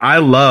I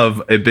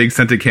love a big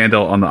scented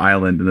candle on the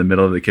island in the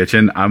middle of the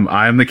kitchen.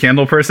 I'm the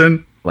candle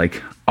person,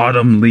 like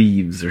autumn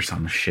leaves or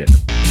some shit.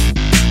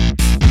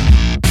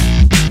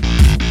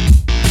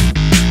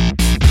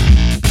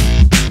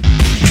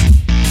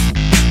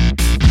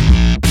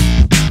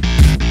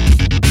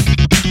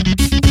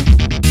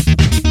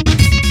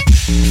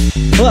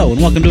 Hello, and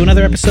welcome to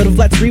another episode of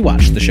Let's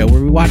Rewatch, the show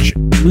where we watch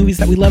movies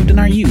that we loved in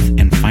our youth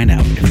and find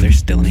out if they're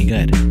still any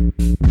good.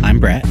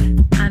 I'm Brett.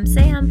 I'm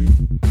Sam.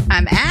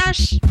 I'm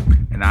Ash.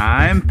 And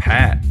I'm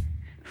Pat.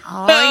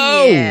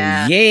 Oh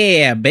yeah.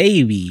 Yeah,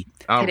 baby.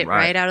 Hit it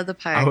right out of the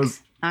park.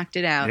 Knocked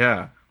it out.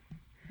 Yeah.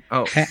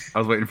 Oh, I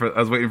was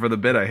waiting for the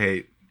bit I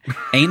hate.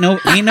 Ain't no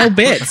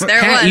bits.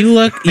 There was.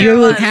 You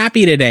look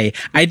happy today.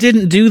 I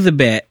didn't do the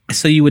bit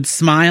so you would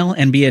smile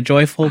and be a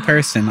joyful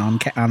person on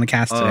the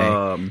cast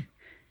today.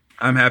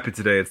 I'm happy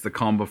today. It's the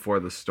calm before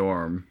the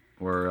storm.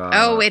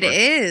 It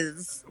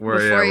is.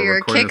 Before your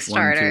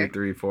Kickstarter. 1, 2,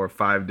 3, 4,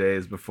 5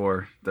 days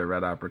before the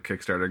Red Opera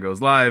Kickstarter goes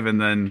live, and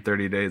then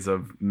 30 days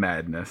of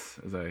madness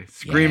as I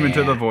scream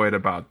into the void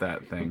about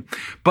that thing.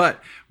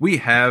 But we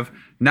have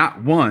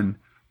not one,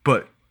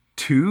 but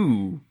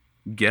two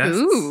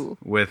guests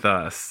with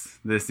us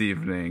this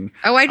evening.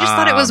 Oh, I just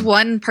thought it was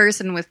one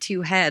person with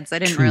two heads. I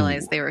didn't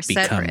realize they were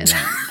separate.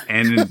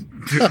 And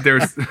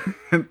there's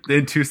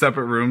in two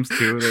separate rooms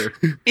too.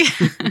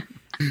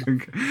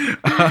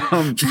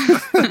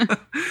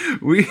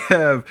 We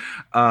have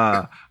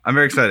I'm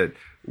very excited.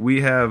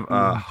 We have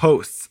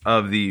hosts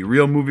of the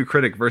Real Movie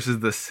Critic versus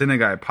the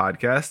Cineguy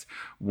podcast,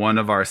 one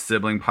of our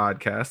sibling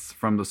podcasts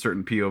from the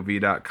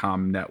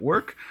CertainPOV.com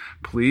network.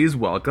 Please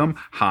welcome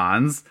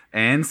Hans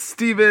and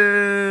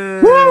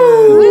Steven.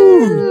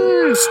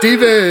 Woo!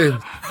 Steven!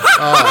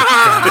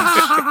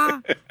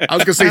 Oh, I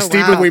was going to say,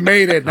 Steven, we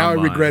made it. Now I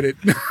regret it.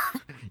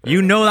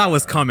 You know that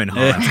was coming,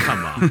 Hans.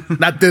 Come on.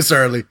 Not this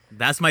early.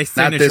 That's my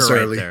signature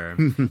right there.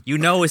 You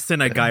know it's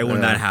Cineguy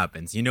when that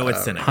happens. You know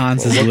it's Cineguy.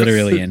 Hans is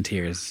literally in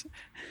tears.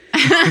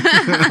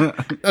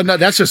 No,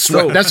 that's just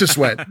sweat. That's just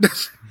sweat.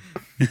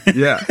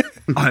 Yeah.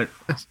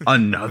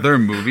 Another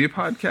movie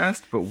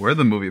podcast, but we're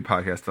the movie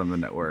podcast on the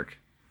network.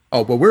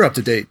 Oh, but we're up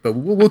to date. But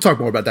we'll talk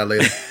more about that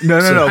later. But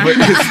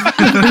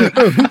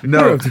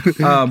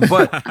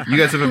you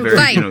guys have a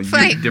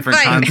very different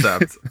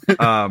concept.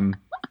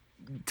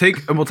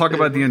 And we'll talk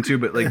about the end too,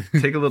 but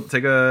take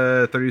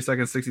a 30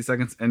 seconds, 60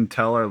 seconds, and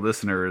tell our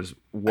listeners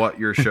what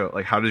your show,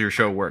 how does your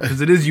show work?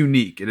 Because it is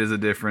unique. It is a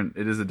different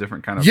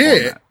kind of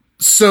format.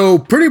 So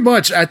pretty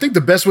much, I think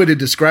the best way to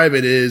describe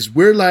it is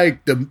we're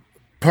like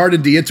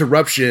pardon the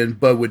interruption,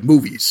 but with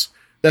movies.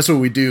 That's what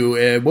we do.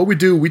 And what we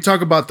do, we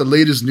talk about the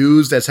latest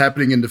news that's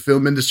happening in the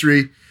film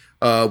industry,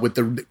 with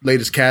the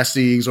latest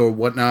castings or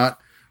whatnot,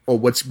 or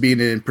what's being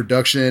in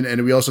production.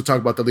 And we also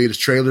talk about the latest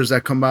trailers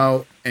that come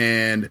out.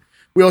 And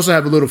we also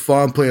have a little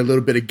fun, play a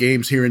little bit of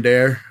games here and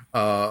there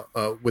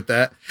with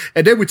that.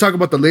 And then we talk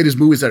about the latest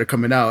movies that are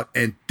coming out.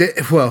 And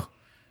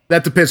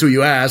that depends who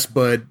you ask,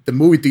 but the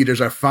movie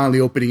theaters are finally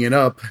opening it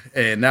up.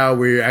 And now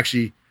we're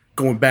actually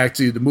going back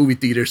to the movie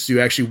theaters to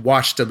actually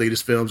watch the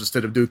latest films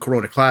instead of doing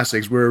Corona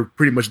Classics. We're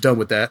pretty much done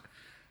with that.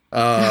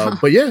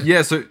 But yeah.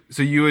 Yeah, so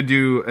you would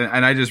do,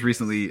 and I just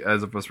recently,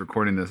 as of us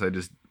recording this, I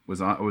just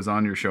was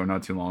on your show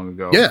not too long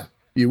ago. Yeah,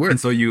 you were. And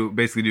so you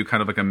basically do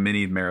kind of like a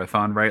mini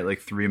marathon, right? Like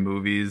 3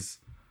 movies.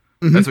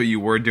 Mm-hmm. That's what you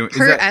were doing.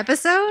 Per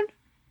episode?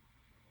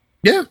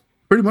 Yeah,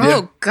 pretty much.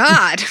 Oh,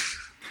 God.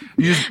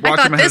 You just watch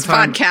I thought this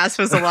podcast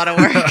was a lot of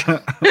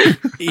work.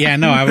 Yeah,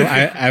 no,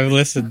 I've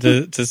listened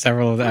to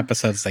several of the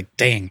episodes. Like,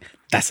 dang,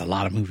 that's a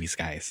lot of movies,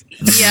 guys.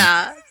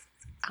 Yeah.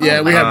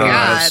 Yeah, we have no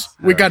lives.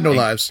 We got no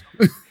lives.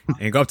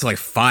 And go up to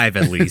 5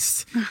 at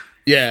least.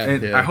 Yeah,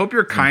 and I hope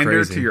you're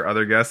kinder to your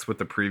other guests with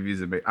the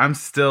previews. I'm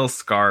still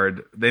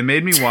scarred. They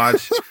made me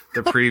watch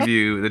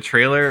the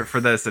trailer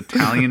for this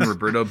Italian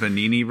Roberto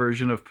Benigni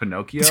version of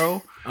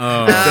Pinocchio.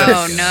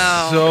 Oh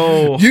no!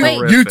 So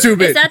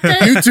YouTube it. Is that the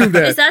YouTube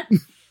that?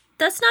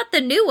 That's not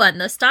the new one,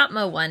 the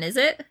Stopmo one, is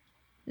it?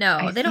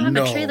 No, they don't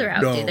have a trailer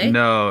out, do they?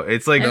 No,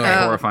 it's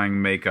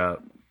horrifying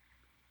makeup.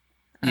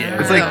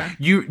 Yeah, it's like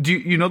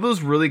you know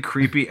those really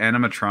creepy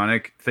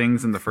animatronic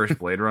things in the first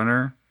Blade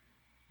Runner?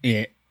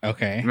 Yeah.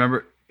 Okay.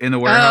 Remember in the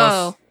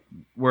warehouse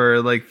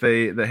where they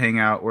hang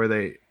out where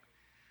they?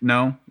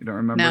 No, you don't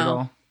remember at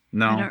all.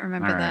 No, I don't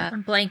remember that.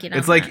 I'm blanking.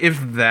 It's like if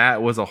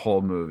that was a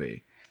whole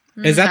movie.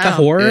 Is that the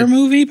horror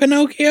movie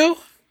Pinocchio?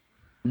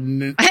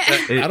 I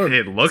don't.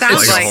 It looks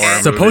Sounds like a horror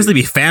movie. Supposed to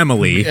be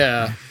family.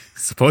 Yeah.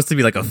 Supposed to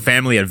be like a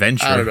family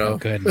adventure. I don't know. Oh,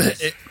 goodness.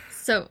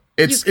 So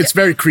it's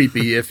very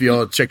creepy if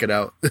y'all check it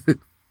out.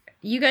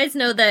 You guys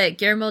know that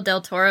Guillermo del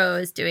Toro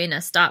is doing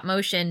a stop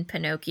motion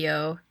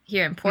Pinocchio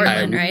here in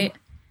Portland, right?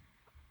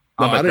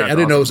 I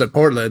didn't know it was at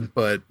Portland,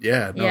 but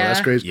that's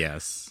crazy.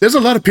 Yes. There's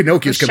a lot of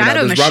Pinocchios coming out.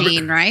 Shadow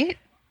Machine, right?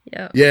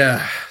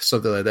 Yeah,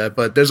 something like that.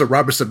 But there's a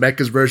Robert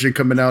Zemeckis version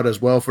coming out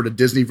as well for the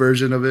Disney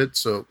version of it.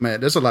 So,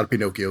 man, there's a lot of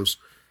Pinocchios.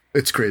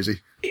 It's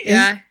crazy.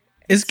 Yeah.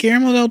 Is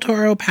Guillermo del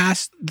Toro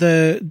past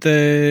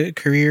the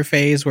career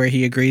phase where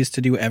he agrees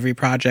to do every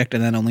project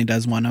and then only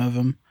does one of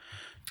them?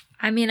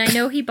 I mean, I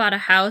know he bought a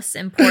house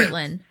in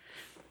Portland.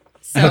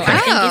 So I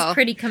think he's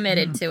pretty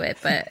committed to it.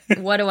 But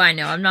what do I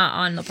know? I'm not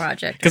on the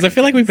project. Because I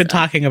feel like we've been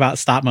talking about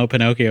Stop Mo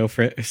Pinocchio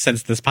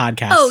since this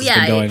podcast has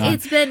been going on.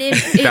 It's been...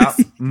 Stop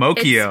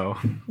Mokio.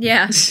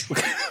 Yeah.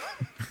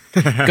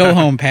 Go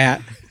home,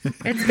 Pat.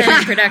 It's been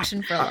in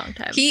production for a long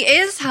time. He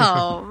is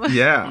home.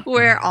 Yeah.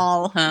 We're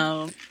all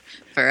home.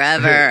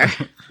 Forever.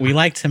 We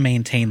like to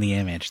maintain the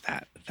image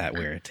that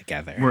we're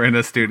together. We're in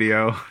a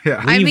studio.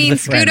 Yeah. I mean,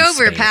 scoot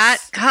over, space.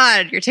 Pat.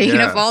 God, you're taking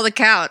up all the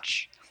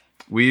couch.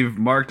 We've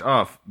marked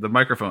off the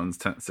microphones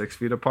 6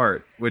 feet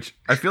apart, which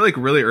I feel like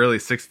really early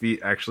 6 feet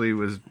actually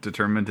was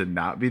determined to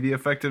not be the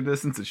effective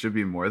distance. It should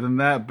be more than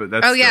that, but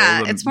that's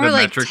it's more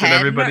like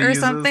 10 or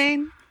uses.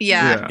 something.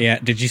 Yeah.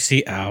 Did you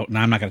see? Oh, no,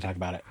 I'm not going to talk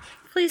about it.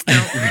 Please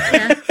don't.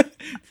 Yeah.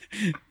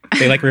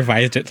 They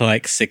revised it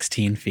to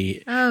 16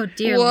 feet. Oh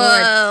dear Whoa.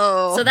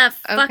 Lord! So that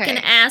fucking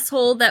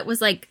asshole that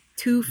was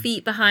 2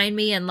 feet behind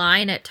me in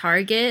line at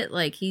Target,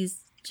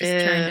 he's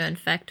just trying to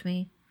infect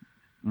me.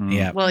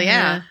 Yeah. Well,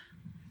 yeah.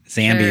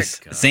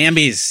 Zambies. Sure.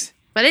 Zambies.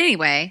 But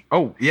anyway.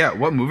 Oh yeah,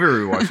 what movie are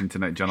we watching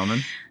tonight, gentlemen?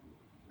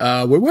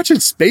 We're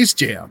watching Space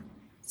Jam.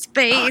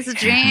 Space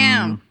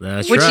Jam.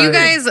 That's which right. you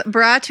guys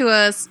brought to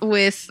us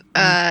with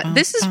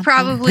this is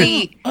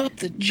probably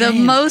the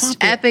most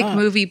epic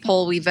movie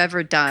poll we've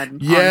ever done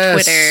on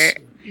Twitter.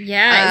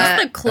 Yeah, it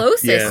was the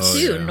closest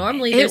too. Yeah.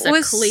 Normally there's it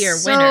was a clear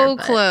so winner. So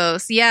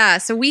close. Yeah.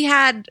 So we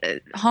had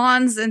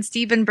Hans and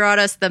Steven brought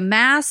us The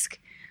Mask,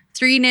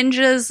 Three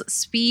Ninjas,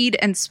 Speed,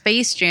 and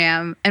Space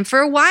Jam. And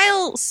for a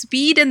while,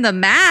 Speed and The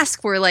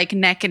Mask were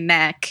neck and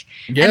neck.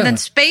 Yeah. And then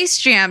Space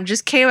Jam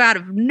just came out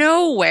of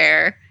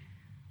nowhere.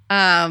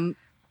 I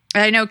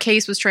know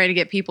Case was trying to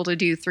get people to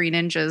do Three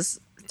Ninjas.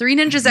 Three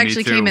Ninjas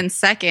actually came in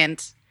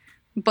second.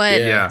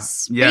 But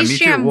Space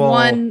Jam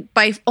won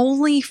by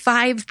only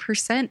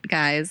 5%,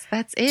 guys.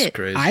 That's it.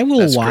 I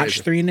will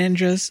watch Three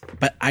Ninjas,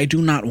 but I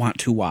do not want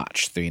to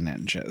watch Three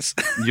Ninjas.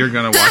 You're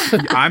gonna watch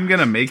it. I'm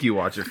gonna make you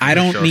watch it. For I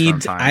don't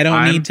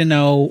need to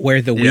know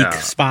where the weak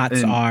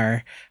spots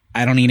are.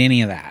 I don't need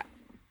any of that.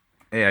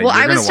 Yeah, well,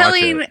 I was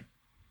telling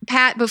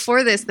Pat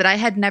before this that I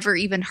had never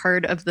even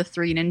heard of the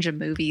Three Ninja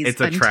movies. It's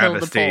a until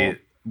travesty. the poll.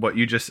 What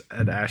you just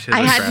said, Ash, is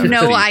I had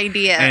no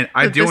idea. And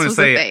I do want to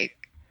say, fake.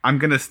 I'm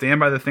going to stand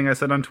by the thing I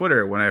said on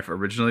Twitter when I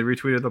originally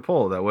retweeted the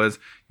poll. That was,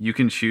 you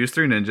can choose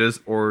Three Ninjas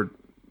or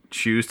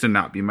choose to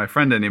not be my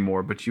friend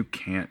anymore, but you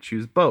can't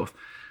choose both.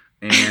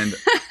 And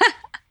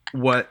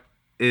what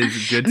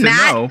is good to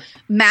know,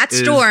 Matt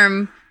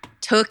Storm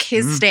took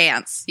his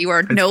stance. You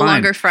are no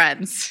longer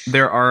friends.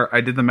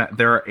 I did the math.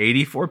 There are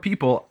 84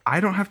 people. I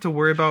don't have to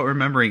worry about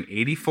remembering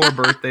 84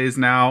 birthdays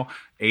now,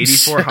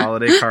 84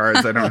 holiday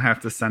cards I don't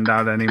have to send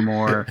out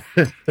anymore.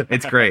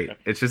 It's great.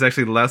 It's just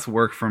actually less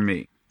work for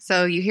me.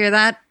 So you hear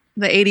that?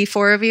 The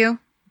 84 of you?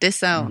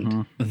 Disowned.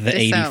 Mm-hmm. The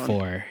Disowned.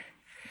 84.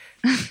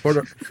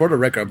 For the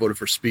record, I voted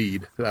for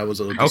Speed. I was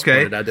a little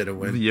disappointed I didn't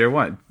win. Year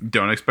one.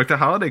 Don't expect a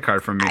holiday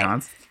card from me,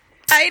 Hans.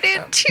 I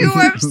did too.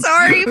 I'm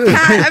sorry,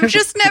 Pat. I've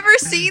just never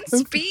seen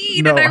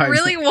Speed, and I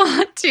really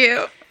want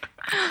to.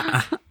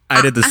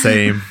 I did the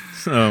same.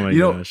 Oh my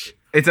gosh.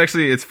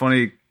 It's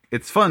funny.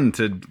 It's fun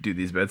to do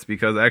these bits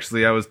because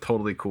actually I was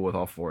totally cool with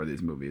all 4 of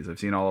these movies. I've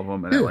seen all of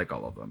them and I like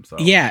all of them. So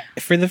yeah,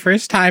 for the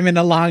first time in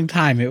a long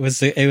time, it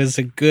was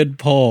a good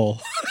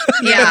poll.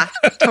 Yeah,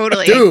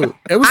 totally. Dude,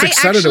 it was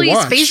exciting to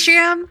watch.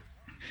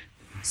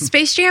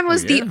 Space Jam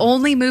was the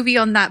only movie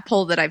on that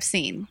poll that I've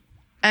seen,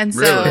 and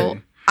so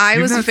I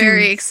was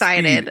very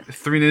excited.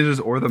 Three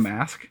Ninjas or The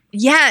Mask?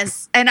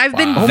 Yes, and I've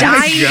been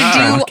dying to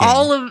do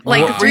all of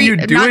what Three were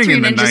you doing not Three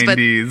in the Ninjas,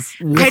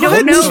 90s? but I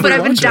don't know. But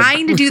I've been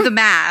dying to do The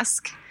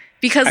Mask.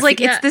 Because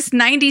it's this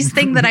 90s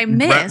thing that I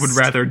missed. Would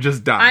rather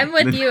just die. I'm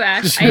with you,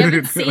 Ash. I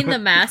haven't seen The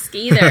Mask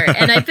either.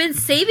 And I've been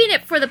saving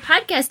it for the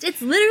podcast.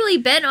 It's literally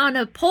been on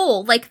a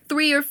poll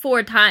 3 or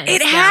 4 times.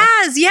 It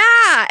has,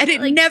 yeah. And it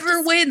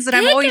never wins. And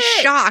I'm always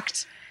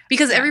shocked.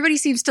 Because everybody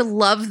seems to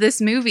love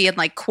this movie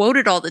and quote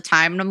it all the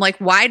time. And I'm like,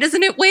 why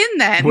doesn't it win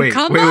then? Wait,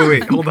 Come on.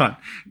 Wait. Hold on.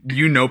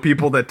 You know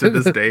people that to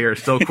this day are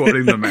still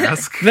quoting The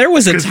Mask? There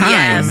was a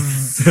time.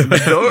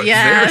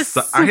 Yes.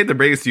 I hate to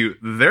break it to you.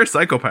 They're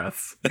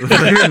psychopaths.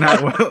 They're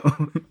not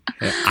well.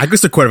 I could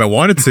still quote if I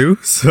wanted to.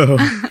 So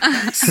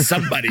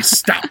somebody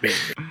stop me.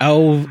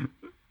 Oh,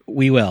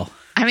 we will.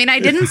 I mean, I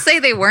didn't say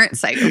they weren't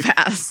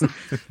psychopaths.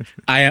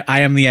 I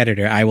am the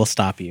editor. I will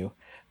stop you.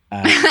 He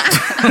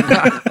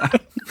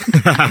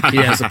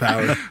has the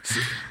power.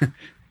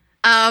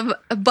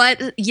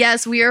 But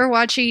yes, we are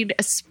watching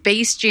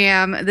Space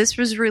Jam. This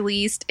was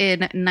released in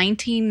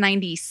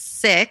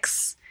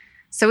 1996.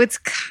 So it's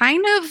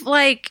kind of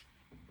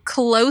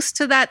close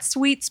to that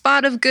sweet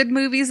spot of good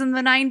movies in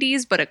the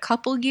 90s, but a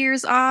couple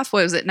years off.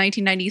 What was it,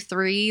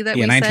 1993 that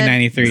we said? Yeah,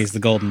 1993 is the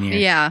golden year.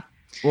 Yeah.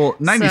 Well,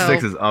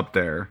 96 is up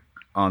there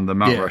on the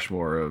Mount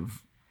Rushmore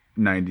of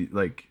 90.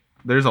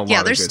 There's a lot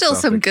of there's still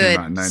some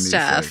good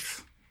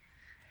stuff.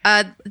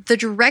 The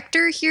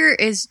director here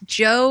is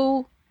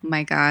Joe. Oh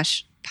my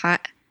gosh,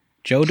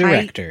 Joe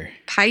Director.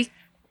 Pica.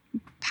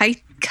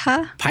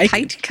 Pica?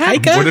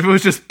 What if it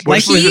was just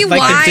like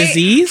a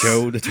disease?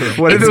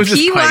 What if it was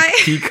just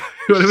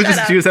What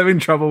if she was having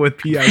trouble with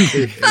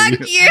PIK? Fuck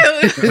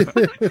you.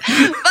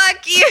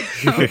 Fuck you.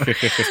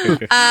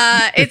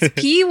 It's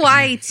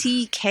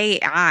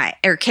PYTKI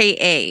or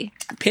KA.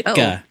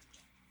 Pitka.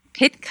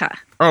 Pitka.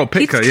 Oh,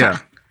 Pitka, yeah.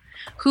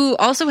 Who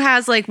also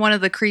has like one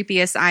of the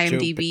creepiest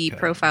IMDb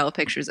profile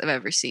pictures I've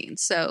ever seen.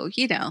 So,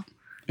 you know.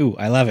 Ooh,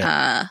 I love it.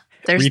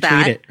 There's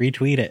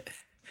Retweet it.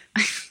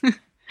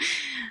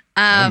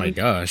 Oh my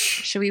gosh.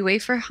 Should we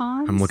wait for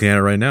Hans? I'm looking at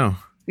it right now.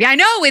 Yeah, I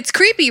know. It's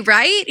creepy,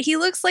 right? He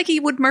looks like he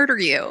would murder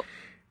you.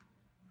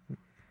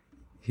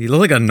 He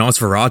looked like a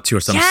Nosferatu or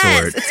some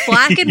sort. It's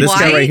black and this white.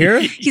 Guy right here?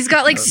 He's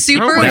got like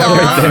super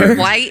long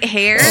white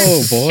hair.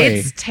 Oh boy.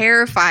 It's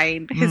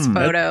terrifying, his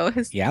photo.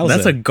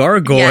 That's a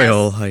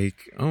gargoyle. Yes.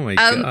 Like, oh my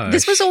gosh.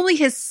 This was only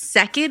his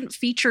second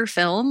feature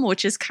film,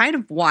 which is kind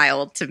of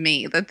wild to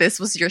me that this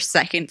was your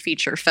second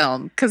feature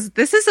film. Because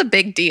this is a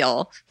big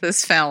deal,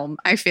 this film,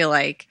 I feel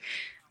like.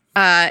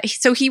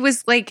 So he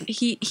was like,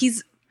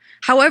 he's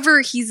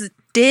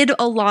did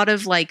a lot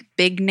of like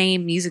big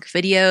name music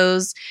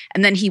videos,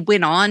 and then he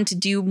went on to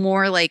do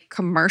more like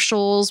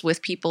commercials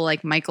with people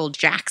like Michael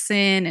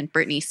Jackson and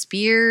Britney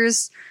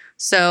Spears.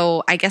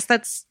 So I guess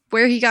that's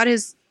where he got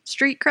his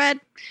street cred.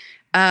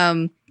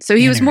 So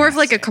he was more of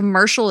like a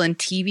commercial and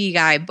TV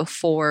guy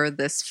before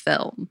this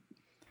film.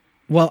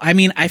 Well, I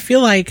mean, I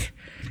feel like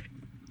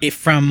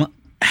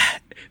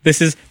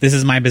this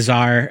is my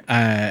bizarre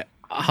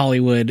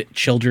Hollywood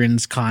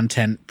children's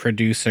content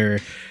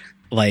producer,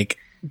 like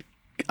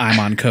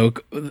I'm on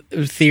coke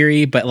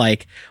theory, but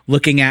like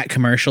looking at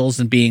commercials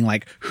and being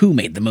like, who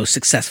made the most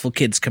successful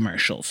kids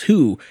commercials?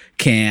 Who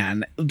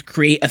can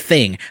create a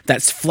thing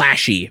that's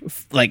flashy,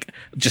 like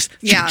just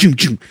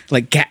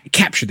like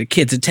capture the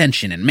kids'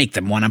 attention and make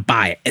them want to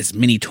buy as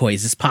many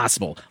toys as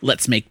possible.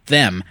 Let's make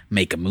them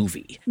make a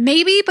movie.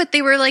 Maybe, but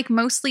they were like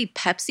mostly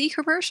Pepsi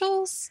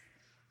commercials.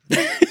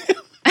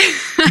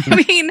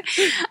 I mean,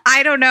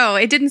 I don't know.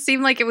 It didn't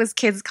seem like it was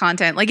kids'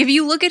 content. Like, if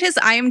you look at his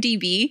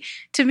IMDb,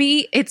 to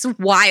me, it's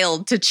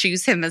wild to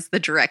choose him as the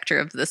director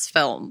of this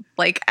film.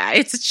 Like,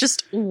 it's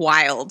just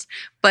wild.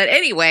 But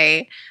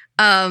anyway,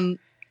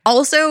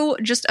 also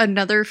just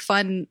another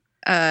fun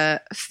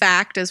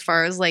fact as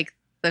far as like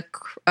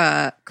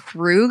the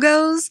crew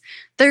goes.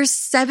 There's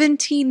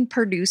 17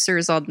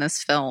 producers on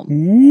this film.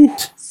 Ooh.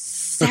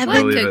 17.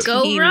 What could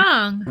go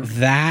wrong?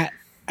 That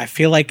I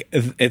feel like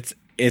that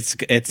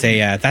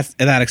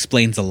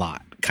explains a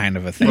lot, kind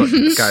of a thing.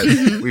 Look,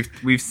 guys,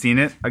 we've seen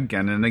it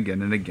again and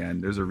again and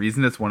again. There's a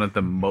reason it's one of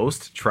the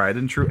most tried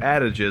and true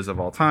adages of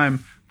all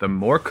time. The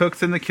more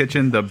cooks in the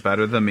kitchen, the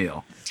better the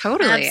meal.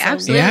 Totally,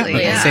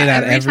 absolutely. I say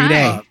that every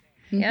day.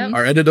 Yep.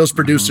 Are any of those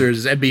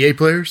producers NBA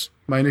players,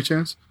 by any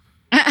chance?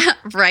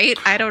 Right?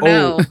 I don't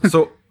know.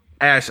 So,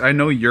 Ash, I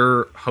know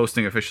you're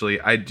hosting officially.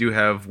 I do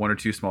have one or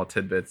two small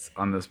tidbits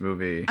on this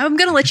movie. I'm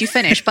going to let you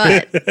finish,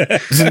 but...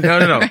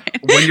 No.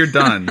 When you're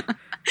done.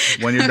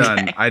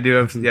 I do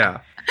have,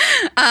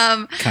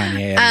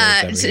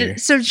 Kanye.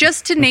 So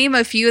just to name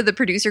a few of the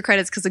producer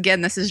credits, because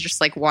again, this is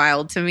just like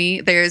wild to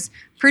me. There's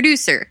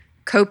producer,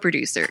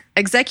 co-producer,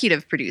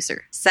 executive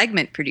producer,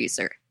 segment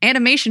producer,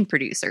 animation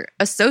producer,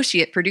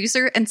 associate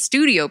producer, and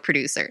studio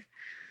producer.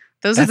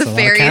 That's are the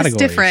various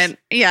different.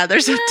 Yeah,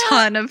 there's a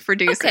ton of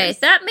producers. Okay,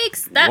 that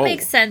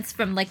makes sense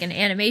from like an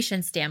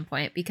animation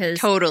standpoint because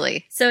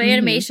totally. So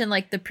animation,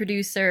 like the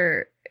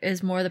producer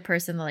is more the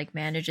person that like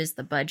manages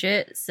the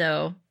budget.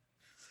 So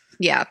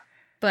yeah,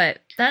 but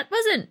that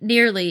wasn't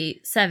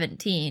nearly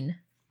 17.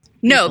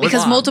 No,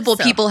 because multiple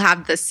people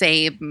have the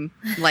same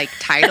like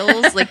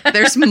titles. Like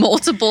there's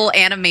multiple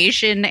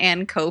animation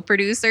and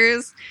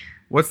co-producers.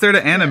 What's there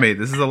to animate?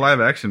 This is a live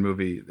action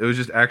movie. It was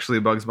just actually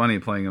Bugs Bunny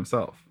playing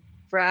himself.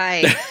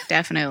 Right,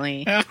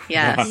 definitely.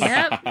 Yes.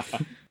 Yep.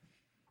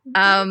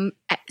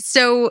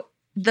 So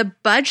the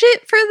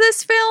budget for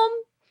this film,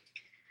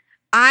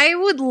 I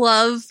would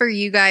love for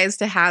you guys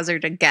to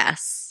hazard a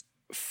guess.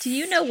 Do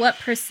you know what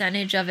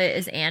percentage of it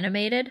is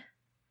animated?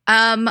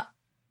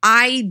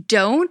 I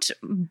don't,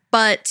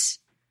 but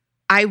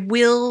I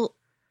will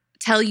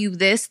tell you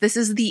this. This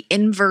is the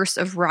inverse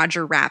of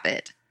Roger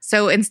Rabbit.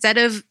 So instead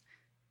of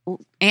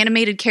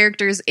animated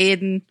characters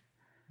in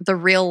the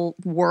real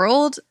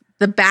world,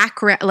 the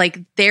background, like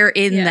they're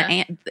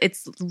in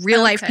it's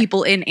real life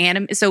people in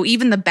anime. So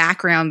even the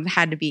background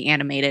had to be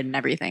animated and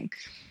everything.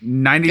 $93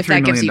 million. If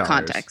that gives you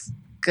context.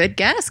 Good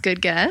guess.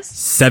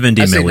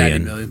 70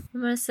 million. I'm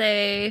going to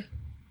say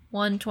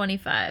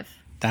 125.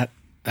 That's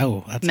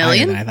million?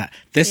 higher than I thought.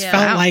 This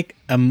felt like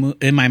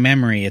in my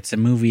memory, it's a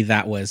movie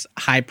that was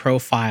high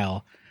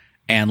profile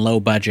and low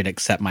budget,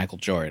 except Michael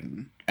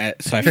Jordan.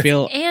 So I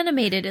feel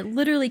animated. It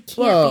literally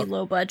can't be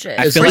low budget.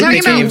 We're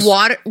talking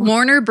about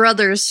Warner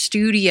Brothers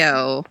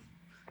Studio,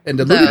 and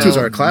the Looney Tunes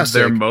are a classic.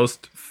 Their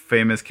most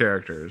famous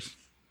characters.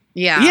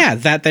 Yeah,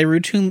 that they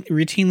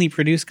routinely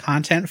produce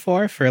content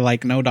for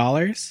like no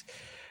dollars.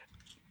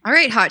 All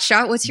right,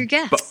 Hotshot, what's your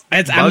guess?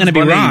 I'm going to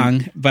be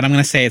wrong, but I'm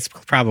going to say it's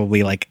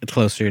probably like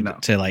closer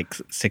to like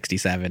 60,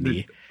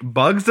 70.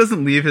 Bugs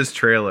doesn't leave his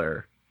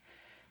trailer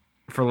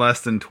for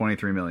less than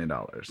 $23 million.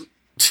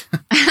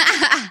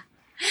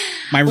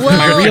 My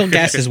real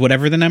guess is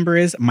whatever the number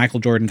is, Michael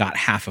Jordan got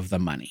half of the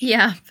money.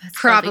 Yeah,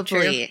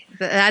 probably.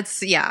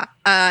 That's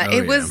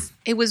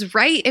It was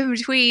right in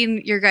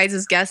between your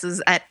guys'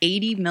 guesses at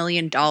 $80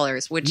 million,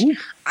 which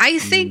I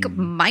think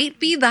might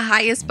be the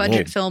highest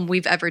budget film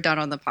we've ever done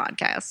on the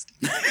podcast.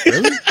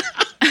 Really?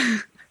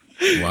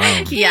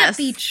 Wow. Yes.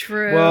 Be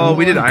true. Well,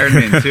 we did Iron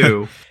Man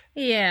 2.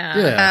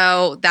 Yeah.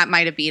 Oh, that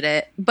might have beat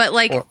it. But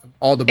like,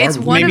 all the it's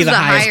one maybe of the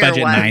highest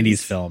budget ones.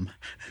 90s film.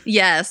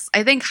 Yes,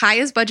 I think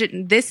highest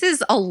budget. This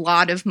is a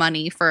lot of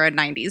money for a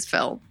 90s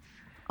film.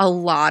 A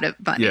lot of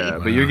money. Yeah,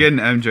 but you're getting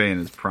MJ in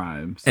his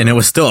prime. So. And it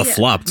was still a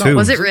flop, too. No,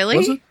 was it really?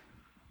 Was it?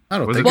 I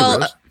don't think it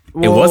was.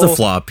 It was a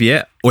flop,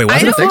 yeah. Wait, was I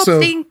it? don't think so.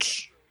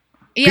 think.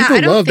 Yeah, People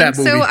I don't love think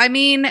that so. movie. I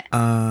mean,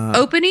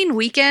 opening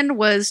weekend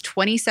was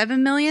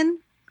 27 million.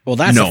 Well,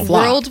 that's a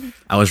flop.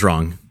 I was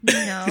wrong.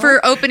 No.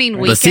 For opening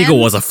weekend. The sequel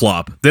was a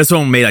flop. This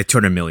one made like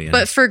 200 million.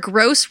 But for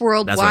gross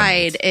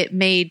worldwide, it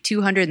made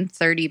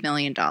 $230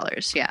 million.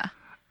 Yeah.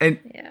 And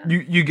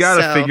you got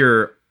to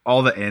figure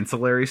all the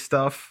ancillary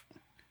stuff.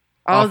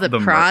 All the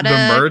products.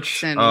 The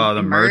merch.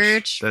 The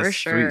merch. For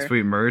sure.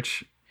 Sweet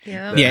merch.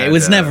 Yeah. Yeah, it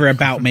was never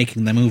about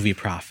making the movie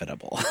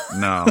profitable.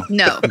 No.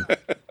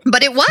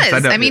 But it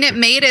was. I mean, it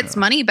made its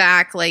money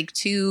back like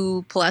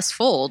 2+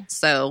 fold.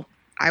 So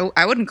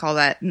I wouldn't call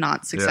that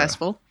not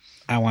successful.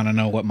 I want to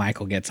know what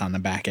Michael gets on the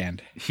back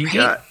end.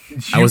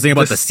 I was thinking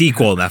about the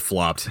sequel that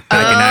flopped.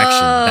 Back in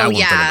Action. That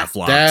one that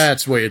flopped.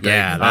 That's what you're thinking.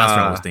 Yeah, that's what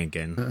I was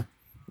thinking.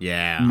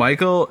 Yeah.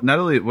 Michael, not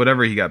only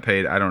whatever he got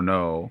paid, I don't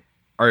know.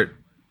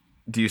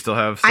 Do you still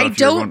have stuff? I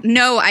don't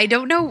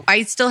know.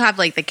 I still have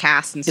like the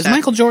cast and Is stuff.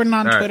 Michael Jordan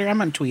on Twitter? I'm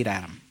going to tweet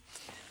at him.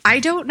 I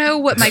don't know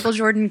what Michael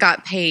Jordan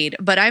got paid,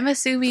 but I'm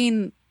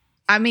assuming,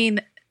 I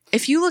mean,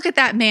 if you look at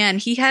that man,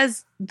 he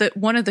has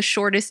one of the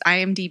shortest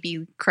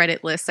IMDb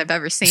credit lists I've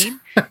ever seen.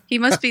 He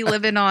must be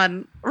living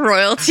on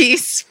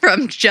royalties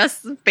from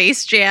just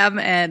Space Jam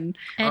and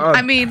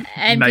I mean,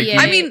 NBA. Nike.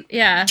 I mean,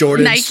 yeah,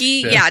 Jordan's,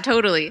 Nike. Yeah,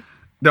 totally.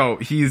 No,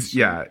 he's he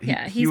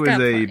was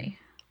got a plenty.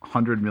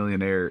 100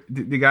 millionaire.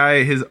 The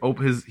guy, he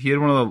had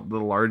one of the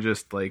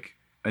largest like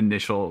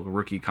initial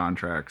rookie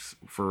contracts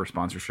for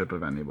sponsorship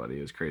of anybody.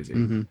 Is crazy.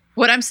 Mm-hmm.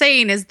 What I'm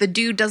saying is the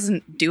dude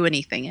doesn't do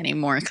anything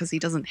anymore because he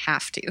doesn't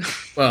have to.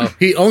 Well,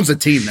 he owns a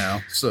team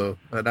now, so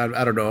I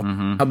don't know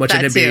how much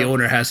an That NBA too.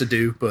 owner has to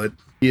do, but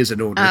he is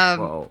an owner.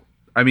 Well,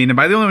 I mean, am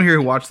I the only one here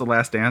who watched The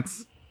Last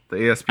Dance, the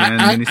ESPN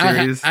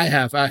miniseries? I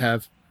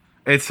have.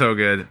 It's so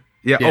good.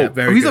 Yeah.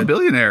 Very he's a good.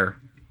 billionaire.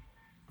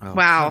 Oh,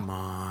 Wow. Come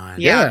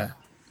on. Yeah.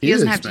 He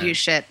doesn't have to man. do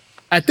shit.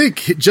 I think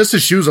just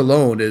his shoes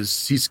alone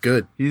he's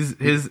good.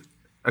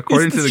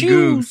 According to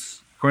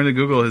shoes.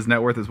 Google, his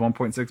net worth is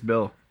 1.6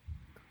 bill.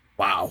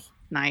 Wow.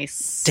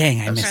 Nice.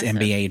 Dang, I miss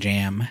NBA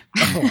Jam.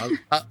 Oh,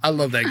 I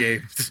love that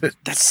game.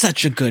 That's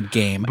such a good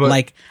game. But-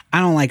 like, I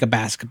don't like a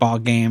basketball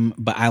game,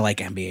 but I like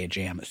NBA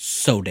Jam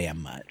so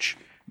damn much.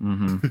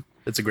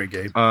 It's a great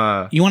game.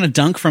 You want to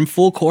dunk from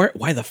full court?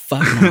 Why the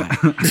fuck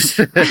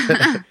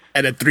not?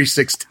 And at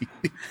 360.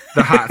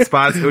 The hot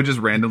spots, it would just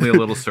randomly a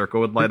little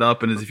circle would light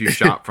up, and as if you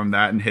shot from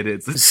that and hit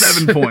it, it's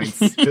 7 points.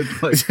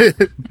 It's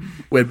like,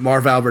 With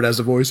Marv Albert as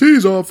a voice,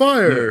 he's on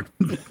fire.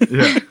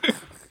 yeah.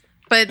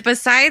 But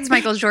besides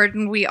Michael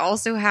Jordan, we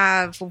also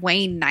have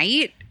Wayne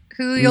Knight,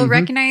 who you'll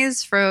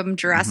recognize from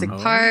Jurassic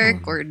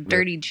Park or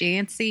Dirty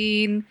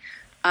Dancing.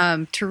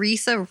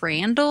 Teresa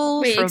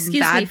Randall Wait, from excuse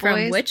Bad me, from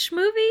Boys. which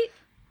movie?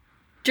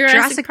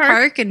 Jurassic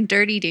Park and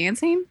Dirty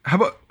Dancing? How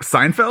about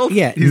Seinfeld?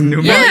 Yeah. He's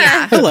Newman.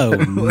 Yeah. Hello,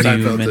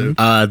 Seinfeld, Newman.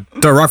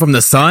 too. The Rock from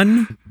the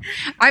Sun?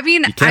 I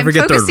mean, can't I'm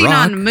forget The focusing Rock.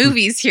 on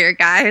movies here,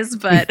 guys,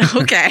 but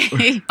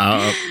okay.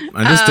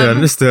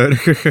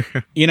 Understood.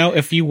 You know,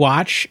 if you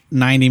watch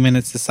 90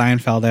 Minutes to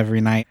Seinfeld every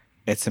night,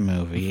 it's a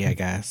movie, I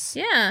guess.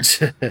 Yeah,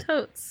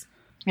 totes.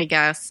 I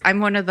guess. I'm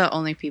one of the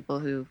only people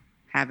who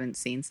haven't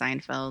seen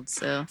Seinfeld,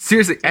 so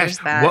Seriously, There's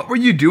Ash, that. what were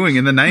you doing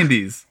in the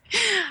 90s?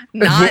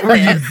 not What were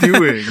you this.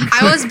 doing?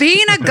 I was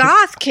being a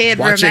goth kid,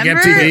 Watching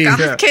remember? MTV. Goth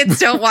Yeah. kids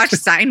don't watch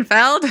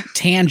Seinfeld.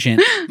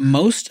 Tangent.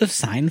 Most of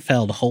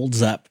Seinfeld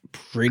holds up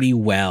pretty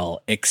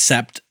well,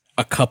 except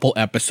a couple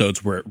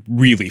episodes where it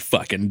really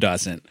fucking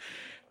doesn't.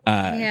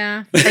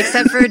 Yeah.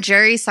 Except for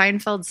Jerry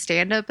Seinfeld's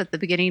stand-up at the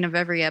beginning of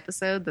every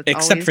episode. That's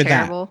Except always for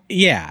terrible. that.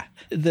 Yeah.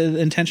 The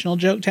intentional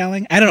joke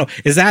telling. I don't know.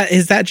 Is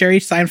that Jerry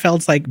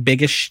Seinfeld's like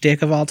biggest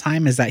shtick of all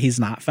time? Is that he's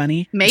not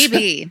funny?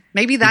 Maybe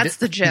that's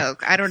the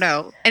joke. I don't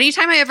know.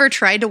 Anytime I ever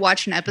tried to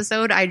watch an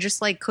episode, I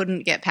just like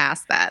couldn't get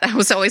past that. I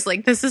was always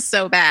like, this is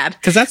so bad.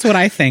 Because that's what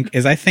I think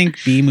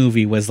B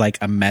Movie was like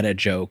a meta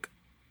joke.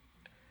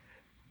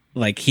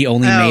 Like he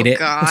only made it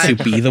God. to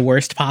be the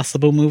worst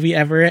possible movie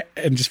ever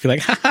and just be like,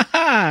 ha ha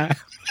ha.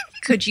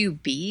 Could you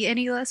be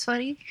any less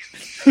funny?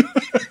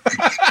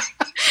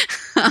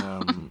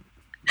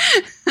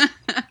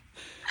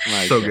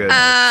 So good.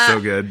 So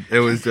good. It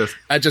was just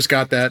I just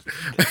got that.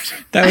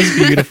 That was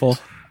beautiful.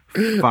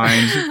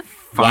 fine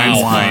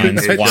Wow, wine.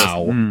 Heinz. It just-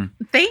 Wow.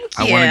 Thank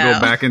you. I want to go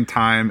back in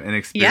time and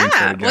experience it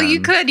Yeah. again. Well, you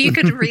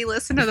could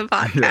re-listen to the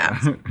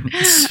podcast.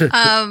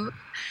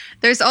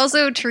 There's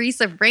also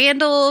Teresa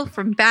Randall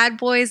from Bad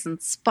Boys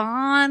and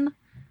Spawn.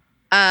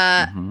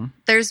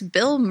 There's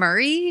Bill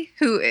Murray,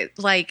 who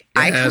I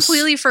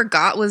completely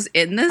forgot was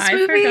in this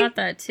movie. I forgot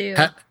that too.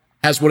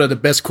 Has one of the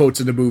best quotes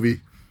in the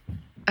movie.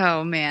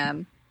 Oh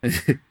man.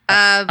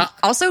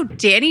 Also,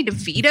 Danny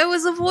DeVito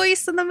is a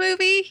voice in the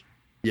movie.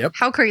 Yep.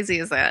 How crazy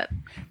is that?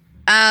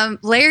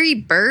 Larry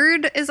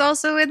Bird is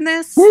also in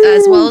this,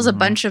 as well as a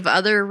bunch of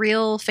other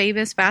real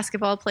famous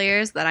basketball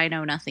players that I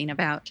know nothing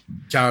about.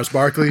 Charles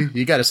Barkley.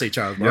 You got to say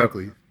Charles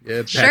Barkley.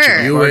 Yeah,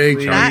 Patrick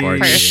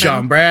Ewing,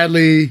 Sean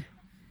Bradley.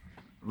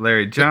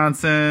 Larry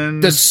Johnson.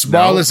 The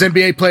smallest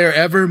NBA player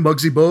ever,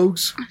 Muggsy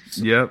Bogues.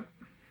 Yep.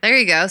 There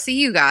you go. See,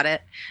 you got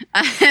it.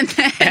 And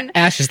then,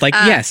 Ash is like,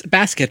 yes,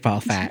 basketball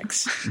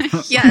facts.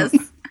 Yes.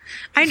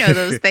 I know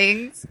those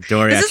things. Don't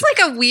worry. This is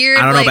like a weird...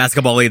 I don't know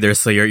basketball either,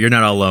 so you're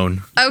not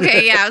alone.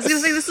 Okay, yeah. I was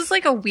going to say, this is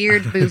like a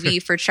weird movie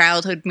for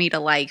childhood me to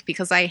like,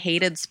 because I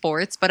hated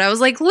sports, but I was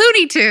like,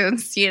 Looney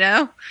Tunes, you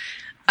know?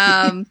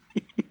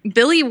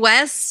 Billy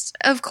West,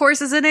 of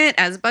course, is in it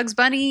as Bugs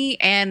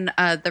Bunny, and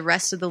the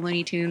rest of the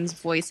Looney Tunes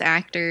voice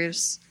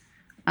actors.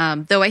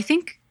 Though I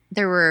think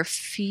there were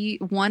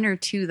one or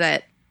two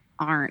that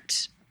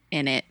aren't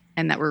in it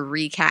and that were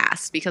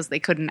recast because they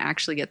couldn't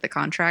actually get the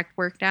contract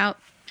worked out.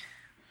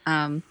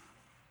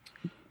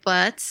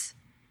 But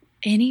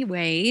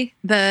anyway,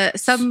 do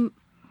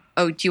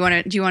you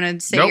want to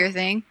say your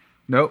thing?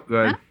 Nope. Go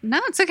ahead.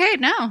 No, it's okay.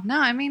 No.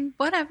 I mean,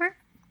 whatever.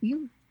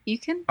 You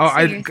can.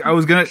 I should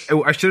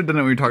have done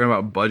it when we were talking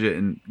about budget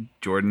and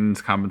Jordan's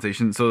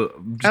compensation. So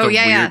just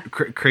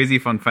weird, crazy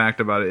fun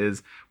fact about it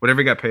is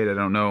whatever he got paid, I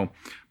don't know.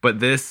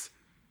 But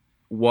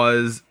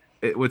what's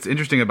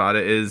interesting about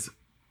it is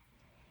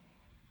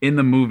in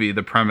the movie,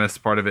 the premise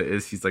part of it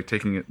is he's like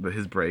taking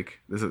his break.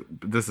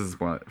 This is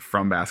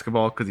from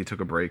basketball because he took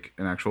an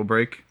actual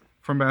break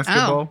from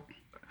basketball. Oh.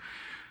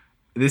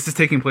 This is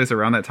taking place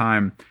around that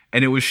time,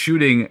 and it was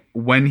shooting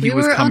when he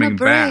was coming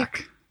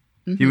back.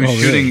 He was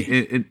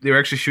shooting. They were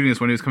actually shooting this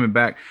when he was coming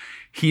back.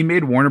 He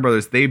made Warner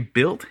Brothers. They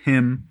built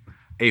him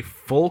a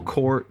full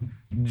court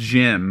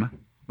gym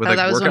with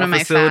workout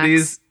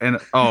facilities. And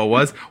it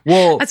was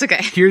well. That's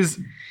okay.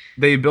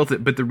 They built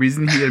it, but the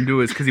reason he didn't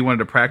do it is because he wanted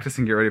to practice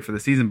and get ready for the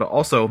season. But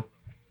also,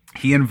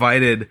 he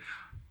invited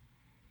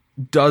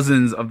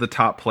dozens of the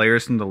top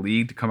players from the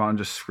league to come out and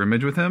just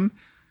scrimmage with him.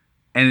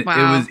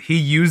 And he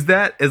used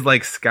that as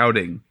like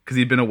scouting because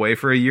he'd been away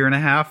for a year and a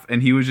half,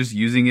 and he was just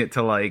using it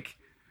to like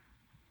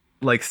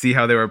see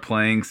how they were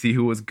playing, see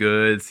who was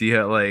good, see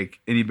how and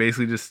he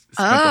basically just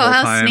spent the whole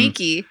time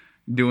sneaky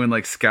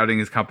doing scouting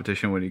his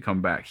competition when he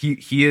come back.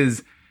 He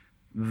is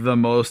the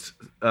most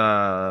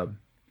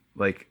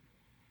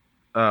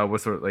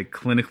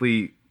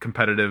clinically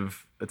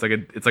competitive. It's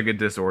like a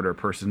disorder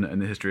person in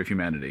the history of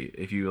humanity.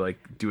 If you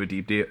do a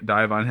deep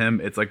dive on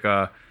him, it's like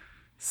a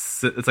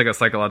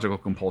psychological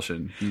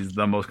compulsion. He's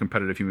the most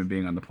competitive human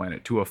being on the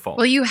planet to a fault.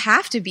 Well, you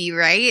have to be,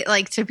 right?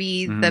 To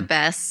be the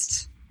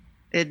best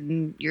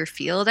in your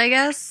field, I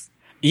guess.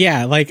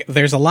 Yeah,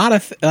 there's a lot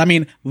of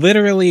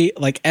literally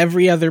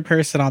every other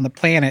person on the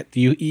planet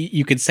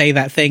you could say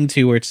that thing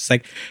to where it's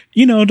just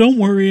don't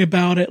worry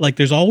about it,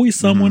 there's always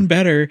someone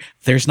better.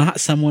 There's not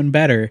someone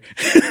better.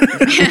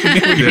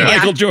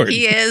 Michael Jordan.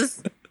 He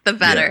is the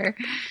better.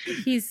 Yeah.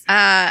 He's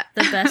the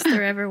best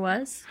there ever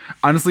was.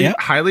 Honestly,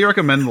 highly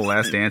recommend The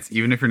Last Dance,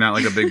 even if you're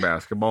not a big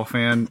basketball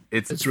fan.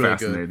 It's really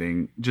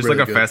fascinating. Good. Just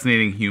really a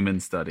fascinating human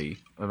study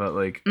about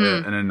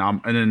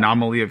an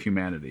anomaly of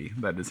humanity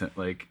that isn't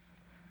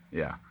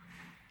yeah.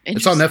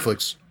 It's on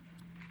Netflix.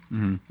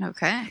 Mm-hmm.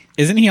 Okay.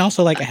 Isn't he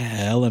also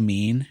hella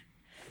mean?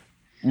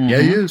 Mm-hmm. Yeah,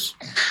 he is.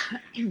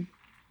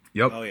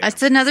 Yep. Oh, yeah.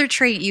 That's another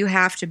trait you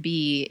have to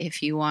be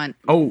if you want.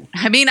 Oh,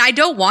 I mean, I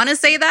don't want to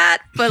say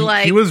that,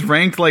 but he was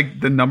ranked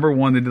the number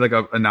one. They did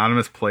a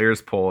anonymous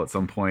players poll at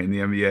some point in the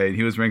NBA, and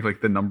he was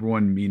ranked the number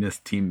one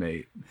meanest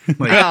teammate.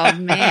 Oh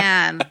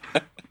man.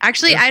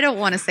 Actually, I don't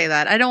want to say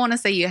that. I don't want to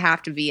say you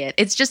have to be it.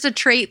 It's just a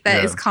trait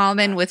that is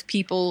common with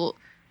people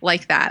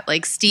like that,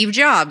 like Steve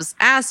Jobs,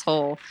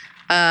 asshole.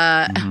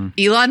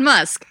 Elon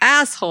Musk,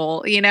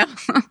 asshole. You know.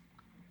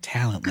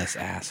 Talentless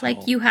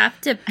asshole. You have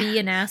to be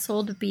an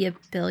asshole to be a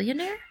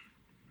billionaire?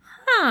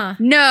 Huh.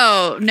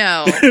 No.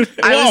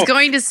 I was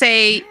going to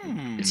say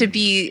to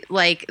be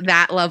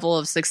that level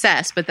of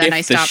success, but then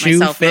I stopped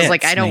myself. I was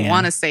I don't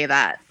want to say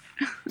that.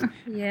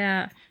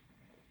 Yeah.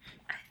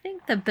 I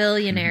think the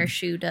billionaire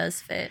shoe does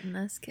fit in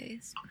this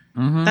case.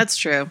 Mm-hmm. That's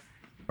true.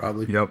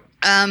 Probably. Yep.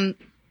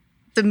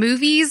 The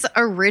movie's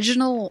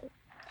original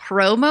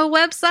promo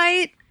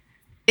website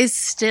is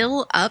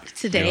still up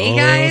today,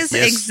 guys.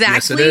 Yes,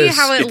 exactly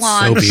how it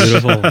launched. So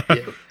beautiful.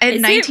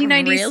 In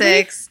 1996.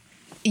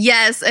 Really?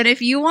 Yes, and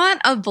if you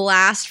want a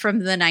blast from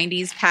the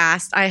 90s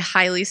past, I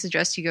highly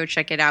suggest you go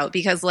check it out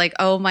because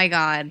oh my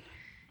god.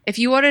 If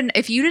you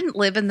didn't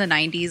live in the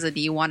 90s and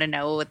you want to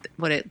know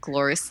what it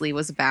gloriously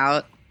was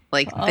about,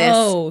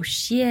 this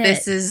shit.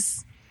 This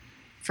is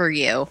for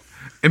you.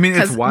 I mean,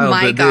 it's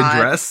wild.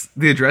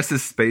 The address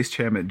is Space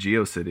Jam at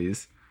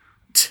GeoCities.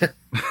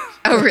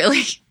 Oh,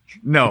 really?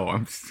 No,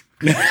 I'm.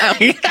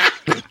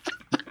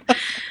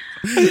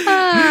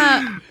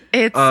 Oh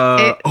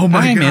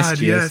my god!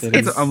 Yes,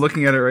 I'm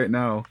looking at it right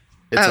now.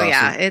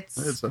 It's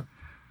awesome.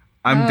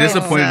 I'm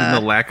disappointed in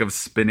the lack of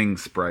spinning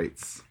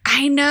sprites.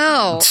 I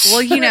know.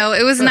 Well,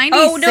 it was 96.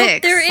 Oh no,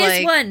 there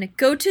is one.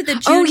 Go to the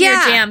Junior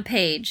Jam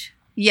page.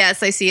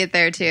 Yes, I see it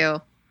there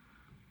too.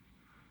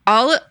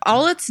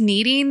 All it's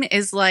needing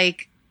is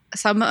like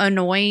some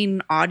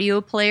annoying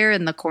audio player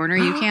in the corner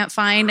you can't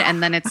find,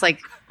 and then it's like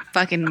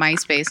fucking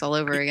MySpace all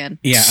over again.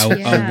 Yeah,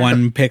 a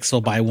 1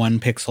 pixel by 1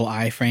 pixel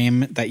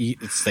iframe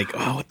it's like,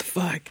 oh, what the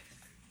fuck?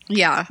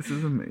 Yeah, this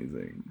is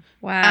amazing.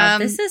 Wow,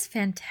 this is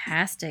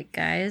fantastic,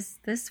 guys.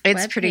 It's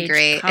pretty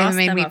great. It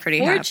made me pretty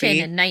happy.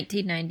 In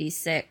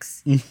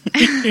 1996.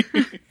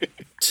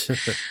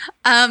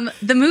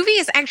 The movie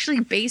is actually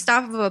based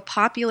off of a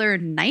popular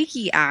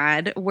Nike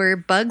ad where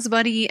Bugs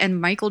Bunny and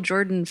Michael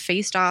Jordan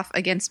faced off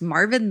against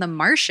Marvin the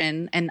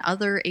Martian and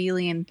other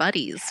alien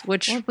buddies,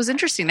 which was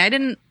interesting. I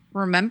didn't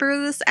remember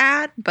this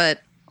ad,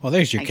 but... Well,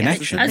 there's your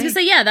connection. I was going to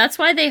say, yeah, that's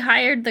why they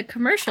hired the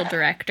commercial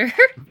director.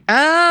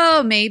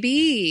 Oh,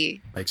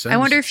 maybe. Makes sense. I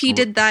wonder if he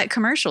did that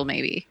commercial,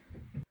 maybe.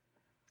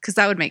 Because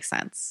that would make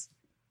sense.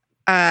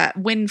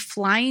 When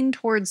flying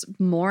towards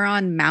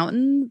Moron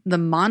Mountain, the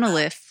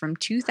monolith from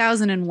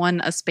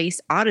 2001 A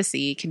Space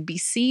Odyssey can be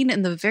seen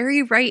in the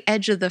very right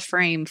edge of the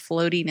frame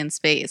floating in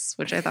space,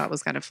 which I thought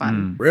was kind of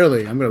fun.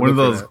 Really? I'm gonna One of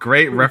those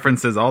great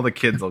references all the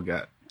kids will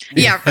get.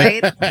 Yeah,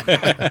 right?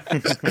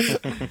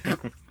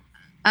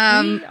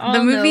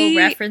 The movie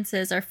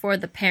references are for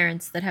the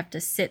parents that have to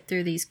sit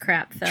through these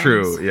crap films.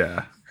 True,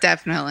 yeah.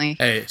 Definitely.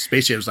 Hey,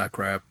 Space Jam's not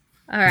crap.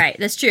 All right,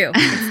 that's true.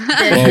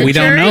 Well, we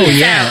don't know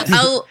yet.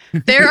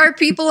 There are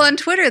people on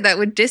Twitter that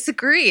would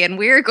disagree, and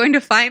we're going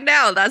to find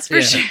out. That's for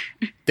sure.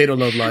 They don't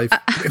know life.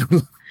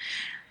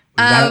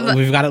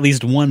 We've got at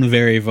least one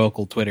very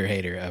vocal Twitter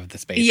hater of the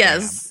Space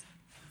Jam.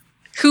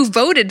 Who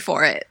voted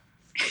for it.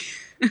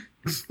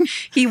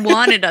 He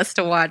wanted us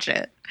to watch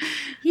it.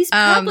 He's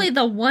probably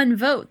the one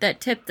vote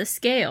that tipped the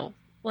scale.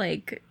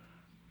 Like,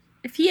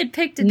 if he had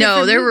picked a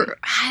different movie.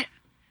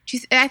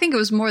 I think it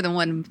was more than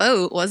one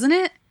vote, wasn't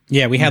it?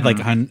 Yeah, we had like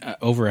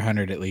over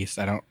 100 at least.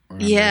 I don't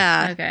remember.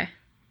 Yeah. Okay.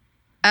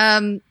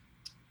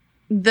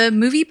 The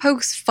movie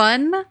pokes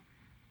fun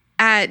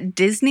at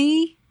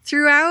Disney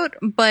throughout,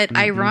 but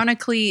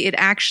ironically, it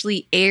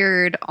actually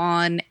aired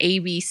on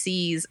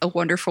ABC's A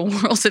Wonderful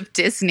World of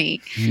Disney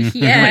when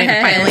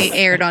it finally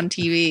aired on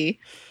TV.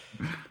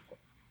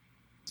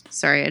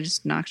 Sorry, I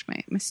just knocked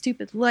my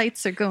stupid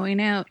lights are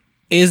going out.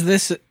 Is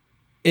this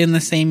in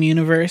the same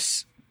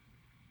universe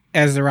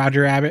as the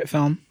Roger Rabbit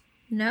film?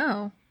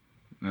 No.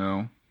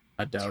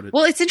 I doubt it.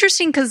 Well, it's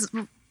interesting because,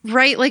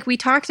 right, like we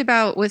talked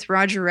about with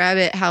Roger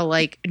Rabbit, how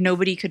like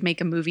nobody could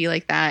make a movie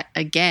like that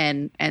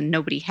again, and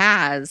nobody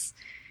has.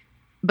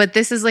 But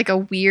this is like a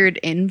weird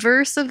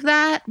inverse of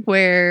that,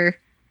 where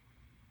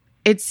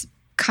it's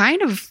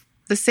kind of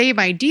the same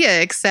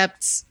idea,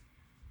 except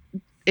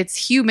it's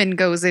human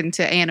goes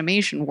into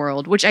animation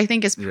world, which I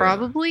think is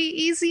probably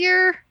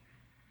easier. ?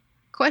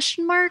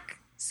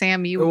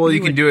 Sam, you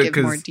can do it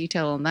give more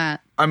detail on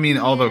that. I mean,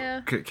 all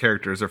the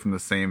characters are from the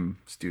same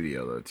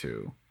studio, though,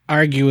 too.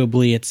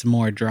 Arguably, it's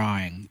more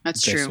drawing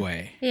this true.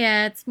 Way.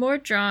 Yeah, it's more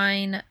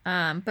drawing,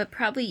 but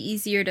probably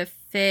easier to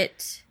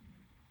fit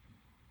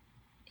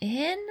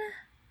in.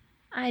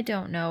 I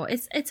don't know.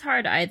 It's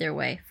hard either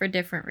way for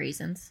different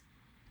reasons.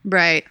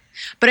 Right.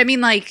 But I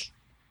mean, like,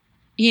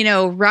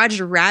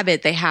 Roger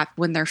Rabbit,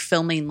 when they're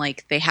filming,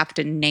 like, they have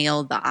to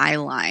nail the eye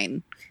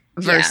line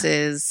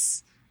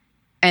versus...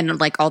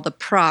 And like all the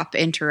prop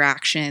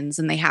interactions,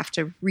 and they have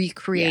to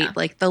recreate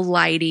like the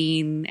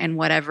lighting and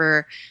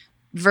whatever.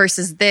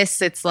 Versus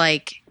this, it's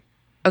like,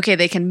 okay,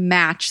 they can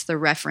match the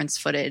reference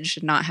footage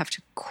and not have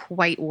to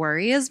quite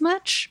worry as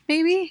much,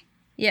 maybe.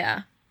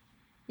 Yeah.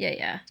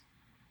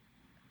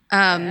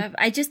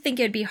 I just think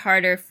it'd be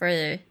harder for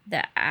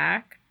the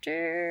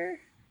actor.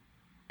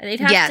 They'd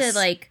have to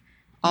like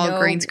all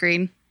green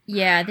screen.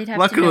 Yeah, they'd have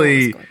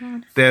Luckily, to know what's going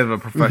on. They have a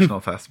professional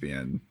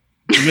thespian.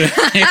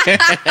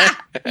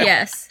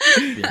 Yes.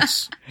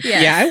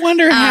 Yeah, I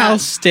wonder how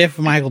stiff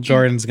Michael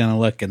Jordan's going to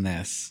look in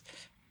this.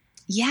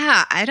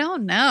 Yeah, I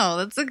don't know.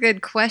 That's a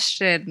good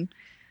question.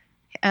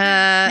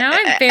 Now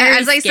I'm very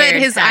as I said,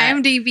 his Pat.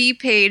 IMDb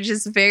page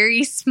is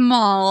very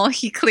small.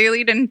 He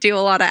clearly didn't do a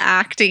lot of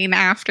acting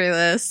after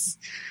this.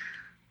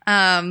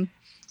 But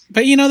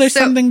there's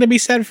something to be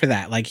said for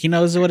that. Like, he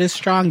knows what his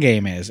strong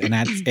game is, and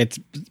it's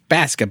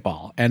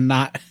basketball and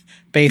not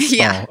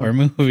baseball or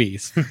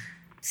movies.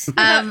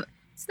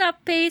 It's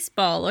not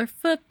baseball or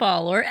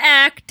football or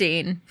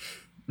acting.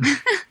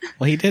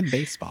 Well, he did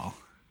baseball.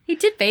 He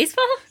did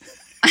baseball?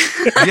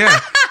 Yeah,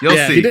 you'll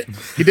see.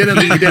 He did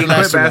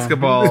quit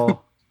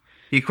basketball.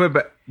 He quit.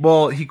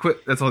 He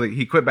quit. That's the whole thing.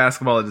 He quit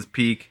basketball at his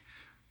peak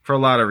for a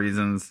lot of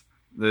reasons.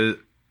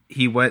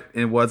 He went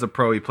and was a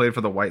pro. He played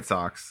for the White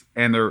Sox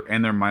and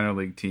their minor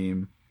league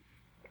team.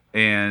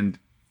 And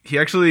he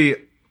actually,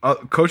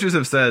 coaches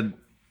have said,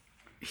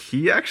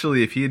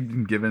 if he had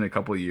been given a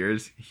couple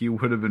years, he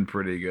would have been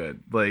pretty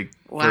good. Like,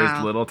 for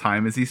as little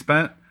time as he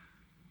spent.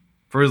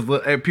 For his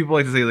people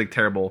like to say, like,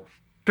 terrible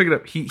pick it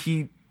up.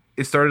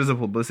 It started as a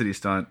publicity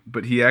stunt,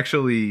 but he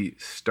actually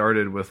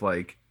started with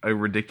like a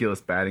ridiculous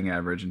batting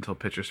average until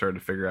pitchers started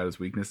to figure out his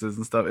weaknesses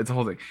and stuff. It's a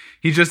whole thing.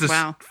 He's just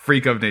a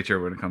freak of nature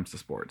when it comes to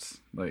sports.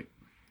 Like,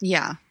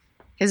 yeah,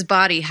 his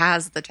body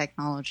has the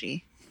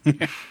technology.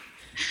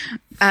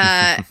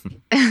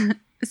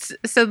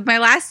 So my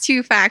last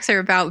two facts are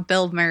about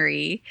Bill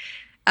Murray.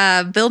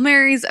 Bill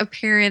Murray's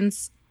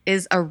appearance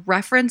is a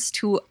reference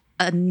to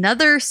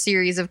another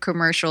series of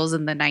commercials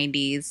in the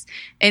 90s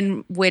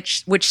in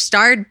which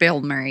starred Bill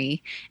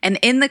Murray. And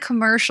in the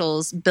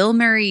commercials, Bill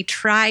Murray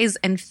tries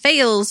and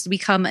fails to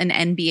become an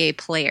NBA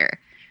player.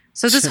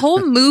 So this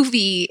whole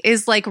movie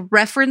is like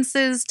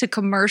references to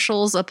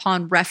commercials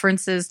upon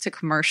references to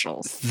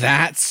commercials.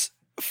 That's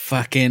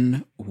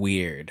fucking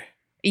weird.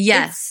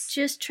 Yes. It's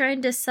just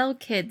trying to sell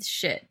kids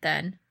shit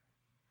then.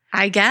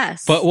 I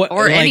guess. But what,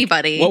 or like,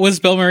 anybody. What was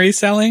Bill Murray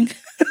selling?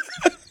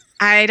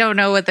 I don't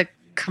know what the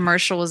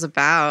commercial was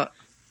about.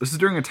 This is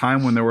during a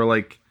time when there were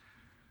like,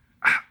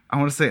 I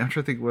want to say, I'm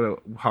trying to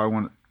think how I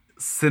want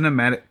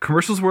cinematic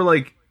commercials were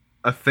like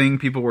a thing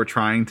people were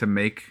trying to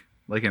make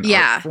like an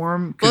art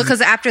form. Well,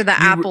 because after the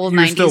Apple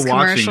 90s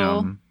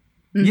commercial.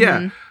 Mm-hmm.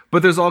 Yeah.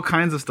 But there's all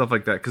kinds of stuff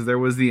like that because there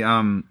was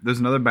there's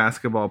another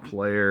basketball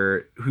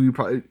player who you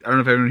probably, I don't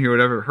know if everyone here would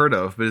ever heard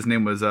of, but his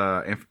name was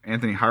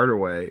Anthony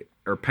Hardaway,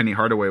 or Penny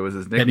Hardaway was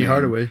his nickname. Penny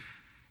Hardaway.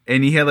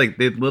 And he had like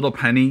the little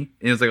Penny,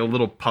 and it was like a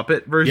little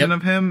puppet version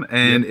of him,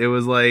 and it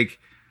was like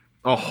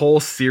a whole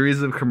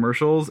series of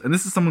commercials. And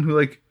this is someone who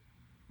like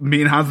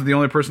me and Hans are the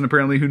only person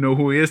apparently who know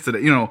who he is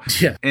today, you know.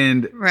 Yeah.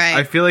 And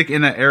I feel like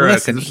in that era,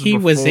 listen, he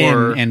was in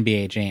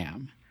NBA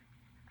Jam.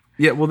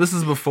 Yeah, well, this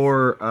is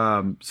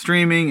before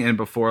streaming and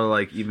before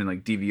like even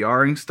like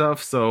DVRing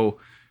stuff. So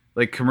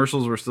like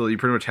commercials were still, you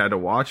pretty much had to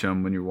watch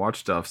them when you watch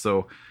stuff.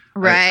 So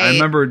I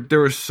remember there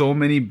were so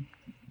many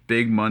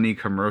big money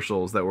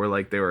commercials that were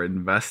like they were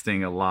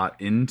investing a lot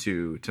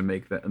into to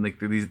make that, and like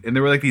these, and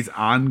there were like these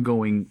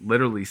ongoing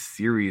literally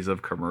series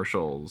of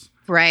commercials.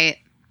 Right.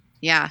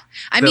 Yeah.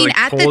 I mean, like,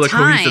 at told the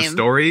time, a cohesive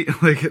story.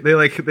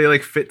 Like they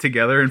fit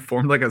together and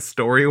formed like a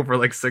story over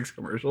like 6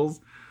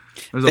 commercials.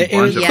 There's a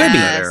bunch of Quibi.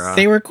 that era.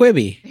 They were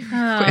Quibi.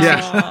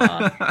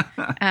 Yeah.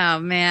 Oh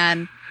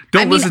man.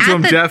 Don't listen to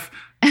him, Jeff.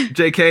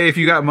 JK, if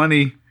you got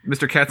money,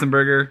 Mr.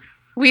 Katzenberger.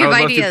 We have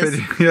ideas.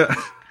 Yeah.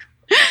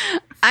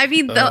 I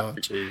mean,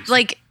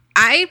 like,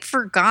 I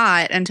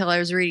forgot until I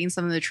was reading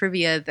some of the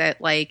trivia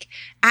that, like,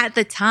 at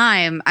the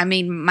time, I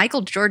mean,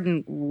 Michael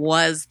Jordan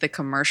was the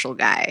commercial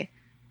guy.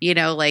 You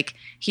know, like,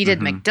 he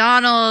did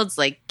McDonald's,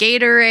 like,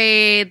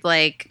 Gatorade.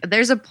 Like,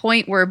 there's a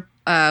point where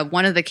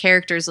one of the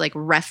characters, like,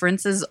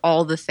 references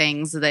all the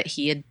things that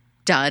he had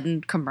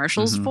done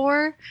commercials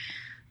for.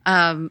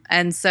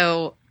 And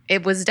so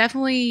it was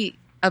definitely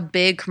a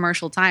big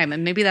commercial time.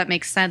 And maybe that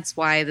makes sense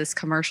why this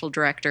commercial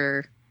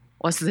director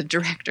was the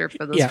director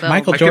for those films.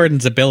 Michael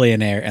Jordan's a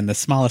billionaire, and the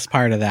smallest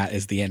part of that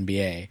is the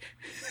NBA.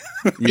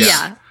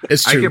 Yeah.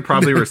 It's true. I could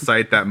probably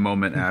recite that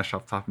moment, Ash,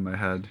 off the top of my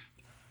head.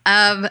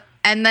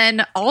 And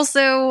then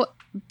also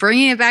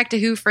bringing it back to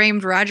Who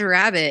Framed Roger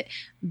Rabbit,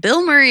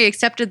 Bill Murray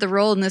accepted the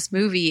role in this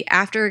movie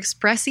after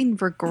expressing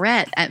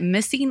regret at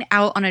missing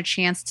out on a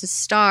chance to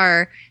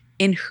star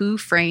in Who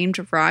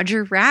Framed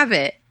Roger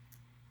Rabbit.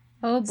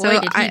 Oh boy,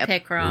 did he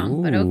pick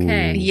wrong, but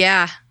okay.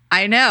 Yeah,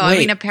 I know. Wait. I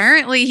mean,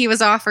 apparently he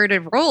was offered a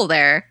role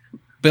there.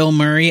 Bill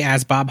Murray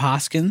as Bob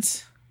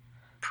Hoskins?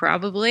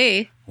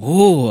 Probably.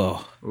 Ooh,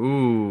 that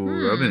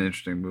would have been an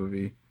interesting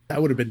movie.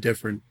 That would have been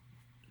different.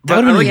 That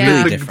would have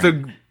been really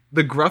different.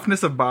 The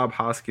gruffness of Bob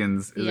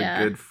Hoskins is a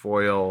good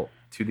foil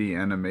to the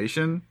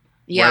animation.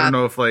 Yeah. Well, I don't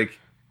know if like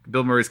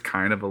Bill Murray's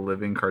kind of a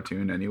living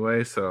cartoon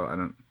anyway, so I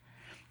don't.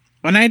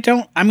 And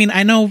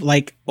I know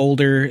like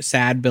older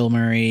sad Bill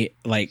Murray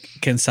like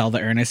can sell the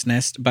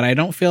earnestness, but I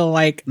don't feel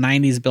like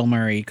 90s Bill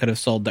Murray could have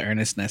sold the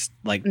earnestness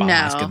like Bob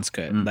Hoskins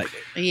could. Like,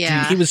 dude,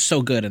 he was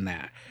so good in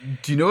that.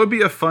 Do you know it'd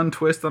be a fun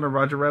twist on a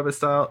Roger Rabbit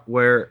style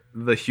where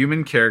the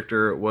human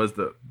character was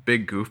the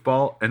big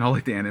goofball and all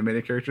like the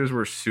animated characters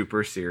were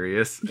super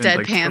serious,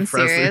 deadpan like,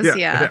 serious,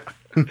 yeah.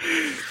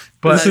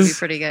 But this is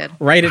pretty good.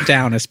 Write it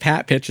down as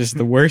Pat pitches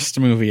the worst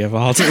movie of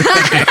all time.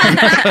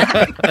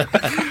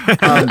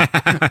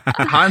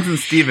 Hans and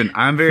Steven,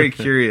 I'm very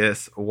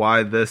curious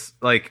why this,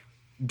 like,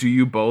 do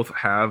you both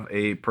have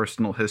a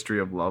personal history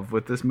of love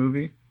with this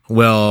movie?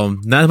 Well,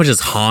 not as much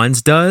as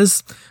Hans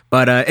does,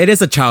 but it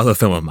is a childhood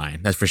film of mine,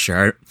 that's for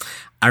sure.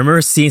 I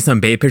remember seeing some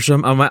baby pictures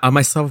of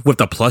myself with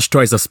the plush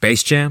toys of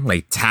Space Jam,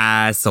 like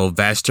Taz,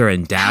 Sylvester,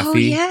 and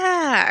Daffy. Oh,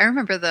 yeah. I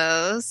remember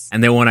those.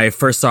 And then when I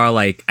first saw,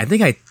 like, I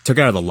think I took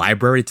it out of the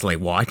library to, like,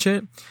 watch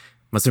it.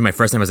 Must have been my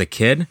first time as a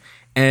kid.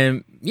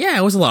 And, yeah,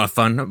 it was a lot of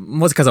fun.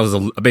 Mostly because I was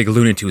a big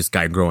Looney Tunes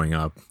guy growing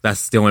up.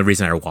 That's the only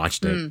reason I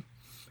watched it.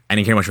 I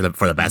didn't care much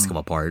for the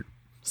basketball part.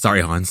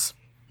 Sorry, Hans.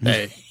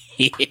 Hey.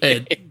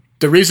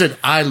 The reason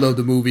I love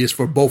the movie is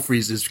for both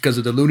reasons. Because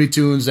of the Looney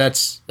Tunes,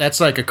 that's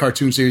like a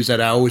cartoon series that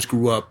I always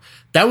grew up.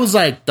 That was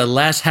like the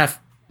last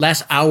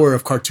hour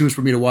of cartoons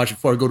for me to watch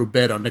before I go to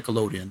bed on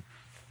Nickelodeon.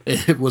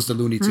 it was the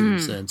Looney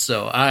Tunes. And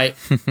so I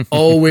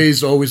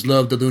always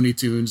loved the Looney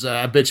Tunes.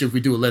 I bet you if we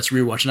do a Let's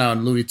Rewatch now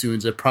on Looney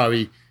Tunes, it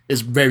probably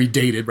is very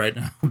dated right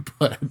now.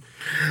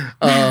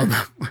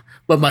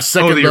 But my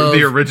second love,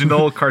 the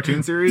original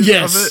cartoon series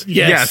yes, of it?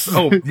 Yes.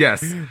 Oh,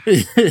 yes.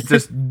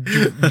 Just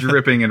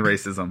dripping in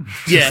racism.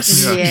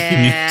 Yes.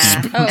 Yeah.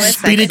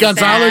 Speedy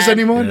Gonzalez,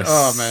 anyone? Yes.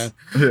 Oh, man.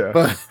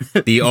 Yeah.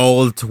 The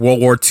old World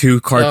War II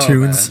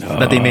cartoons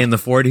that they made in the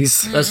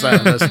 40s.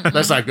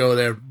 Let's not go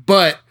there.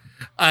 But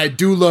I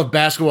do love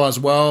basketball as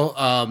well.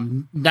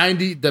 The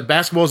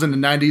basketballs in the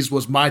 90s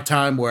was my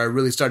time where I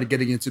really started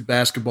getting into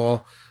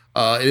basketball.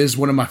 It is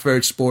one of my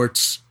favorite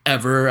sports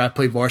ever. I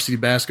play varsity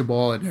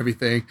basketball and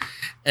everything.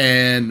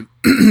 And,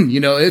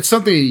 it's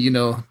something,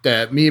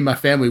 that me and my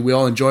family, we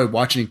all enjoy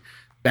watching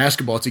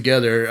basketball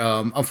together.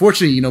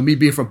 Unfortunately, me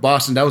being from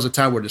Boston, that was a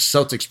time where the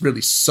Celtics really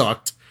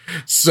sucked.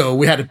 So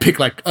we had to pick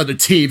like other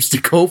teams to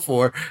go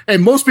for.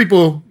 And most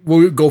people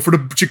will go for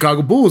the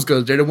Chicago Bulls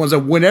because they're the ones that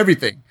win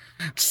everything.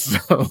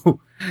 So,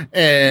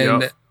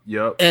 and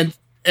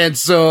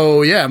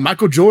so, yeah,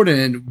 Michael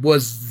Jordan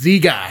was the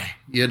guy,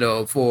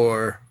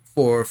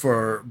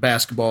 for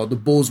basketball. The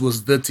Bulls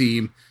was the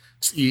team.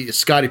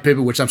 Scottie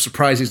Pippen, which I'm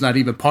surprised he's not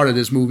even part of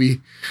this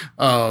movie,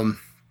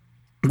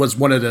 was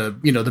one of the,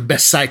 the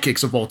best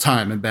sidekicks of all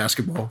time in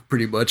basketball,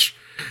 pretty much.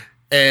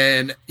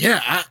 And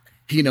yeah,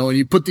 when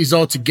you put these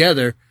all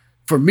together,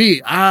 for me,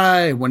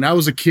 when I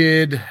was a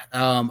kid,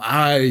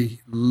 I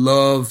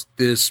loved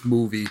this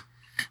movie.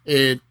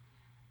 And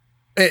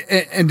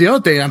the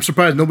other thing, I'm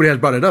surprised nobody has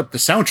brought it up, the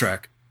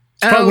soundtrack.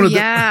 It's probably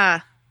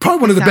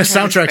one of the best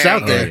soundtracks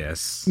out there.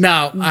 Yes.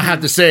 Now, I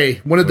have to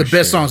say, one of the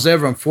best songs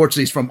ever,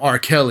 unfortunately, is from R.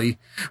 Kelly.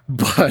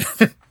 But,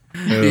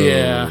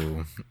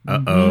 yeah.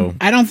 Uh-oh.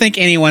 I don't think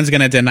anyone's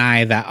going to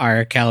deny that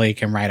R. Kelly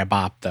can write a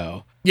bop,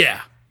 though.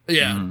 Yeah.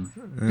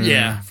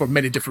 Yeah, for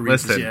many different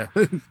reasons,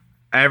 Listen,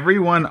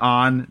 everyone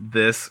on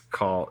this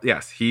call,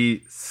 yes,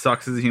 he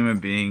sucks as a human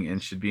being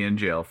and should be in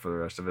jail for the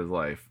rest of his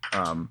life.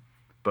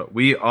 But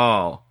we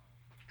all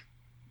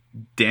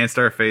danced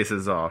our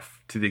faces off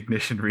to the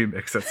Ignition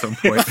remix at some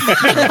point.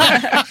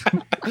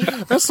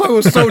 That song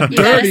was so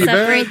dirty, man.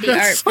 Separate the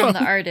art from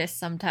the artist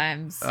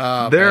sometimes.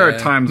 There are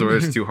times where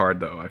it's too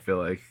hard, though. I feel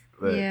like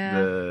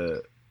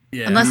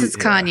unless it's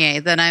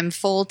Kanye, then I'm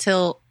full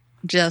tilt.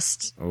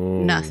 Just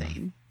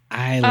nothing.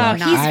 I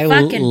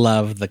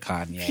love the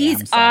Kanye.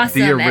 He's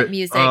awesome at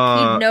music.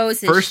 He knows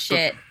his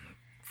shit.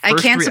 I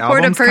can't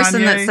support a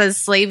person that says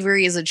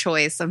slavery is a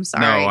choice. I'm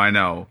sorry. No, I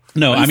know.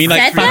 No, I mean,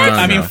 like,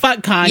 fuck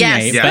Kanye.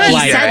 Yes, but he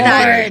like, said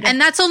that.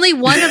 And that's only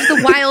one of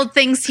the wild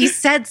things he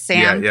said,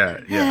 Sam.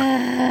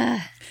 Yeah.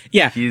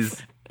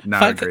 He's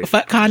not great.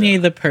 Fuck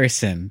Kanye the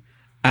person.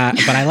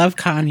 But I love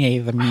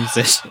Kanye the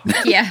musician.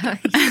 Yeah.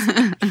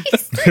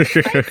 He's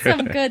writes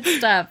some good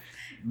stuff.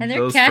 And they're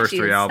those catchy first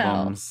 3 as hell.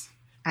 albums.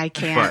 I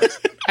can't.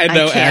 I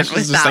know can't Ash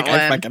is just like,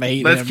 I fucking hate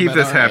him. Let's keep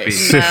this happy.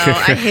 No,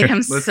 I hate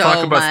him so much. Let's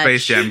talk about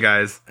Space Jam,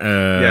 guys.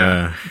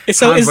 So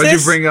Hans, what'd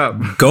you bring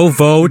up? Go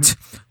vote.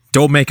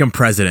 Don't make him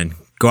president.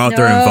 Go out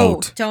there and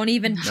vote. Don't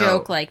even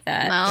joke like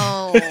that.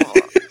 No. No.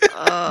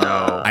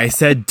 I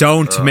said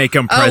don't make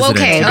him president.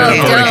 Okay. You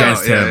gotta vote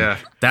against him. Yeah.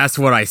 That's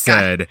what I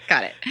said.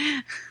 Got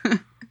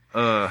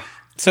it.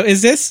 So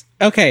is this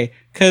okay?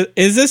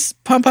 Is this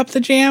Pump Up the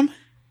Jam?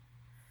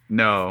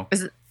 No.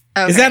 Is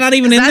that not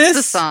even in that's this?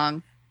 That's the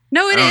song.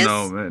 No, it is. I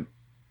don't know, man.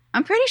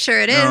 I'm pretty sure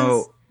it is.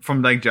 No,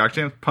 from like Jock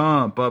Jam,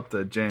 Pump Up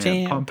the Jam,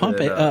 pump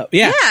it up.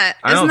 Yeah.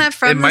 Isn't that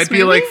from it this might be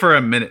movie? like for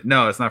a minute.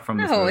 No, it's not from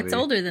this movie. No, it's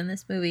older than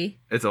this movie.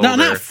 It's older. No,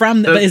 not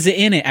from, but is it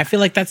in it? I feel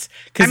like that's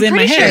because in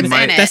my head,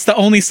 that's the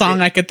only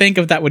song I could think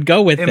of that would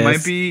go with this. It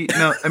might be.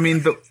 No, I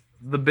mean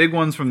the big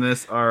ones from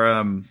this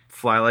are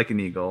Fly Like an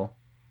Eagle,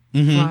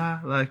 Fly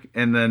Like,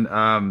 and then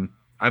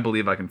I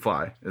Believe I Can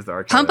Fly is the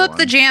R. Kelly Pump Up one.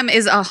 the Jam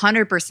is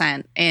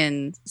 100%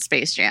 in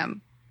Space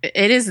Jam.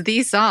 It is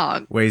the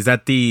song. Wait, is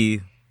that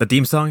the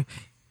theme song?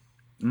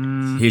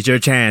 Here's your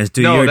chance.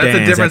 Do no, your that's dance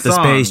a different at the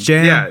song. Space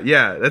Jam.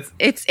 Yeah.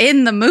 It's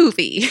in the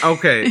movie.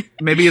 Okay,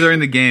 maybe they're in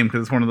the game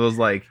because it's one of those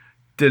like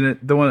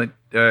didn't the one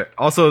that,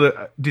 also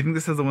do you think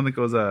this is the one that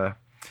goes That's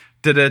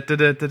Oh, Mortal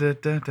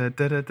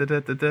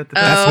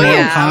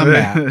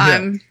yeah.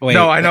 Kombat. Wait.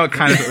 No, I know it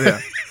kind of.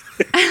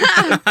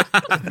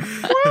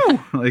 Woo!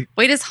 Like,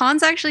 Wait, is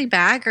Hans actually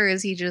back or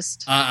is he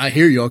just? I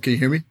hear y'all. Can you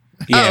hear me?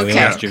 Yeah, oh, we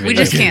okay. lost your We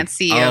video. just can't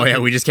see you. Oh yeah,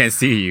 we just can't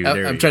see you.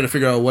 I'm trying to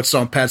figure out what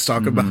song Pat's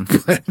talking about.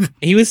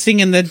 He was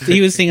singing the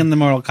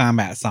Mortal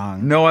Kombat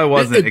song. no, I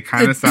wasn't. It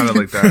kind of sounded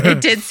like that.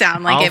 It did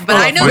sound like I'll- it, but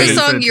I'll I know the find it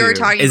song to you were you.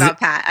 talking Is about, it-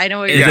 Pat. I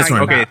know what Is you're this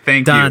talking one? Okay, about.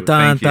 thank you. Is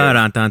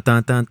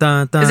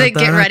it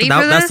Get Ready for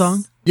that This?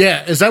 song?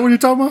 Yeah, is that what you're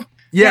talking about?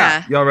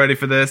 Yeah, y'all ready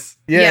for this?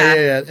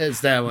 Yeah,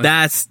 it's that one.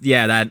 That's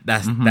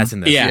in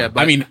this. Yeah, but-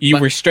 I mean, you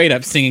were straight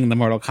up singing the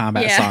Mortal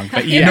Kombat Yeah. song,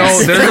 but You No,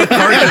 yes. there's a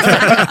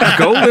part.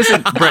 Go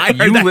listen, Brett. I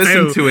heard You that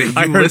listen too. to it.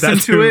 I You heard listen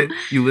that to too. it.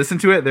 You listen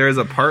to it. There is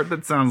a part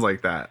that sounds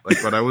like that,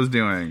 like what I was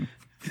doing.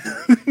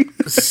 I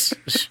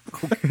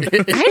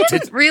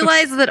didn't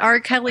realize that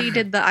R. Kelly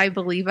did the I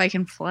Believe I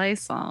Can Fly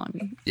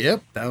song.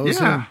 Yep, that was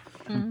Yeah.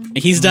 him.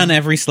 He's done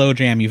every slow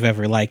jam you've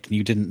ever liked and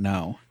you didn't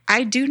know.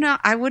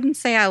 I wouldn't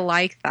say I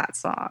like that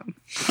song.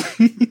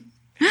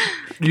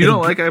 You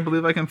don't like I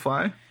Believe I Can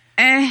Fly?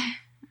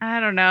 I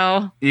don't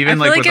know.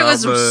 Even I feel like it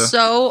was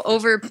so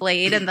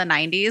overplayed in the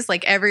 90s.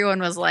 Like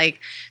everyone was like,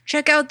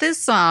 check out this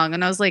song.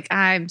 And I was like,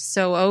 I'm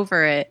so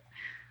over it.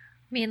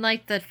 I mean,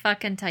 like the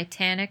fucking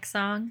Titanic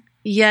song?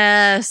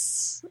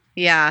 Yes.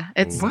 Yeah.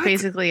 It's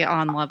basically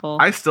on level.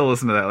 I still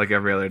listen to that like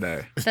every other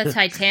day. The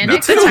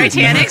Titanic? The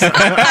Titanic song?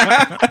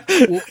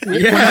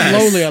 When I'm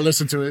lonely, I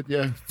listen to it.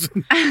 Yeah.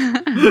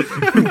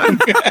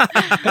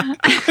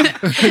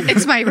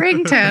 It's my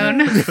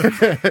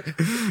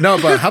ringtone.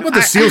 No, but how about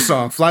the Seal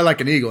song, Fly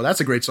Like an Eagle? That's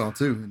a great song,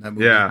 too, in that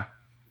movie. Yeah.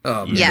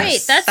 Yes.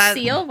 Wait, that's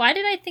Seal? Why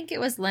did I think it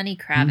was Lenny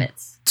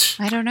Kravitz?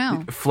 I don't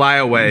know. Fly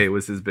Away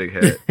was his big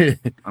hit.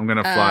 I'm going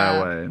to fly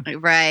away.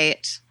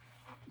 Right.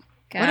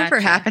 Gotcha. Whatever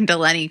happened to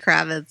Lenny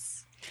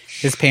Kravitz?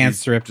 His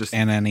pants ripped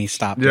and then he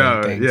stopped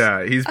doing things.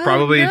 Yeah, he's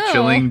probably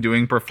chilling,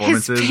 doing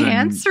performances. His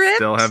pants ripped?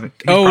 Still having.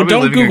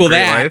 Don't Google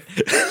that.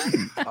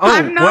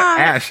 I'm not. What,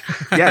 Ash?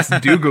 Yes,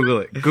 do Google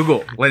it.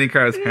 Google Lenny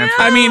Kravitz pants.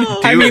 I mean,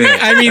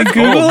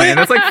 Google man.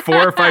 That's like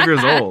 4 or 5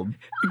 years old.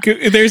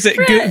 There's a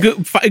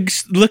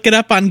look it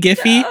up on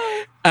Giphy.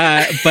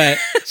 But why would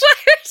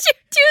you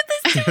do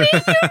this to me? You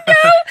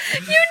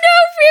know,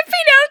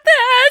 ripping out the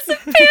ass of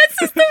pants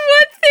is the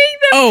one thing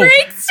that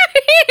breaks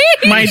me.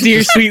 My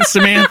dear sweet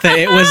Samantha,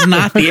 it was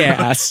not the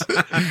ass.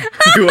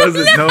 It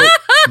wasn't. No.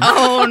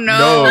 Oh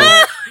no.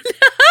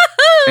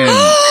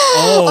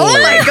 Oh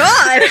my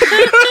god.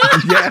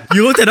 Yeah,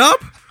 You looked it up?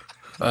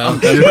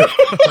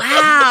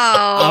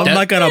 Wow. I'm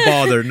not gonna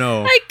bother.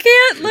 No. I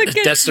can't look at.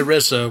 That's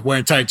Sarissa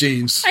wearing tight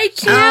jeans. I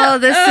can't. Oh,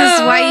 this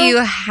is why you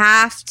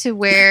have to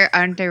wear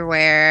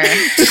underwear,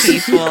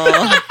 people.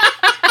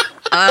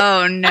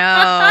 Oh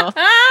no.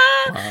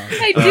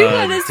 I do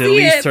want to see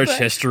delete it. search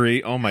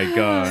history. Oh my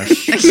gosh.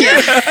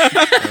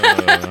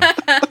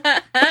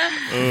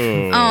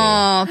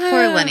 Oh,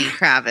 poor Lenny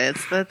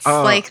Kravitz. That's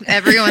like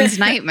everyone's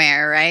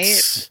nightmare,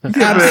 right? Yeah,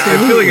 but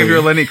I feel like if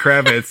you're Lenny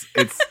Kravitz,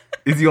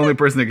 he's the only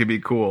person that could be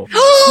cool.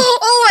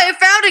 Oh, I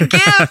found a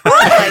gift.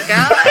 Oh my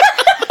god.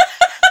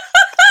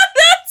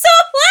 That's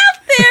all out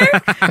there.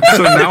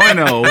 So now I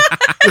know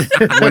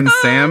when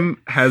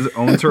Sam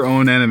owns her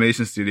own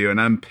animation studio and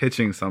I'm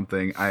pitching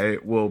something, I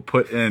will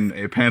put in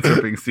a pants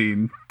ripping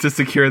scene to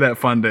secure that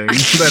funding,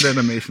 that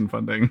animation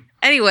funding.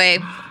 Anyway,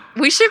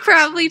 we should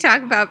probably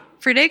talk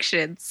about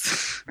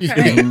predictions.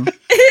 Right.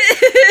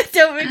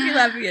 Don't make me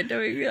laugh again.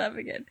 Don't make me laugh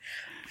again.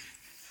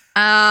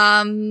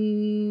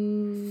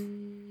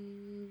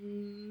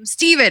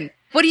 Steven,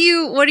 what do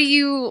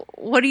you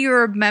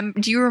remember?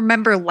 Do you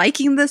remember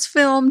liking this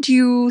film? Do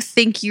you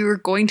think you're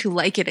going to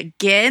like it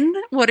again?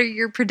 What are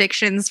your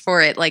predictions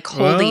for it, like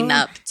holding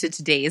up to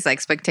today's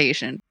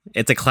expectation?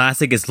 It's a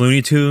classic. It's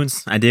Looney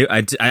Tunes. I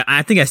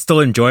think I still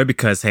enjoy it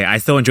because, hey, I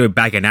still enjoy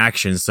Back in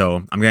Action, so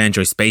I'm going to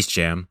enjoy Space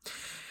Jam.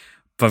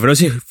 But for those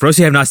who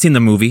have not seen the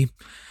movie,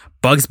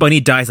 Bugs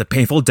Bunny dies a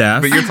painful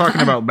death. But you're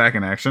talking about Back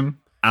in Action?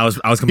 I was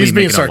completely He's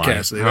being making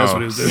sarcastic. That's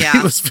what he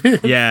was doing.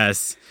 Yeah.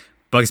 Yes.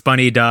 Bugs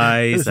Bunny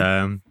dies.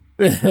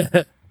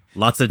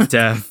 Lots of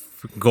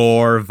death,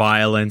 gore,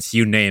 violence,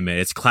 you name it.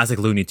 It's classic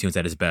Looney Tunes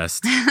at its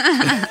best.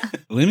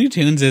 Looney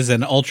Tunes is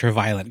an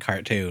ultra-violent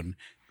cartoon.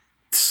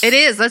 It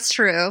is. That's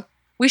true.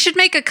 We should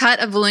make a cut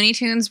of Looney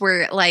Tunes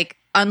where, like,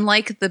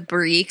 unlike the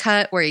Brie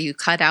cut where you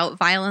cut out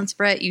violence,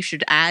 Brett, you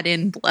should add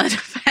in blood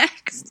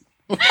effects.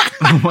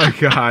 Oh my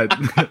god.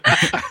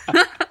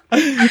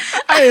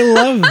 I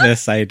love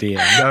this idea.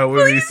 That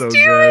would be so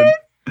good.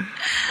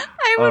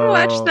 I would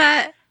watch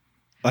that.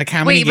 Like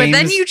how many games? But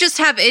then you just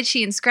have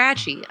Itchy and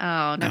Scratchy.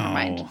 Oh, never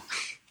mind.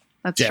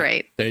 That's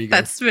right. There you go.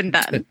 That's been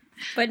done.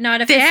 But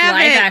not if it's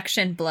live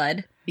action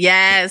blood.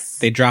 Yes.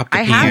 They drop the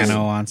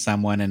piano on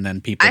someone and then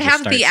people I just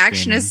have start the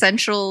Action screaming.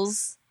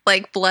 Essentials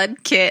like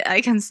blood kit.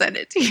 I can send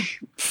it to you.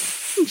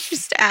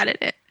 Just added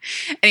it.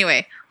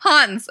 Anyway,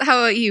 Hans, how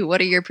about you?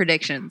 What are your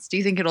predictions? Do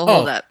you think it'll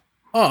hold up?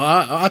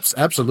 Oh,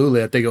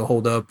 absolutely. I think it'll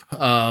hold up.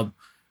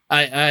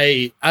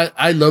 I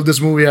love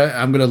this movie.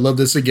 I'm gonna love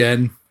this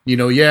again. You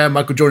know, yeah,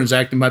 Michael Jordan's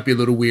acting might be a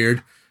little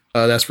weird,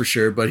 that's for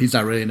sure. But he's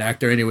not really an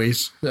actor,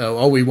 anyways.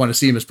 All we want to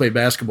see him is play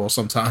basketball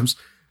sometimes.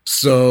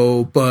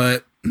 So,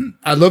 but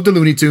I love the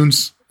Looney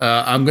Tunes.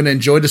 I'm gonna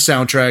enjoy the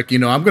soundtrack. You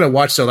know, I'm gonna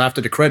watch till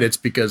after the credits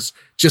because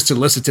just to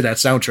listen to that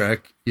soundtrack,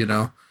 you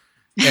know,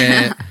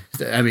 and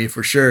I mean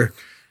for sure.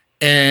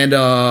 And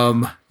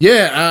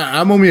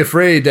I'm only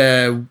afraid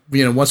that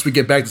once we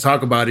get back to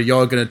talk about it,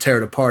 y'all are gonna tear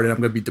it apart, and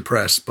I'm gonna be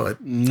depressed.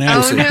 But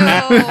No.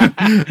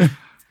 no,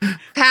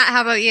 Pat,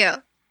 how about you?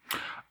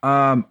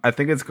 I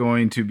think it's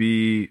going to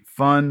be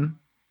fun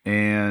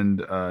and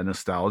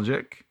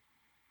nostalgic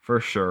for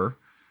sure.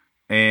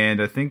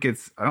 And I think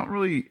I don't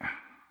really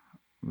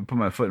put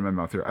my foot in my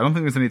mouth here. I don't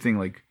think there's anything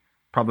like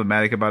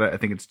problematic about it. I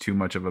think it's too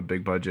much of a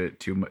big budget,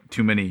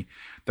 too many.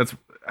 That's,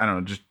 I don't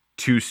know, just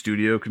too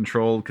studio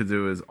controlled because it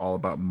was all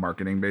about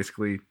marketing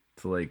basically.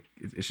 So like,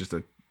 it's just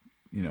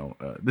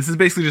this is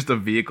basically just a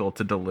vehicle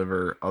to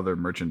deliver other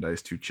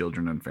merchandise to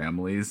children and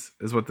families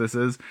is what this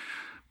is.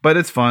 But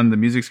it's fun. The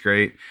music's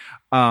great.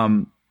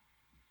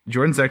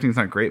 Jordan's acting is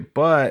not great,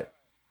 but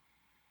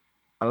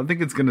I don't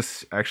think it's going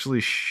to actually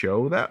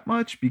show that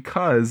much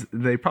because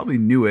they probably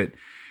knew it.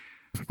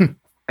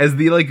 As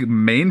the like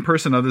main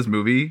person of this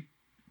movie,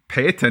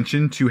 pay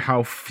attention to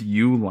how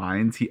few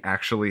lines he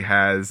actually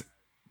has,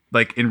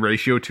 like in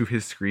ratio to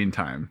his screen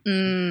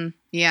time.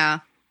 Yeah.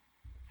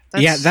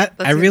 That's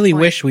I really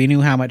wish we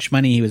knew how much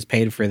money he was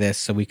paid for this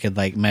so we could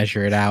like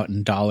measure it out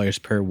in dollars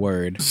per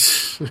word.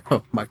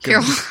 Oh my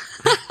god.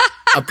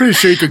 I'm pretty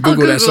sure you could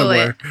Google that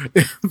somewhere.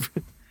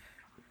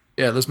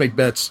 Yeah, let's make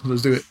bets.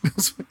 Let's do it.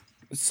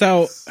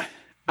 So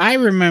I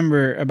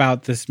remember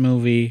about this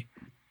movie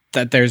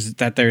that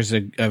there's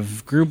a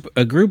group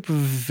of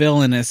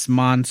villainous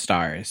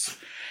monsters,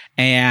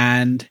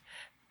 and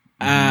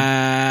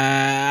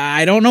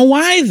I don't know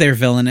why they're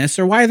villainous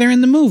or why they're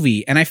in the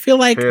movie, and I feel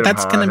like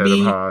that's going to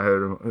be.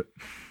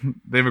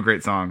 They have a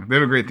great song. They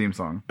have a great theme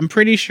song. I'm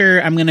pretty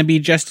sure I'm going to be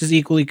just as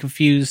equally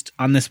confused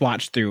on this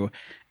watch through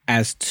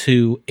as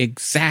to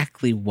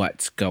exactly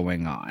what's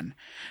going on.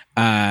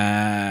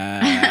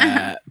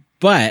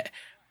 But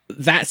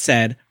that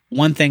said,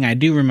 one thing I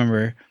do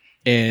remember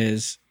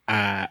is,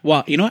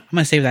 well, you know what? I'm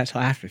going to save that till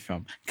after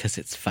film because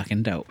it's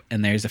fucking dope.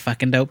 And there's a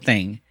fucking dope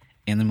thing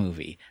in the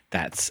movie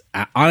that's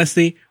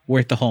honestly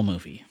worth the whole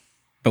movie.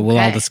 But we'll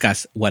all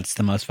discuss what's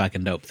the most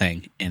fucking dope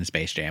thing in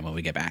Space Jam when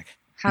we get back.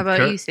 How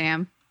about you,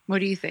 Sam? What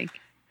do you think?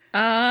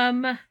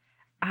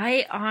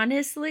 I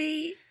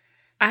honestly,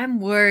 I'm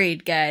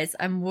worried, guys.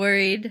 I'm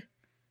worried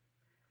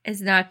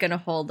it's not going to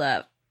hold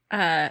up.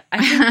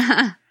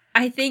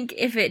 I think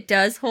if it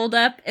does hold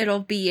up, it'll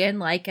be in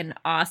like an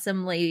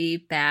awesomely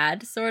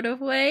bad sort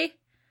of way.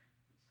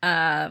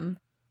 I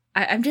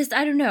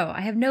don't know.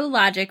 I have no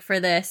logic for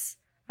this.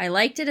 I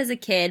liked it as a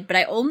kid, but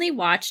I only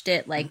watched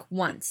it like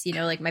once, you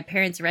know, like my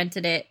parents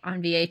rented it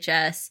on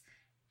VHS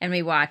and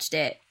we watched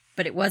it,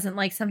 but it wasn't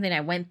like something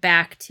I went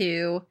back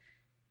to.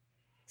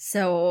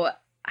 So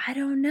I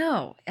don't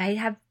know. I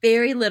have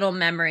very little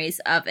memories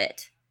of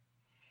it.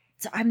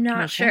 So I'm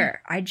not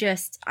sure.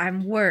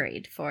 I'm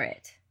worried for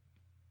it.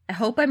 I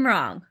hope I'm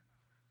wrong,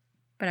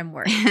 but I'm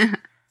worried.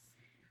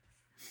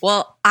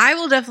 Well, I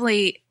will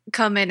definitely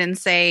come in and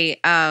say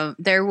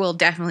there will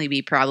definitely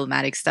be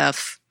problematic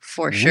stuff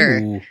for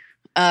sure.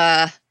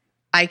 I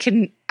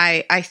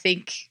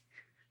think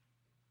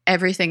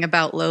everything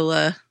about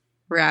Lola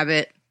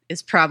Rabbit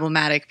is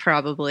problematic,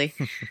 probably.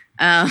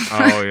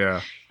 Oh,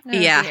 yeah.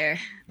 Yeah. Dear.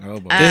 Oh,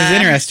 boy. This is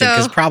interesting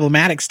because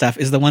problematic stuff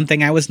is the one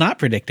thing I was not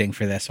predicting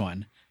for this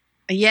one.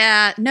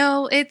 Yeah,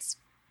 no, it's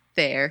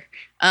fair.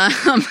 But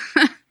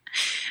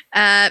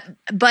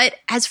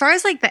as far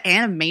as like the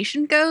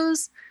animation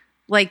goes,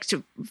 like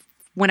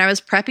when I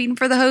was prepping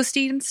for the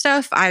hosting and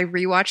stuff, I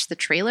rewatched the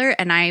trailer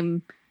and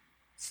I'm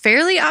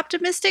fairly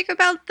optimistic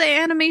about the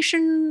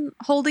animation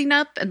holding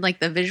up and like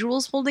the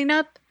visuals holding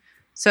up.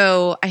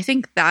 So I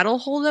think that'll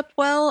hold up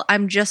well.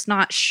 I'm just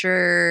not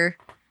sure.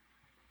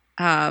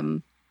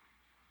 You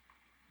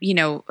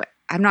know,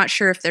 I'm not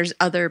sure if there's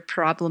other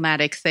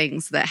problematic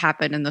things that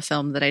happen in the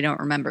film that I don't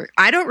remember.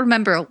 I don't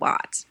remember a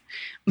lot,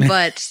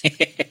 but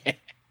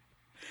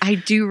I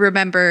do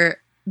remember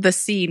the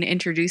scene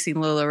introducing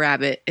Lola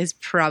Rabbit is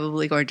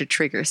probably going to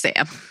trigger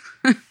Sam.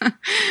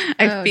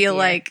 I feel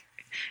like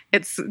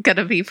it's going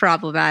to be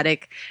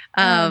problematic.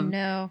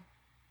 No.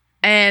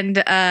 And,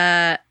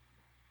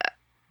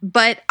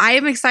 but I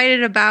am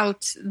excited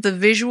about the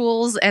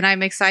visuals and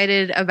I'm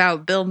excited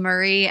about Bill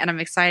Murray and I'm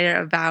excited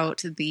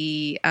about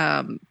the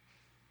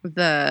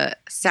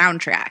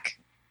soundtrack.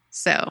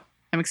 So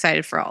I'm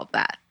excited for all of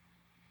that.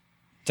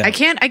 Dope.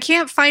 I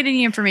can't find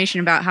any information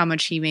about how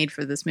much he made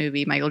for this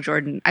movie, Michael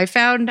Jordan. I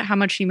found how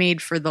much he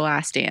made for The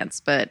Last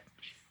Dance, but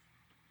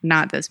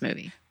not this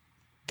movie.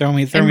 Throw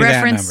me that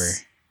number.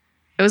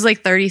 It was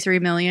like 33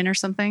 million or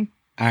something.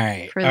 All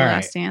right. For The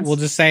Last Dance. We'll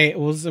just say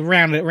we'll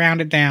round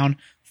it down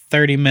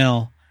 30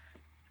 mil.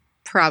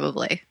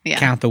 Probably. Yeah.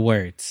 Count the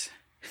words.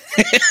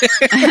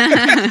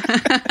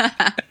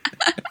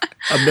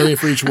 $1 million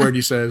for each word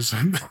he says.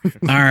 All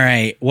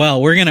right.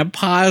 Well, we're going to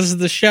pause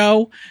the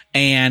show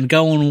and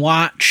go and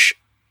watch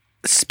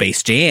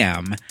Space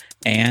Jam.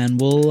 And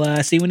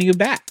we'll see when you get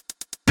back.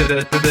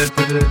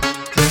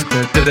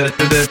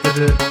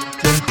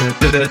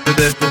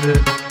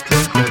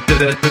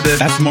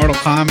 That's Mortal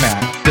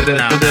Kombat.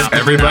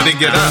 Everybody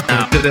get up.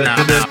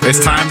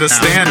 It's time to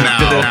stand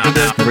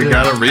now. We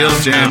got a real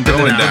jam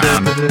going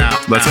down.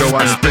 Let's go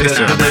watch Space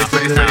Jam.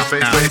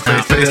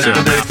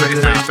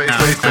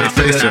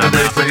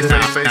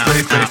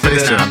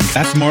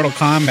 That's Mortal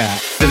Kombat.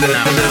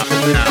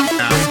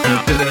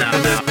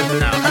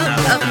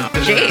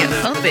 Jam,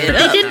 pump it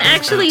up. They didn't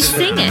actually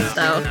sing it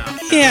though.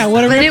 Yeah,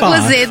 what a But it ripoff.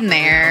 was in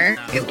there.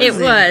 It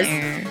was.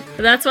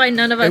 That's why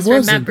none of us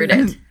remembered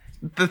it.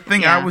 The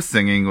thing I was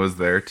singing was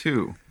there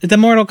too. The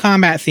Mortal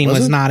Kombat theme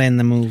was not in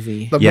the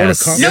movie.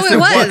 Yes. No, it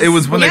was. It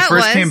was when they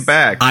first came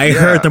back. I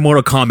heard the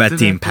Mortal Kombat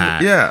theme,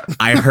 Pat. Yeah.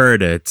 I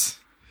heard it.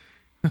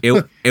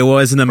 It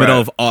was in the middle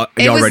of y'all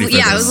ready for this.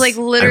 Yeah, it was like I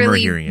remember literally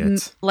hearing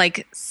it.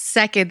 like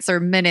seconds or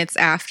minutes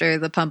after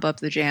the Pump Up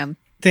the Jam.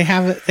 They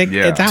have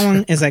it. That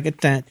one is like a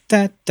da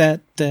da da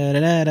da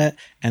da da,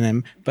 and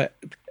then but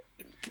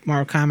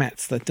Mortal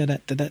Kombat's the da da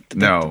da da.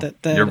 No,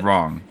 you're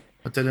wrong.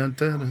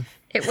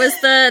 It was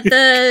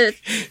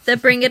the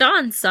Bring It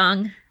On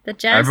song. The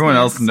jazz. Everyone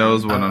else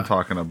knows what I'm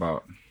talking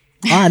about.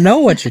 Oh, I know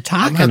what you're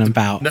talking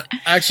about. No,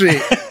 actually,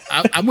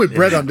 I'm with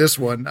Brett on this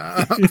one.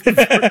 Uh-oh.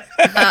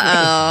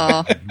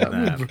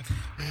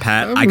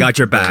 Pat, I got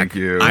your back.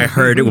 You. I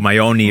heard it with my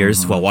own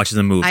ears while watching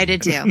the movie. I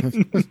did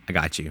too. I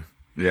got you.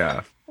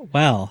 Yeah.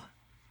 Well,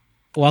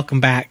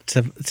 welcome back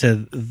to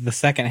the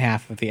second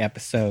half of the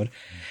episode.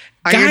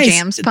 Are your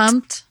jams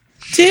pumped?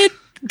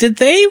 Did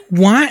they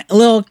want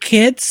little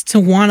kids to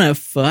want to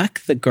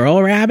fuck the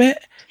girl rabbit?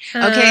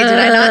 Okay, did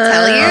I not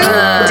tell you?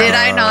 Did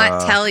I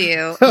not tell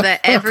you that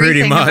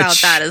everything about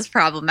that is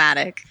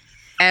problematic?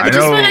 I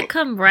just want to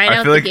come right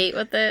out the gate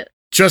with it.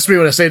 Trust me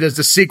when I say this,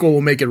 the sequel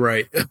will make it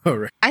right. All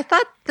right. I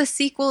thought the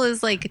sequel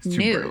is like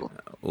new.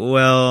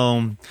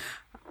 Well,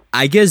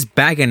 I guess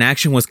Back in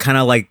Action was kind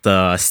of like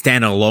the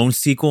standalone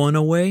sequel in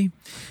a way,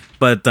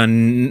 but the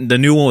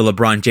new one with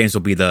LeBron James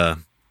will be the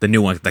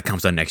new one that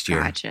comes out next year.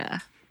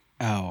 Gotcha.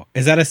 Oh,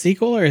 is that a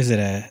sequel or is it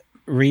a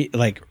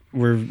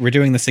we're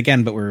doing this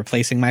again, but we're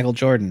replacing Michael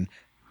Jordan?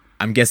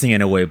 I'm guessing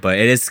in a way, but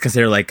it is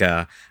considered like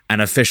an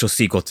official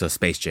sequel to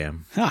Space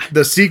Jam. Huh.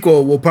 The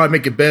sequel will probably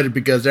make it better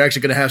because they're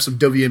actually going to have some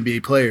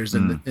WNBA players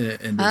in the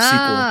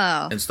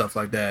sequel and stuff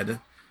like that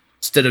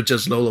instead of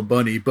just Lola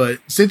Bunny. But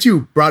since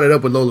you brought it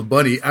up with Lola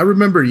Bunny, I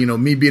remember,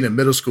 me being in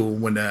middle school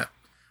when that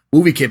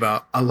movie came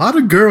out. A lot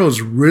of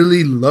girls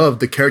really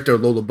loved the character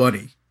of Lola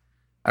Bunny.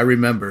 I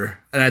remember.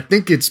 And I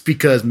think it's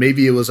because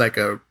maybe it was like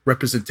a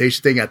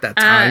representation thing at that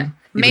time.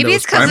 Maybe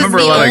it's because it's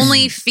the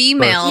only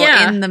female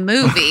in the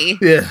movie.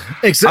 Yeah,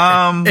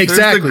 exactly.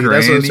 That's what I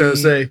was trying to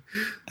say.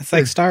 It's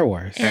like Star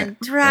Wars.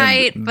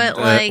 Right, but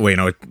like... wait,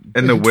 no.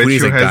 And the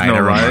witch who has no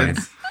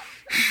rides.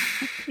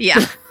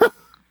 Yeah.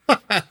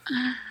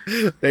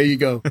 There you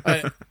go.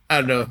 I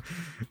don't know.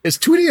 Is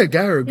Tweety a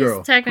guy or a girl?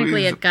 He's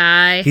technically a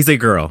guy. He's a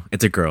girl.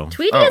 It's a girl.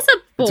 Tweety is a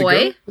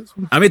boy.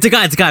 I mean, it's a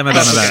guy. It's a guy. My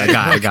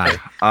bad. A guy.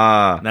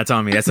 That's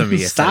on me.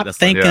 Stop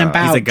thinking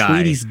about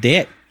Tweety's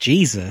dick.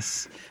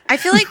 Jesus. I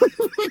feel like... Where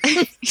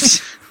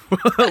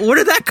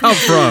did that come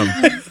from?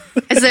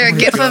 Is there a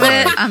GIF of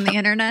it on the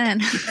internet?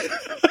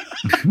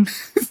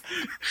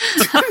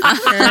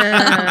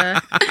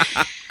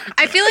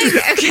 I feel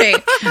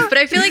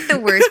like the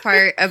worst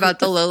part about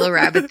the Lola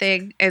Rabbit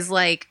thing is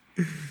like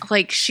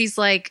she's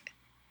like,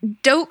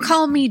 don't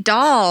call me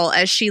doll,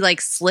 as she like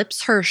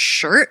slips her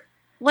shirt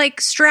like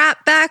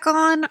strap back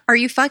on. Are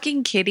you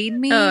fucking kidding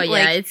me? Oh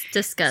yeah, it's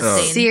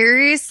disgusting.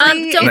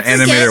 Seriously, the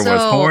animator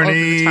was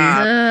horny.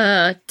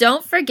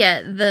 Don't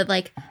forget the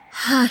like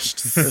hushed,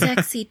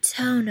 sexy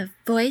tone of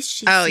voice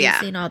she's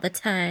using all the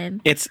time.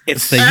 It's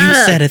the you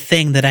said a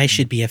thing that I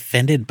should be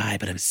offended by,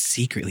 but I'm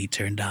secretly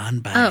turned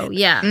on by. Oh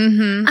yeah,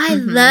 I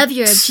love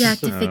your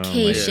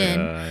objectification.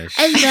 I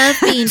love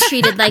being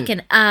treated like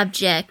an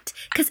object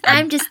because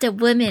I'm just a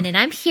woman and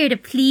I'm here to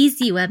please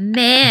you, a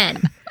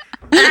man.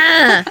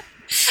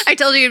 I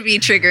told you it'd be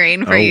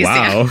triggering for you.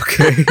 Wow,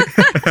 okay.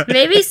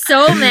 Maybe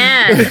so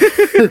mad.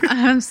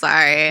 I'm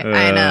sorry.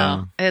 I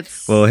know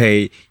it's well.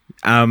 Hey.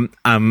 I'm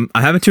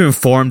having to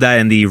inform that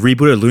in the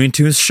rebooted Looney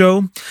Tunes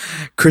show,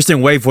 Kristen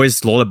Wiig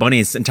voiced Lola Bunny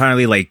is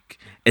entirely like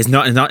it's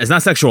not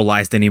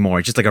sexualized anymore.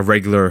 It's just like a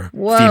regular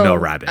female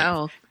rabbit.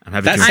 Oh,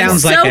 I'm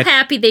so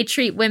happy they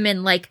treat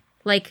women like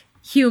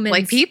humans,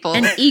 like people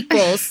and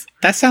equals.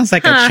 That sounds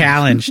like a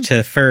challenge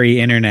to furry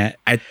internet.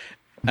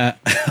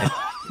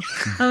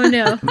 Oh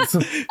no.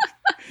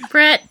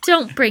 Brett,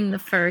 don't bring the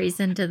furries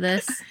into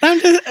this.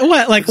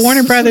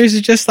 Warner Brothers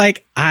is just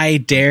like, I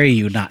dare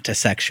you not to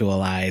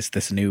sexualize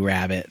this new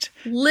rabbit.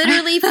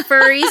 Literally,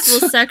 furries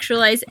will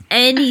sexualize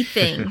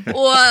anything. Whoa,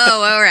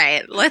 all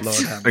right.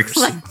 Let's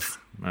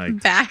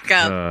back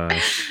up.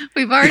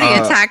 We've already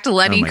attacked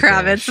Lenny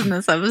Kravitz in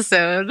this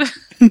episode.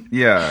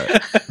 Yeah.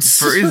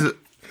 Furries,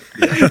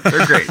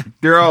 they're great.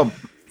 They're all...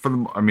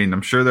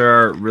 I'm sure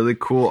there are really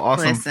cool,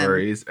 awesome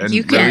furries. And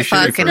you can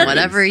fuck in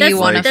whatever you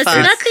want to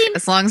fuck,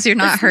 as long as you're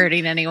not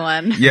hurting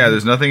anyone. Yeah,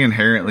 there's nothing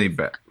inherently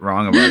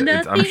wrong about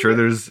it. I'm sure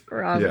there's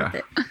wrong with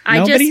it.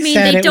 I just mean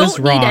they don't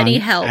need any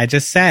help. I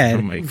just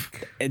said,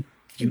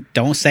 you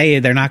don't say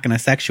they're not going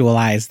to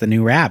sexualize the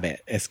new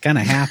rabbit. It's going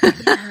to happen.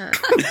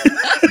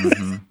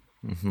 Oh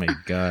my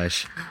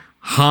gosh.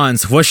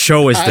 Hans, what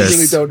show is this?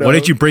 Really don't know. What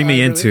did you bring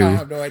me into? I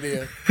have no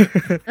idea.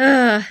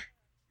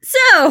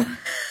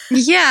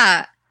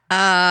 Yeah.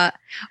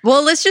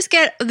 Well, let's just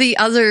get the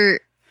other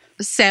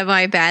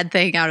semi-bad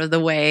thing out of the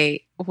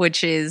way,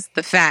 which is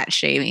the fat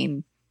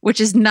shaming,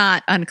 which is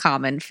not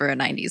uncommon for a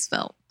 90s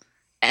film.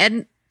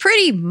 And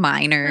pretty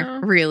minor,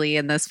 really,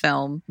 in this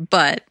film.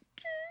 But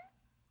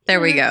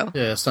there we go.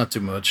 Yeah, it's not too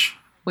much.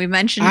 We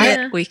mentioned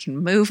it. We can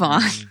move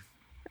on.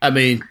 I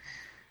mean,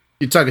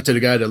 You're talking to the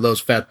guy that loves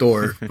Fat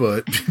Thor,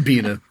 but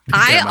being a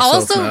I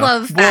also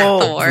love Fat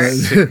Thor.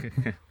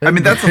 I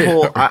mean, that's the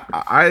whole.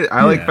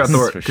 I like Fat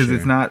Thor because sure.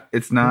 it's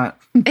not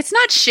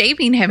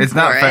shaming him. It's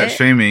not fat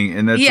shaming,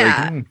 and that's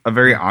like a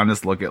very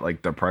honest look at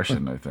like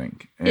depression. I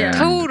think. And,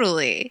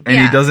 totally. And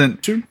he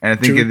doesn't. True. And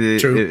I think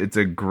it's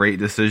a great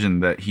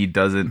decision that he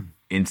doesn't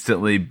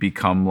instantly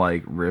become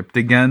like ripped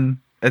again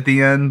at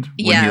the end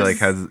when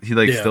he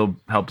like still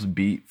helps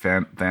beat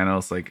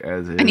Thanos like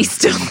as is, and he's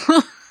still.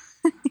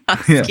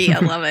 I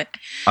love it.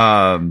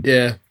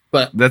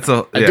 But that's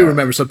I do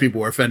remember some people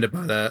were offended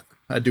by that.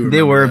 I do. Remember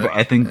they were, that. but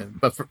I think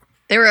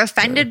they were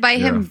offended by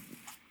him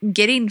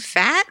getting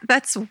fat.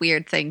 That's a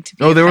weird thing to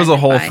be. Oh, there was a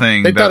whole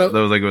thing that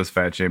was like it was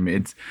fat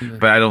shaming.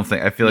 But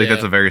I feel like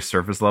that's a very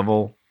surface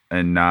level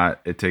and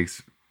not. It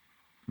takes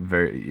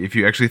if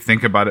you actually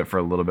think about it for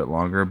a little bit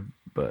longer.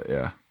 But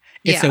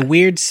it's a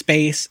weird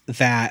space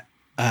that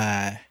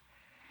the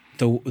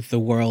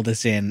world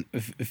is in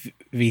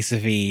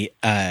vis-a-vis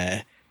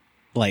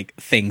like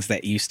things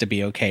that used to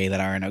be okay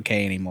that aren't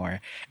okay anymore,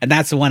 and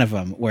that's one of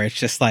them where it's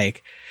just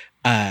like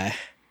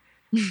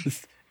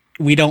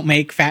we don't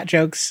make fat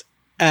jokes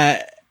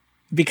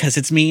because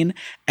it's mean,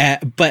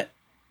 but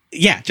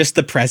just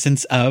the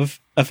presence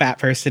of a fat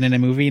person in a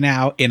movie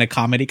now in a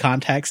comedy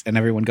context, and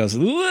everyone goes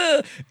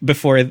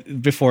before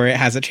it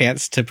has a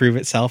chance to prove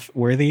itself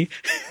worthy.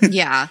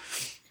 Totally.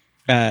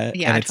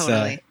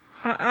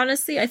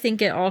 Honestly, I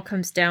think it all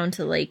comes down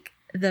to like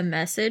the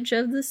message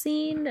of the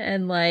scene,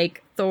 and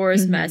like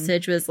Thor's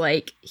message was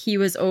like he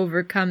was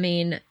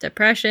overcoming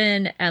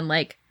depression and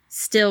like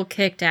still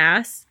kicked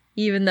ass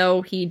even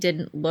though he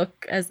didn't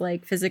look as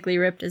like physically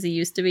ripped as he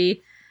used to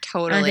be.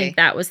 Totally. And I think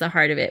that was the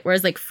heart of it.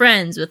 Whereas like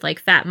Friends with like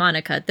Fat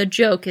Monica, the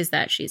joke is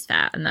that she's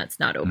fat and that's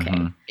not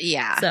okay.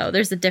 Yeah. So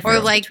there's a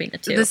difference between the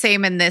two. The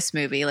same in this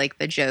movie, like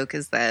the joke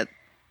is that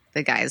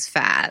the guy's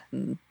fat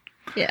and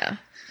and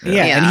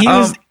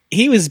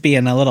he was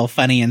being a little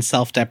funny and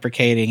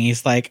self-deprecating.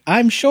 He's like,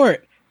 I'm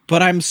short,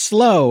 but I'm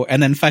slow.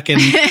 And then fucking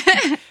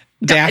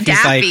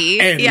Daffy's like,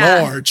 and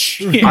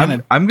large.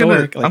 I'm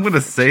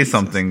gonna say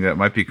something that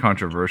might be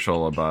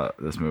controversial about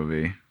this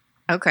movie.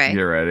 Okay.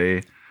 You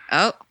ready?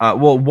 Oh.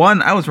 Well,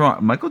 one, I was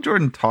wrong. Michael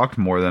Jordan talked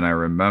more than I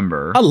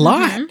remember. A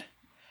lot.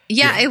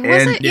 Yeah, it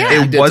wasn't.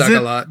 It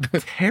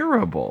wasn't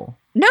terrible.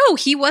 No,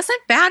 he wasn't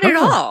bad at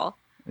all.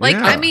 Like,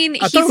 I mean,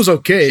 I thought it was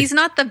okay. He's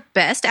not the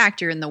best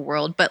actor in the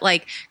world, but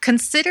like,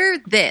 consider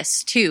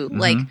this too.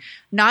 Like,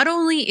 not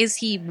only is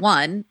he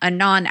a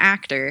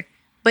non-actor,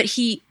 but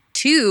he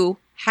too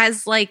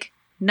has like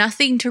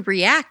nothing to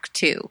react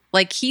to.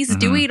 Like, he's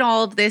doing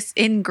all of this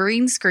in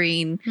green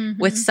screen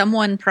with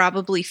someone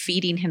probably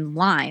feeding him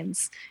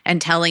lines and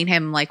telling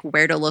him like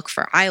where to look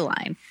for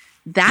eyeline.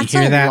 That's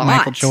you hear that, lot.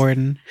 Michael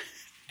Jordan?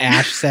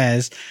 Ash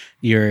says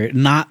you're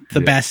not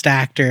the best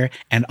actor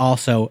and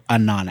also a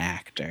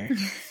non-actor.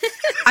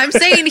 I'm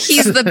saying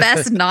he's the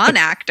best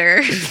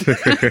non-actor.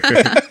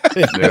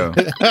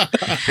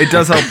 It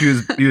does help.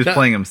 He was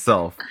playing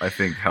himself. I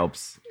think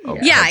helps.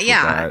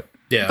 Yeah.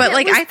 But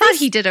like, I thought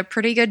he did a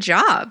pretty good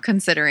job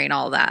considering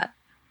all that.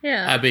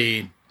 Yeah. I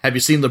mean, have you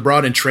seen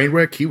LeBron in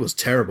Trainwreck? He was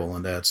terrible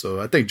in that.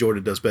 So I think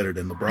Jordan does better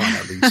than LeBron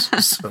at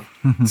least. So.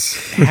 I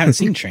haven't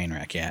seen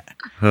Trainwreck yet.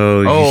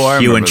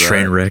 You and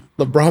Trainwreck.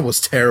 LeBron was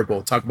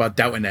terrible. Talk about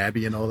Downton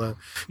Abbey and all that.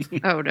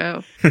 Oh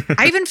no!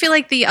 I even feel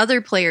like the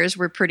other players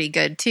were pretty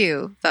good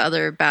too. The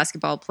other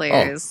basketball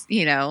players,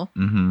 you know.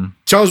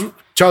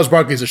 Charles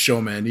Barkley's a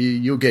showman.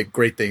 You'll get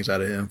great things out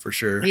of him for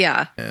sure.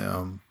 Yeah.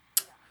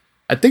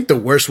 I think the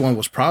worst one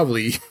was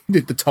probably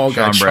the tall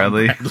guy, Sean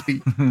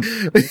Bradley.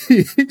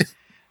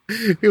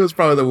 He was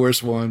probably the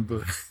worst one,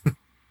 but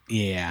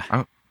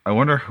yeah. I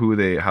wonder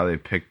how they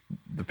picked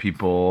the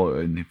people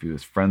and if he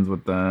was friends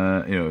with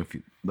them. You know,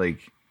 I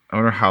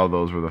wonder how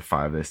those were the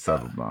five they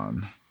settled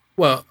on.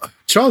 Well,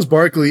 Charles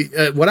Barkley.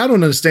 What I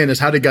don't understand is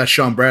how they got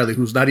Sean Bradley,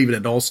 who's not even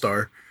an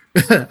all-star.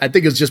 I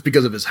think it's just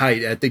because of his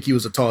height. I think he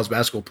was the tallest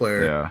basketball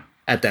player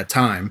at that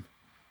time.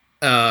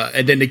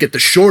 And then they get the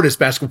shortest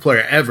basketball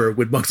player ever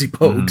with Muggsy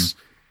Bogues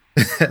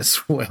as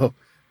well.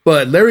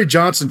 But Larry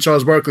Johnson,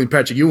 Charles Barkley, and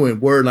Patrick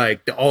Ewing were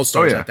like the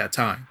all-stars at that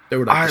time. They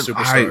were like the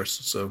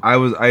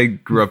superstars. I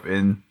grew up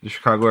in the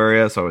Chicago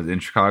area, so I was in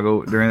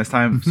Chicago during this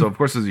time. So of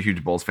course I was a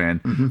huge Bulls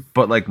fan.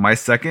 But like my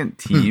second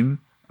team,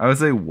 I would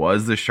say,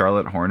 was the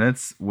Charlotte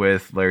Hornets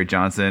with Larry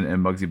Johnson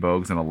and Muggsy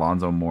Bogues and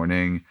Alonzo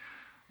Mourning.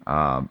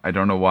 I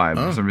don't know why,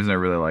 but for some reason I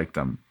really liked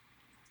them.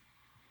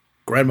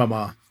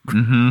 Grandmama.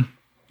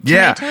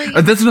 Yeah,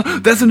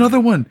 that's another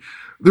one.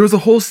 There was a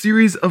whole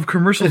series of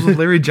commercials with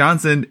Larry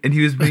Johnson, and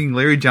he was being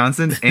Larry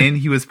Johnson, and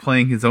he was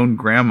playing his own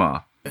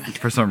grandma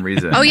for some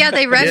reason. Oh yeah,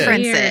 they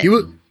reference it.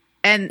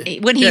 And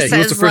when he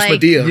says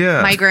like,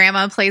 "My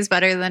grandma plays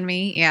better than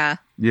me," yeah.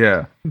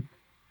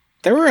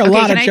 There were a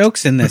lot of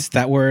jokes in this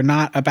that were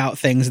not about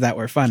things that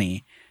were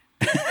funny.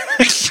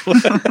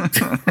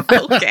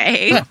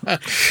 Okay. All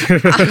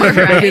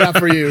right. Maybe not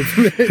for you.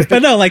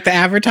 But no, like the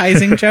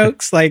advertising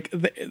jokes, like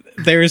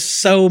there's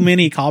so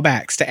many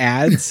callbacks to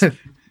ads.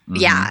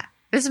 Yeah.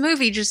 This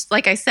movie, just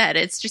like I said,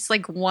 it's just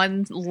like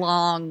one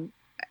long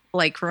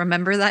Like,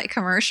 remember that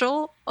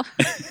commercial?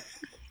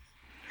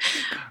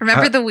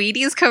 Remember the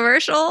Wheaties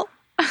commercial?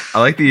 I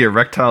like the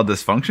erectile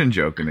dysfunction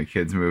joke in a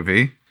kid's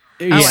movie.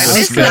 Oh, yeah, I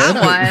missed that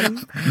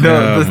one.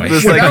 No, the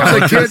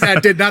psychologist. I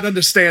did not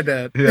understand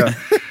that. Yeah.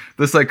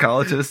 The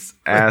psychologist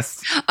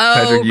asked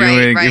Patrick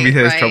Ewing if he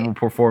has trouble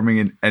performing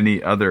in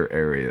any other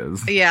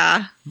areas.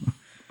 Yeah.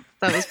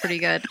 That was pretty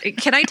good.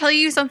 Can I tell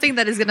you something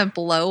that is going to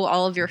blow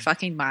all of your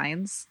fucking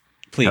minds?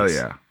 Please. Hell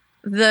yeah.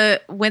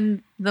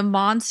 When the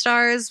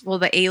Monstars, well,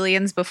 the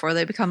aliens before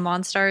they become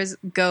Monstars,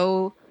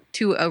 go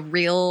to a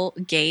real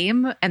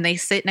game and they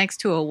sit next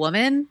to a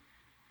woman,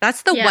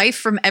 that's the wife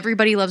from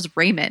Everybody Loves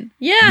Raymond.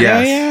 Yeah.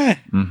 Yes. Yeah.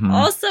 Mm-hmm.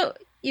 Also,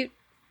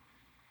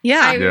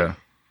 Yeah.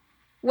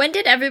 When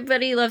did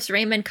Everybody Loves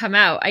Raymond come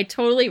out? I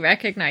totally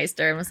recognized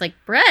her and was like,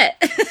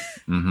 Brett.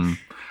 Mm-hmm.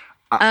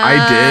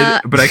 I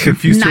did, but I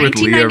confused her with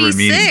Leah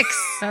Remini.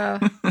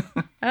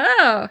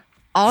 Oh.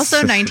 Also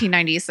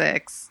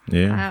 1996.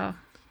 Yeah. Wow.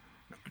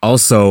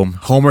 Also,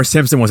 Homer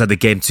Simpson was at the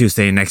game too,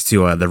 standing next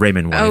to the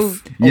Raymond wife. Oh,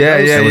 Yeah.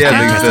 The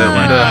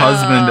Oh.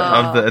 husband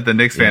of the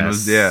Knicks fan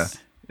was, yeah.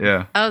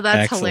 Oh,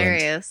 that's Excellent.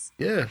 hilarious.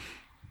 Yeah.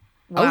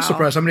 Wow. I was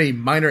surprised how many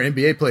minor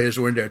NBA players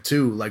were in there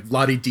too, like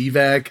Vlade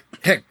Divac.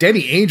 Heck,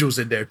 Danny Ainge was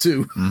in there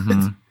too,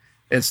 and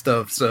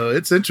stuff. So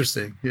it's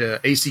interesting. Yeah,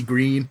 AC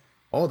Green,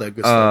 all that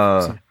good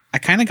stuff. So, I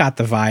kind of got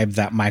the vibe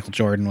that Michael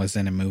Jordan was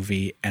in a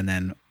movie and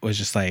then was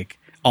just like,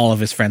 all of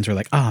his friends were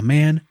like, oh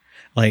man,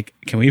 like,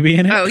 can we be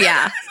in it? Oh,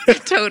 yeah.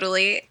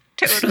 Totally.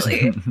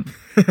 definitely.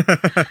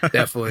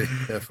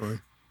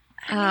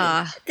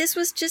 This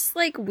was just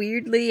like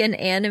weirdly an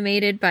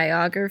animated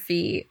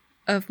biography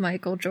of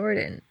Michael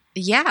Jordan.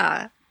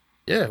 Yeah.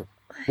 Yeah.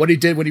 What he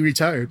did when he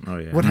retired. Oh,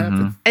 yeah. What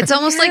happened? It's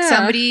almost like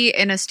somebody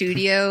in a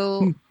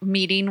studio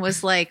meeting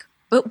was like,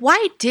 but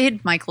why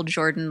did Michael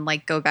Jordan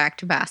like go back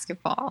to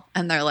basketball?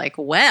 And they're like,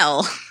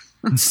 well,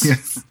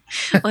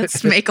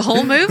 let's make a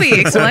whole movie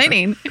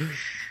explaining.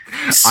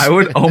 I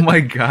would. Oh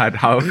my god!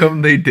 How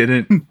come they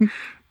didn't?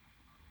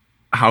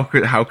 How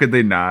could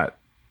they not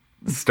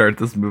start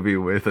this movie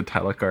with a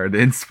title card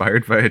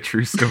inspired by a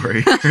true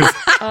story?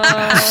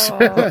 Oh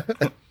my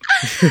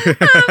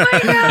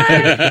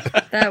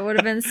god, that would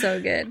have been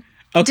so good.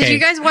 Okay. Did you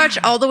guys watch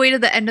all the way to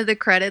the end of the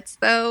credits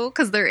though?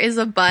 Because there is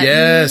a button.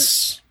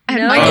 Yes. And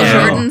No. Michael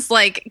Oh. Jordan's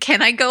like,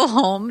 "Can I go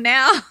home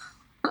now?"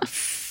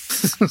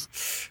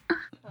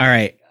 All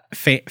right.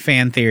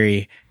 Fan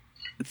theory.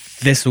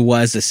 This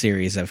was a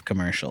series of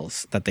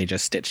commercials that they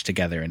just stitched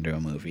together into a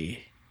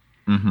movie.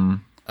 Mm-hmm.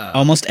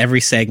 Almost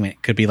every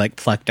segment could be like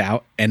plucked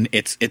out and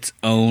it's its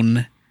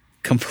own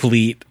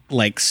complete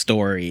like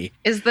story.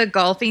 Is the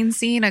golfing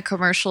scene a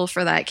commercial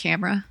for that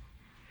camera?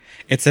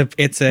 It's a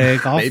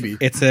golf. Maybe.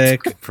 It's a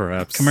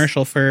Perhaps.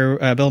 commercial for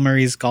Bill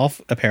Murray's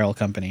golf apparel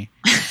company.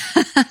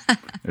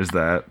 There's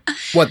that.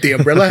 What, the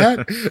umbrella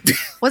hat?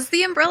 Was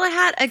the umbrella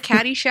hat a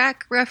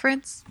Caddyshack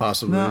reference?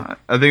 Possibly. No,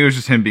 I think it was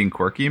just him being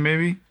quirky.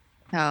 Maybe.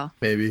 Oh,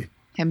 Maybe.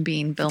 him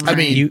being Bill Murray. I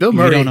mean, You Bill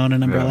Murray. don't own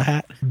an umbrella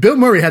hat? Bill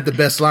Murray had the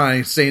best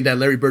line saying that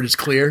Larry Bird is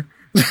clear.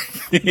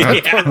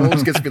 That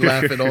always gets me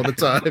laughing all the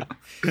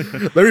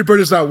time. Larry Bird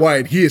is not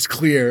white; he is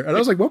clear. And I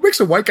was like, "What makes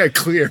a white guy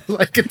clear?"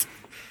 Like, it's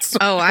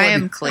so I funny.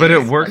 am clear. But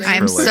it works. I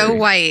am for Larry. so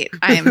white.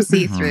 I am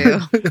see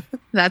through.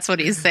 That's what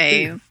he's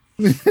saying.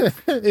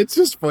 It's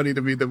just funny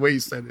to me the way he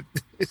said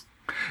it.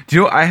 Do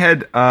you know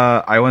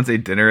I once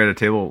ate dinner at a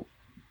table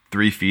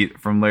 3 feet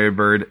from Larry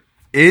Bird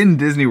in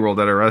Disney World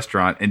at a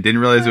restaurant and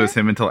didn't realize it was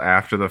him until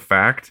after the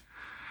fact.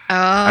 Oh,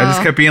 I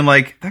just kept being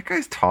like, that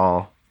guy's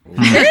tall.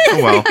 Oh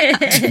well.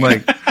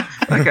 Like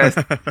that guy's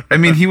I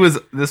mean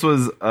this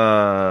was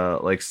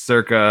like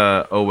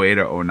circa 08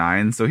 or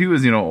 09, so he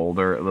was,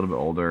 older, a little bit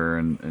older,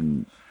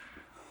 and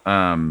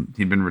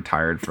he'd been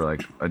retired for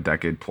like a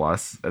decade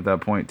plus at that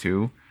point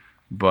too.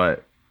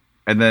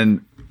 And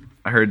then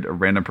I heard a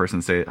random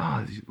person say,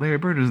 "Oh, Larry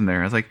Bird was in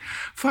there." I was like,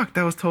 "Fuck,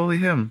 that was totally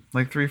him!"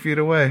 Like 3 feet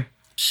away,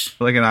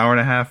 for like an hour and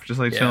a half, just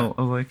like chilling.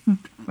 I was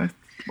like,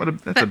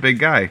 that's a big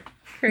guy."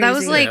 that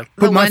was like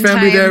the Put my one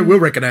family time. there, we'll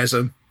recognize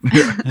him.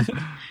 That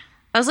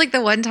was like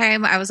the one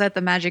time I was at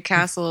the Magic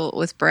Castle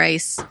with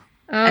Bryce,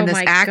 and this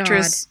my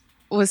actress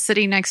was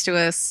sitting next to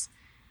us,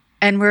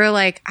 and we were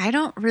like, I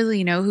don't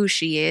really know who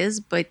she is,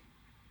 but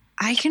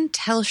I can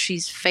tell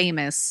she's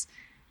famous.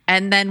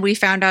 And then we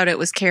found out it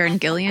was Karen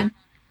Gillian.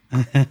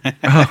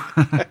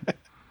 I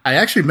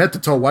actually met the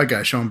tall white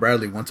guy, Sean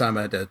Bradley, one time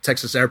at the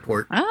Texas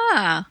airport.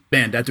 Ah,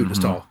 Man, that dude was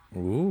tall.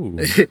 Ooh.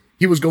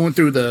 He was going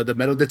through the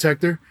metal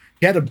detector.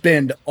 He had to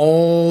bend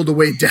all the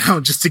way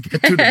down just to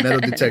get through the metal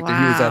detector. He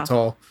was that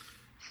tall.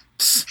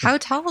 how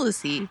tall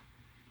is he?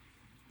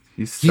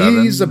 He's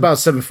 7. He's about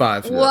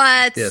 7'5".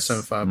 What? Yeah,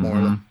 7'5" more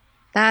or less.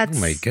 That's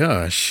Oh my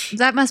gosh.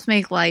 that must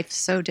make life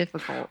so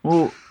difficult.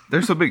 Well,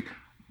 they're so big.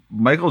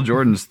 Michael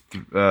Jordan's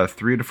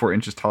 3 to 4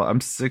 inches tall. I'm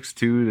 6'2"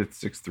 to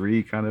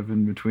 6'3", kind of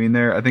in between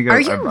there. I think.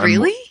 Are you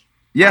really?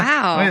 Yeah.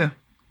 Wow.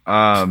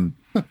 Oh,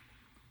 yeah.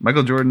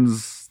 Michael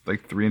Jordan's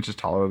like 3 inches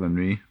taller than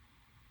me.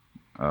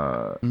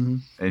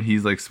 And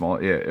he's like small.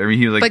 Yeah, I mean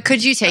he was like. But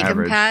could you take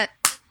average. him, Pat?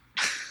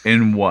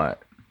 In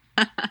what?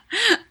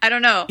 I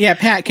don't know. Yeah,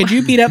 Pat, could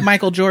you beat up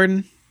Michael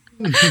Jordan?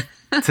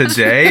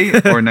 Today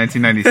or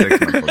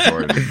 1996 Michael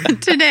Jordan?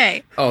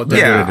 Today. Oh,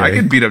 yeah, I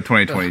could beat up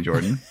 2020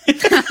 Jordan.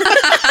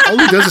 All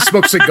he does is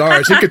smoke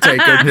cigars. He could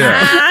take it.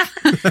 Yeah.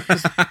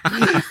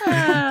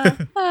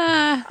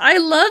 I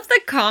love the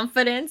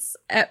confidence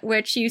at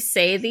which you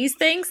say these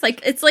things.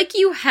 Like, it's like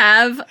you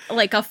have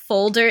like a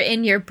folder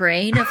in your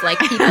brain of like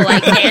people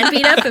I can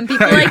beat up and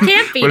people I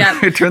can't beat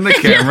up. I turn the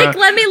camera. Like,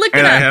 let me look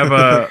and it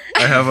up.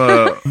 I have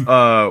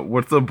a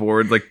what's the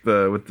board like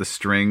with the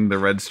string, the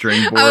red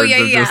string board? Oh,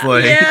 yeah. Just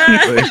like,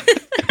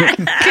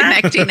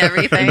 Connecting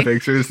everything.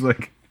 Pictures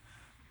like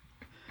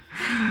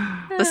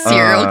the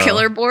serial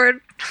killer board.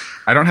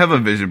 I don't have a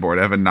vision board.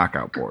 I have a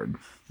knockout board.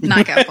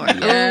 Knockout board.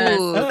 Yes.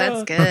 Oh,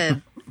 that's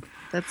good.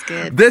 That's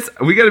good.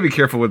 We got to be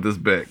careful with this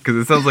bit because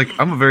it sounds like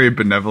I'm a very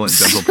benevolent,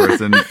 gentle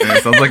person, and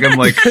it sounds like I'm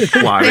like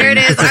flying. There it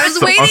is. I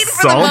was waiting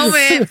for the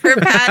moment for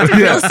Pat to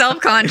feel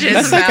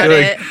self-conscious about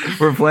it.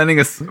 We're planning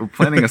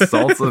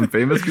assaults on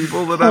famous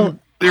people that I'm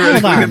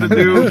theoretically going to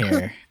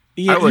do.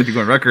 I would like to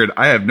go on record.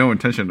 I have no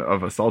intention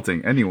of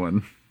assaulting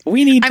anyone.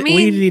 We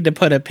need to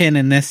put a pin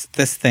in this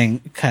thing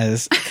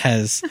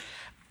because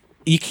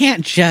you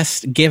can't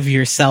just give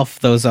yourself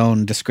those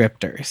own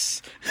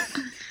descriptors.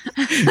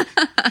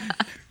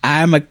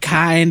 I'm a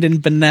kind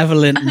and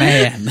benevolent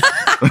man.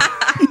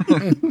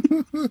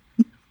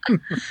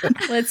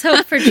 Let's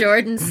hope for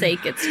Jordan's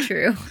sake it's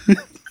true.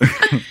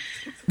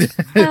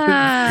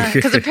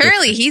 Because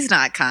apparently he's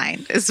not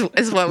kind, is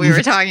what we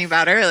were talking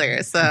about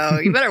earlier. So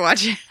you better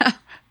watch it out.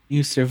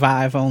 You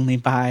survive only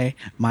by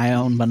my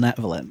own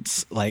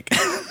benevolence. Like,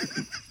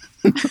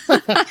 so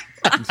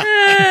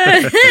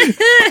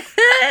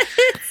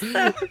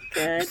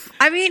good.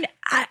 I mean,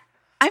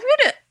 I'm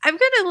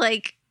gonna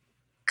like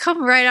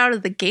come right out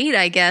of the gate,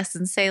 I guess,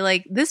 and say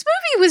like this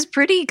movie was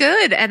pretty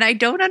good, and I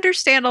don't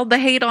understand all the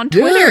hate on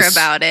Twitter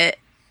about it.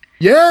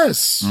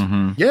 Yes,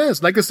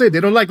 yes. Like I said, they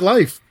don't like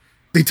life.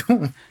 They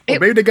don't. Or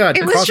maybe they got.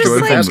 It was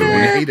just like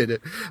hated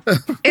it.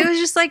 It was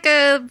just like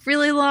a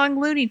really long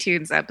Looney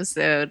Tunes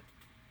episode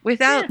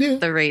without the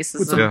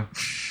racism. Yeah.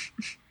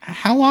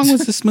 How long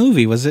was this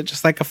movie? Was it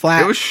just like a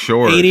flat? It was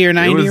short, 80 or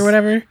 90 or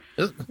whatever.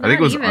 I think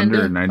it was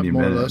under 90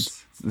 more or minutes.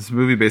 less. This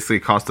movie basically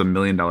cost $1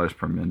 million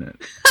per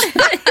minute.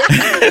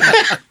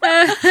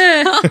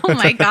 Oh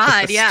my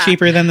god! Yeah,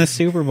 Cheaper than the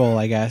Super Bowl,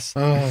 I guess.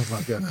 Oh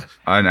my god!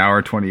 An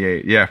hour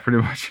 28. Yeah, pretty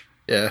much.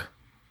 Yeah.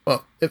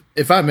 Well,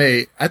 if I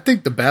may, I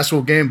think the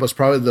basketball game was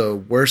probably the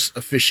worst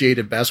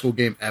officiated basketball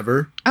game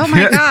ever. Oh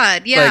my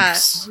god! Yeah,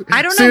 Like,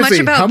 I don't know much seriously,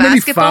 how about many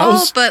basketball,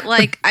 fouls? but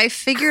like I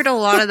figured a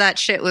lot of that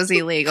shit was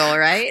illegal,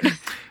 right?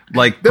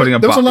 Like putting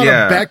There was a lot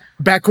yeah. of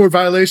backcourt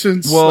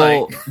violations.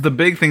 Well, like, the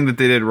big thing that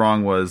they did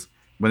wrong was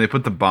when they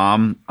put the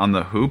bomb on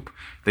the hoop,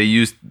 they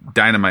used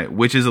dynamite,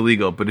 which is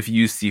illegal. But if you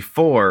use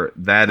C4,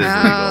 that is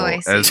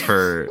legal as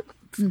per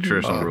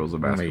traditional rules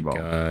of basketball.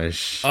 Oh my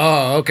gosh.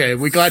 oh, okay.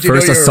 We glad you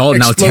First know your assault,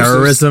 now explosives.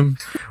 terrorism.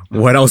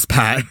 What else,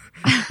 Pat?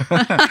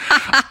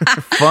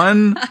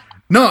 Fun.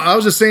 No, I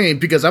was just saying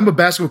because I'm a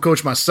basketball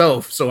coach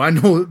myself, so I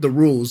know the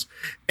rules.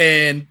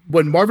 And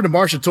when Marvin and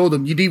Marsha told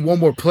them you need one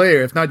more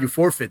player, if not you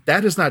forfeit,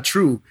 that is not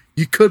true.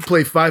 You could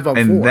play 5-on-4.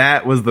 And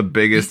that was the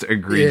biggest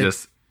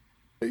egregious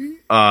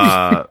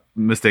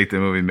mistake the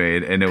movie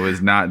made. And it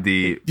was not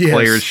the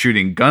players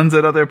shooting guns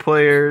at other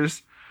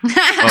players.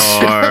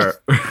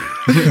 Or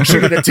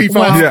shooting a T5.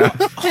 Yeah.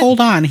 Hold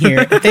on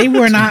here. They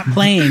were not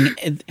playing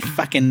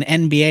fucking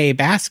NBA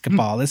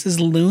basketball. This is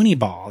Looney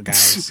Ball,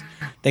 guys.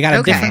 They got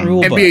a different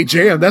rule book. NBA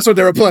Jam. That's what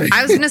they were playing.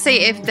 I was gonna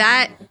say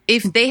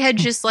if they had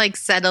just like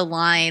set a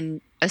line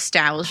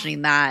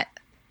establishing that,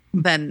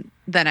 then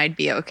I'd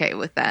be okay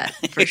with that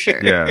for sure.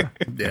 Yeah.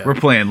 We're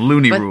playing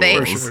Looney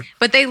rules.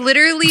 But they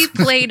literally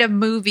played a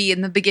movie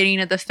in the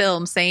beginning of the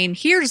film saying,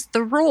 "Here's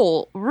the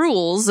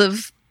rules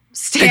of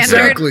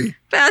standard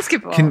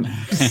basketball."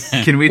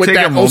 Can we With take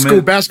that a old school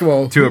moment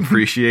basketball to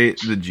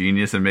appreciate the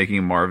genius in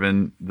making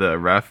Marvin the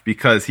ref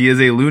because he is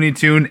a Looney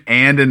Tune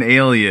and an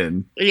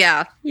alien,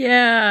 Yeah.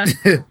 Yeah. so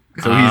he's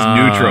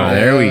neutral.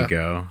 There we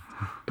go.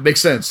 It makes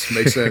sense.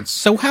 Makes sense.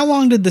 So how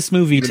long did this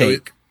movie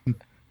take?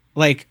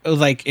 Like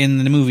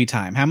in the movie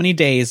time, how many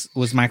days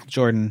was Michael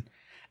Jordan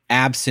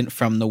absent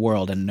from the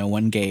world and no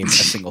one gave a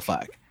single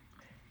fuck?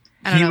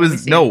 It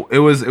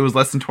was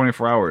less than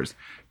 24 hours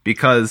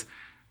because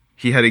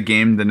he had a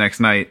game the next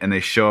night and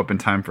they show up in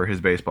time for his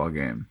baseball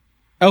game.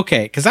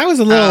 Okay, because I was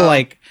a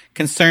little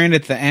concerned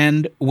at the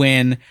end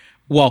when,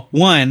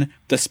 one,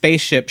 the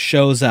spaceship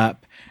shows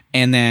up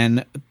and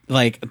then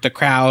like the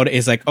crowd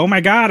is like, "Oh my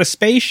god, a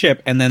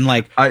spaceship!" And then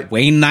like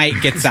Wayne Knight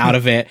gets out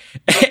of it,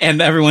 and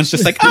everyone's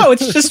just like, "Oh,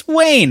 it's just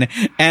Wayne."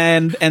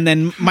 And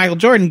then Michael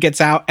Jordan gets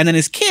out, and then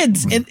his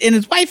kids and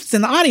his wife is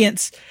in the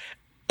audience.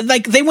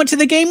 Like they went to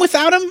the game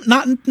without him,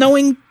 not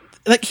knowing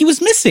like he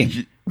was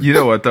missing. You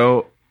know what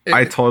though?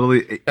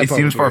 it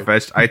seems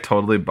far-fetched. I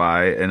totally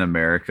buy in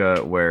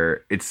America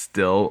where it's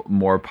still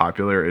more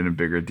popular and a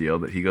bigger deal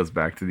that he goes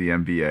back to the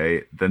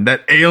NBA than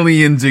that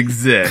aliens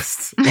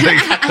exist.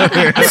 I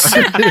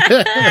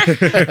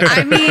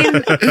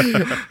mean,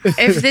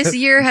 if this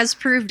year has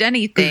proved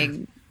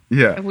anything,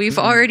 we've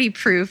already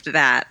proved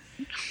that.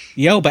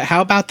 Yo, but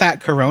how about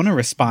that corona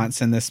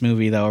response in this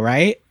movie, though,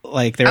 right?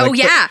 Like, they're I was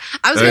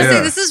going to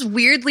say, this is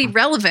weirdly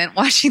relevant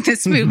watching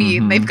this movie.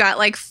 And they've got,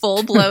 like,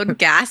 full-blown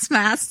gas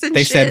masks and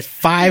they shit. said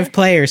 5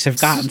 players have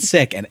gotten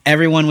sick, and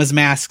everyone was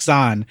masks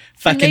on.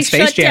 Fucking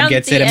Space Jam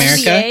gets it,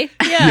 America.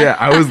 Yeah,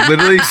 I was going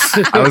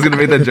to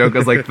make that joke. I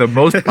was like, the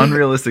most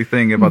unrealistic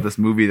thing about this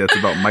movie that's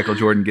about Michael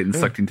Jordan getting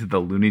sucked into the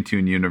Looney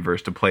Tune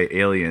universe to play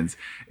aliens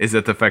is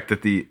that the fact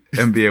that the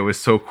NBA was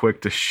so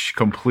quick to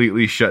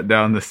completely shut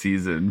down the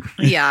season.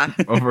 Yeah.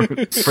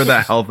 For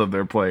the health of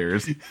their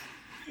players.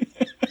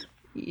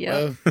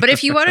 Yeah. But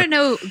if you want to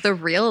know the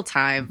real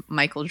time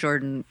Michael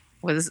Jordan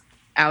was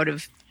out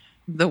of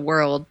the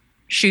world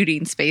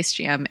shooting Space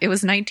Jam, it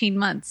was 19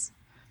 months.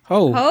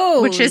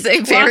 Oh. Which is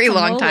a very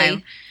long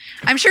time.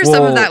 I'm sure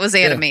some of that was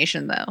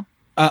animation, though.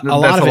 That's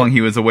how long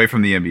he was away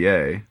from the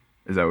NBA.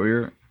 Is that what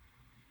you're...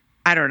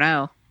 I don't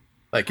know.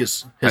 Like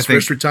his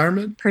first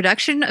retirement?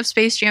 Production of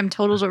Space Jam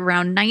totaled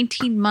around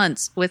 19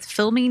 months, with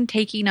filming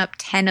taking up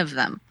 10 of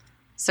them.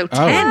 So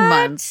 10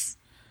 months.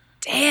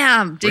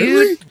 Damn,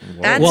 dude.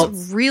 Really?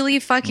 That's really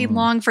fucking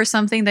long for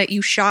something that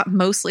you shot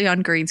mostly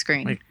on green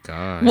screen. My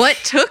gosh. What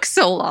took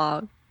so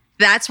long?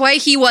 That's why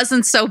he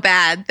wasn't so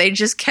bad. They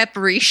just kept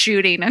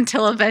reshooting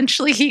until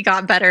eventually he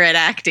got better at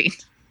acting.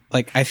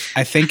 Like, I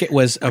think it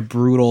was a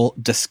brutal,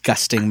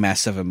 disgusting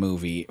mess of a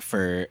movie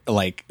for,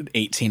 like,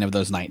 18 of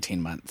those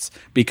 19 months.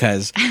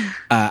 Because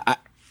I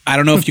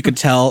don't know if you could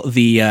tell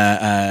the...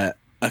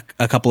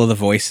 a couple of the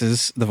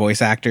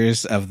voice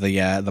actors of the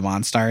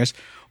Monstars.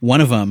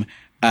 One of them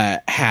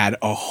had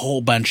a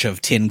whole bunch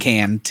of tin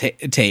can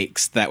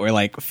takes that were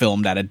like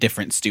filmed at a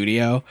different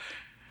studio.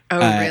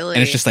 Oh, really?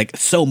 And it's just like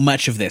so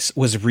much of this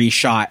was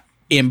reshot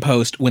in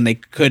post when they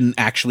couldn't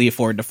actually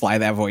afford to fly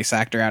that voice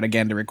actor out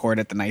again to record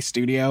at the nice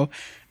studio.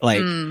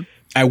 Like,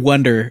 I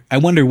wonder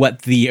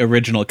what the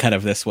original cut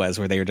of this was,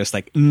 where they were just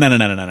like, no.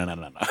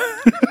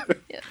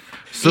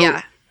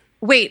 Yeah.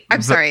 Wait,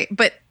 I'm sorry,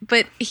 but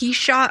he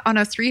shot on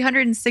a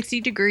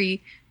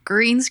 360-degree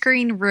green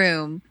screen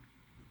room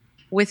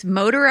with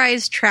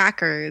motorized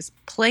trackers,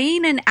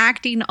 playing and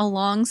acting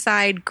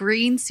alongside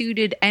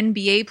green-suited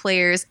NBA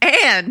players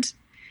and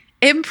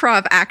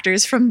improv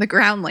actors from the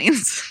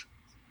Groundlings.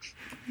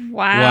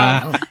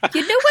 Wow.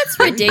 You know what's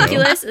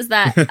ridiculous is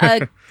that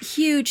a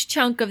huge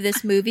chunk of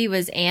this movie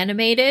was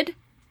animated,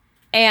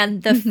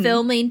 and the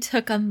filming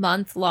took a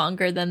month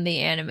longer than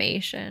the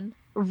animation.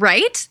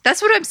 Right?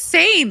 That's what I'm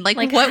saying. Like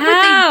what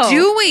how? were they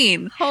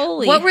doing?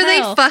 Holy What were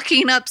hell. they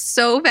fucking up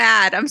so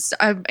bad?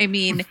 I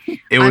mean,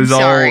 it was I'm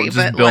sorry, all just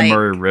but Bill like,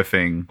 Murray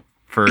riffing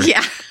for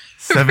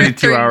 72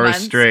 3 hours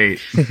months. straight.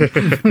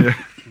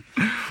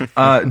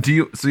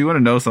 So you want to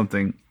know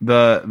something?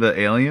 The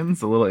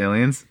aliens, the little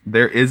aliens,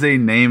 there is a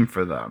name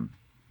for them.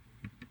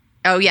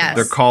 Oh yes.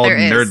 They're called there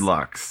is.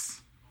 Nerdlucks.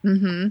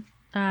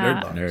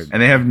 Nerd.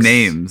 And they have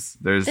names.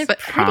 There's They're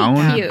pretty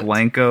Pound, cute.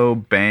 Blanco,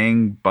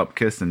 Bang,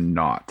 Bupkis, and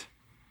Knot.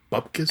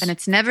 Bupkis? And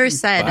it's never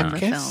said in the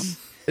Bupkis? film.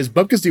 Is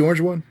Bupkis the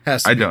orange one?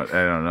 Has to I be. don't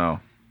know.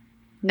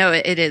 No,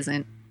 it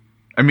isn't.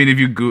 I mean,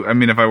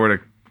 if I were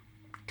to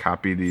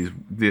copy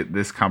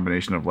this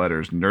combination of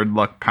letters,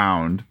 Nerdluck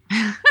Pound,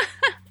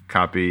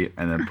 copy,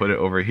 and then put it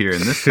over here in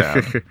this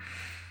tab,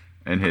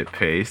 and hit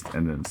paste,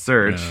 and then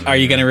search. Are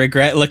you going to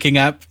regret looking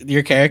up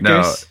your No,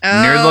 characters?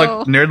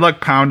 Oh. Nerdluck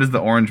Pound is the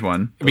orange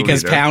one. the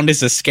Because leader. pound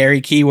is a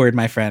scary keyword,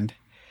 my friend.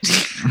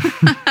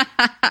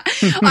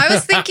 I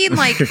was thinking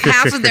like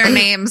half of their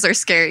names are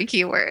scary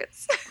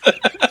keywords.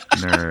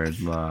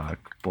 Nerdluck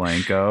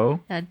Blanco.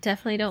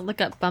 Definitely don't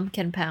look up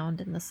Bumpkin Pound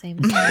in the same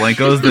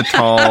Blanco's the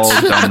tall,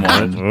 dumb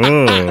one.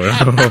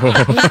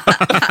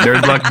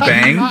 Nerdluck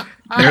Bang.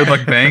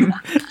 Nerdluck Bang.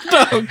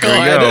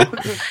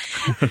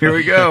 Oh, Here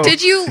we go.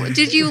 Did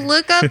you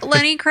look up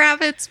Lenny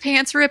Kravitz's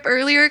pants rip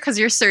earlier? Because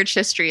your search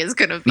history is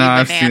going to be No,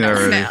 I've seen it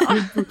bananas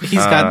already.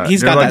 now.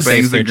 He's got that safe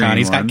Bang's the search on. green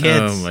He's got one.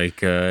 kids. Oh my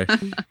god.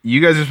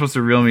 You guys are supposed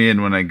to reel me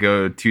in when I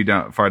go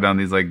far down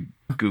these like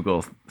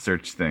Google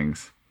search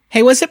things.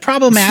 Hey, was it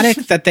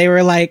problematic that they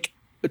were like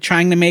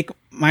trying to make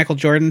Michael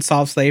Jordan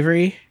solve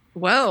slavery?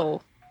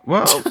 Whoa.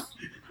 Well,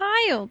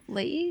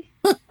 Mildly.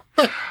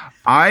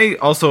 I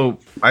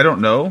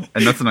don't know,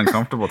 and that's an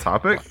uncomfortable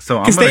topic. So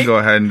I'm 'Cause going to they- go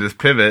ahead and just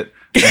pivot.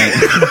 They Did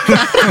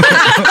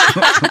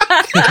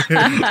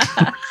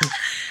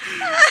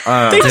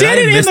did I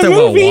it in miss the that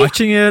while movie.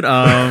 watching it?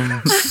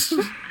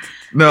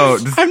 No,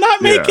 just, I'm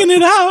not making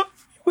it out.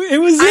 It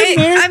was in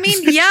there. I mean,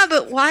 yeah,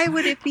 but why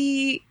would it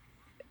be?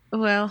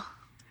 Well,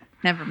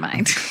 never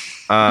mind.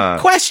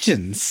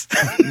 Questions.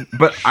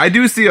 But I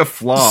do see a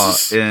flaw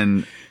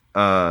in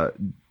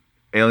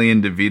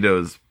Alien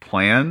DeVito's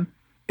plan.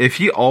 If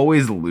he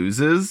always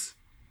loses,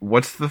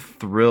 what's the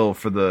thrill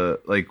for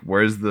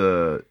where's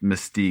the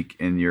mystique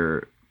in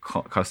your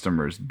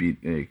customers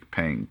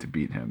paying to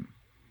beat him.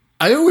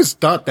 I always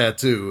thought that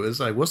too. It's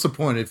like, what's the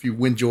point if you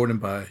win Jordan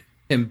by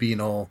him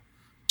being all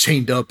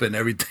chained up and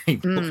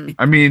everything?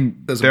 I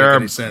mean, I'm sure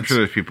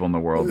there's people in the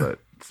world that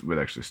would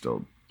actually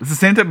still. It's the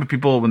same type of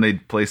people when they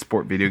play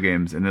sport video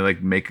games and they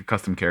like make a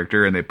custom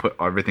character and they put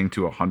everything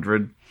to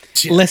 100.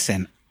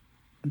 Listen,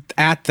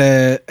 at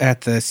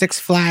the Six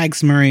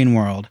Flags Marine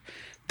World,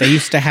 they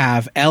used to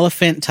have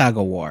elephant tug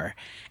of war,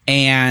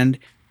 and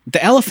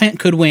the elephant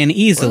could win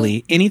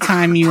easily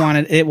anytime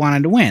it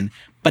wanted to win.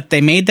 But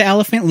they made the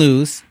elephant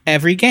lose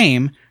every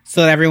game,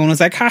 so that everyone was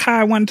like, haha,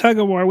 I won tug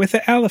of war with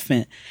the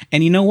elephant.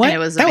 And you know what?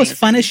 That was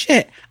fun as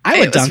shit. I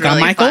would dunk on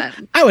Michael.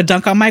 Fun. I would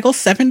dunk on Michael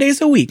 7 days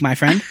a week, my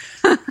friend.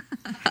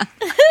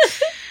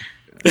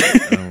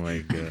 Oh my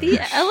god! The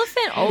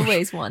elephant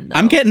always won. Though.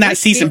 I'm getting that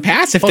season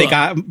pass if they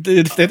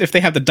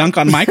have the dunk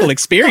on Michael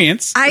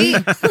experience.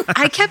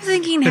 I kept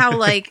thinking how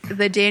like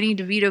the Danny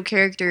DeVito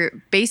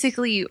character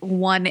basically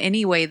won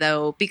anyway,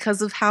 though,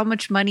 because of how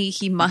much money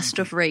he must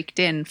have raked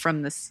in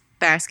from this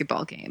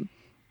basketball game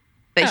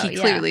that he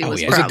clearly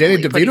was. Was it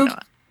Danny DeVito?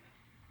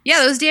 Yeah,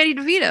 that was Danny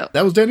DeVito.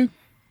 That was Danny.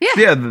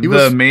 Yeah,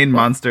 the main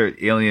monster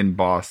alien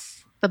boss.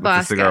 The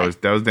boss guy.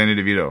 That was Danny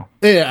DeVito.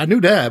 Yeah, I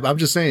knew that. I'm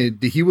just saying,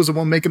 he was the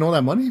one making all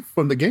that money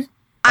from the game?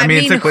 I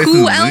mean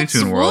who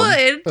else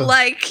would?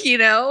 Like, you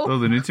know. The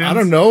Looney Tunes? I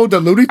don't know. The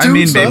Looney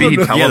Tunes? I mean, maybe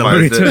he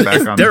televised it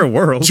back on their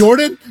world.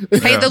 Jordan?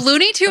 Hey, the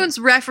Looney Tunes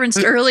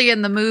referenced early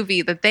in the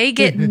movie that they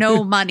get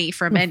no money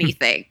from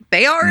anything.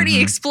 They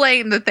already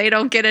explained that they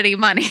don't get any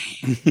money.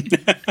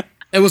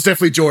 It was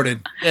definitely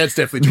Jordan. Yeah, it's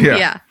definitely Jordan.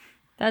 Yeah.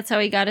 That's how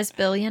he got his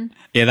billion.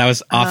 Yeah, that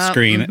was off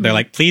screen. They're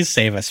like, please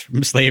save us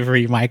from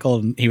slavery, Michael.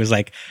 And he was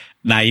like,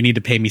 nah, you need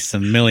to pay me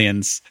some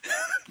millions.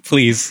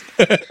 Please.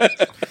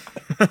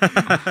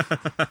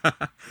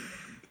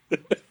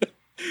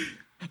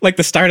 Like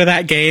the start of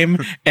that game,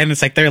 and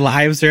it's like their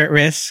lives are at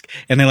risk,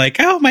 and they're like,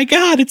 oh my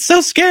God, it's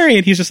so scary.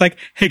 And he's just like,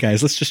 hey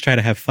guys, let's just try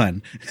to have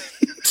fun.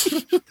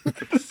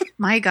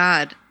 My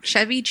God.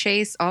 Chevy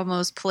Chase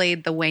almost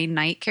played the Wayne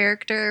Knight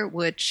character,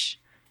 which...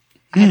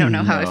 I don't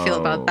know how I feel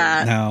about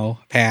that. No,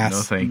 pass. No,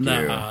 thank you.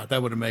 That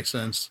wouldn't make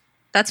sense.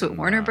 That's what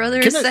Warner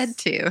Brothers said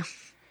too.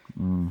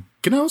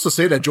 Can I also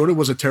say that Jordan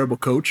was a terrible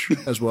coach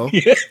as well?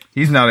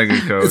 He's not a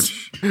good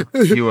coach.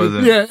 He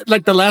wasn't. Yeah,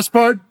 like the last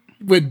part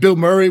with Bill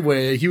Murray,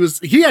 where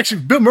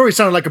Bill Murray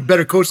sounded like a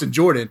better coach than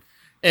Jordan.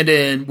 And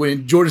then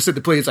when Jordan said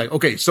the play, it's like,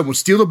 okay, someone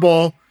steal the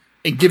ball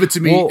and give it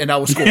to me, and I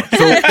will score. So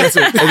that's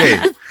it.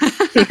 Okay.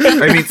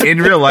 I mean,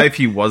 in real life,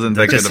 he wasn't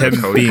that good of a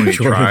coach when he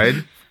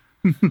tried.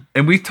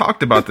 And we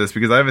talked about this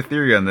because I have a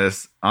theory on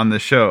this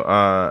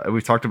show.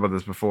 We've talked about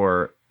this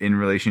before in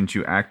relation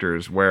to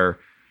actors, where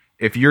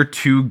if you're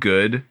too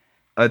good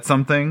at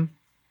something,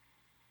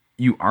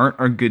 you aren't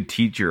a good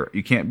teacher.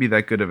 You can't be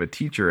that good of a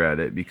teacher at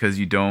it because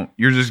you're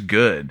just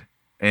good.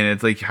 And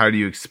it's like, how do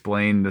you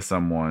explain to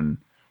someone?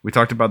 We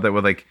talked about that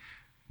with like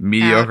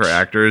mediocre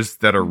actors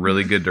that are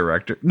really good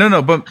directors.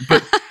 No, but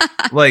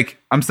like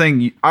I'm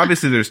saying,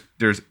 obviously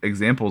there's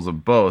examples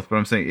of both, but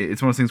I'm saying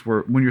it's one of those things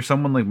where when you're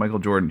someone like Michael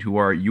Jordan, you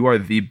are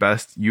the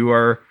best, you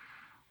are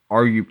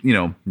you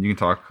can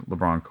talk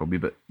LeBron, Kobe,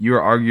 but you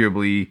are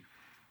arguably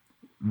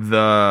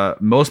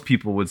most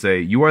people would say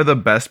you are the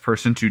best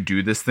person to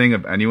do this thing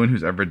of anyone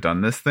who's ever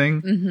done this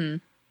thing. Mm-hmm.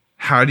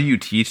 How do you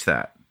teach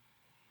that?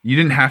 You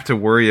didn't have to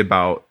worry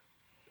about.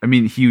 I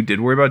mean, he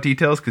did worry about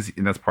details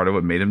and that's part of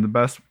what made him the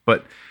best.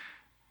 But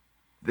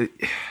can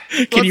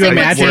you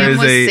imagine?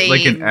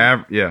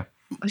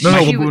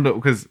 No,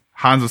 because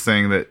Hans was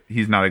saying that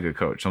he's not a good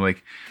coach. I'm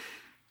like,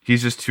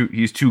 he's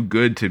too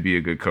good to be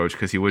a good coach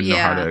because he wouldn't know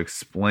how to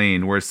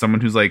explain. Whereas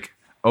someone who's like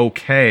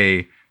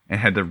okay and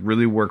had to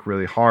really work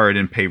really hard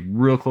and pay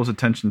real close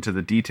attention to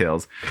the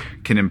details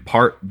can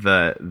impart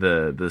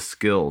the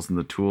skills and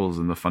the tools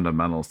and the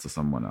fundamentals to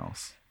someone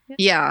else.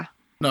 Yeah.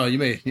 No, you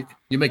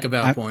make a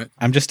valid point.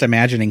 I'm just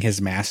imagining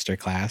his master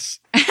class.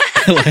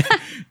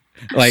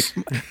 like,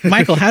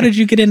 Michael, how did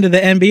you get into the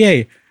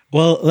NBA?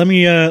 Well, let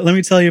me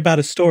tell you about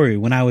a story.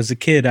 When I was a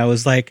kid, I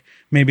was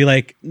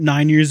maybe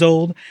 9 years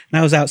old, and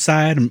I was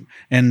outside,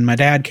 and my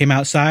dad came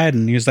outside,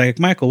 and he was like,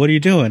 Michael, what are you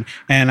doing?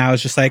 And I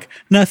was just like,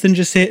 nothing,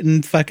 just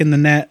hitting fucking the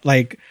net,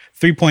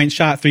 3-point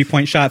shot,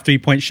 3-point shot,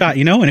 3-point shot,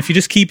 And if you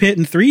just keep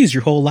hitting threes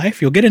your whole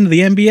life, you'll get into the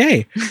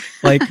NBA.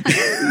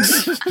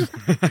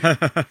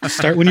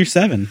 Start when you're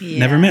 7. Yeah.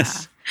 Never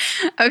miss.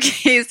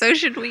 Okay, so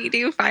should we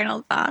do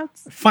final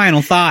thoughts?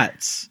 Final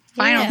thoughts.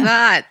 Final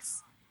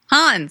thoughts.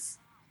 Hans,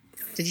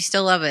 did you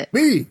still love it?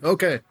 Me?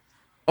 Okay.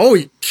 Oh,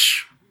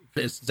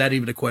 is that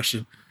even a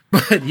question?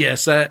 But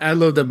yes, I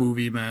love that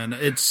movie, man.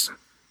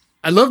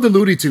 I love the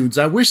Looney Tunes.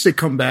 I wish they'd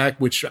come back,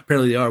 which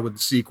apparently they are with the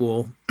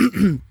sequel.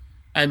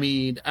 I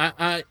mean,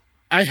 I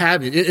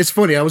have it. It's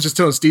funny. I was just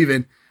telling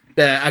Steven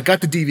that I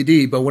got the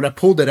DVD, but when I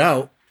pulled it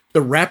out,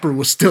 the wrapper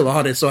was still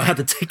on it, so I had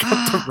to take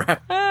out the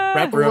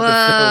wrapper of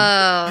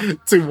the film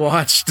to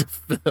watch the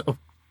film.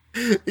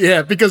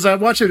 Yeah, because I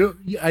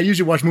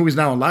usually watch movies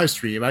now on live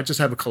stream. I just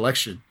have a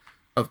collection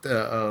of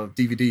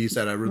DVDs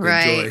that I really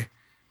enjoy.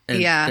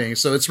 and things.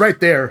 So it's right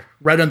there,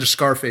 right under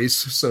Scarface.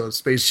 So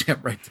Space Jam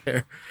right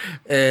there.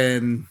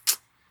 And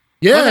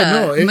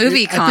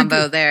movie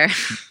combo there.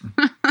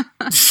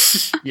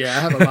 Yeah, I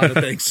have a lot of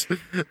things.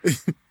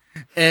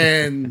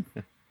 and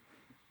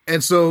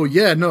so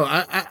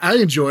I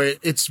enjoy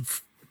it.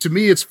 To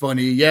me it's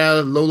funny.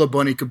 Yeah, Lola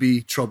Bunny could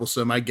be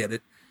troublesome. I get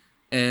it.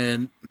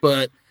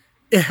 But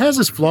it has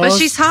its flaws. But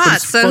she's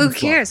hot, so who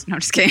cares? No, I'm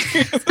just kidding.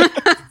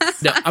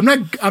 No,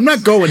 I'm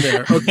not going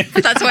there. Okay.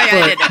 That's why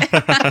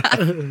I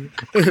did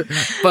it.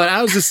 But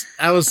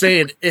I was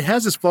saying it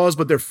has its flaws,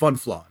 but they're fun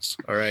flaws.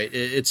 All right,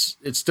 it's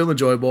still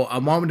enjoyable.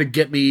 I'm wanting to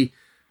get me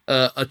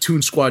a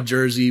Toon Squad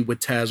jersey with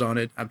Taz on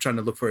it. I'm trying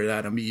to look for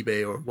that on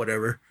eBay or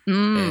whatever.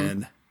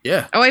 And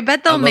yeah. Oh, I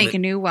bet they'll make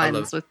new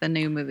ones with the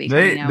new movie.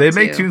 They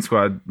make Toon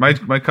Squad.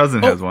 My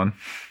cousin has one.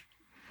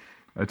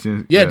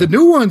 The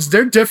new ones,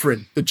 they're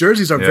different. The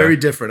jerseys are very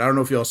different. I don't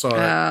know if y'all saw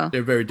that.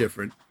 They're very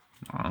different.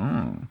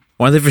 Oh.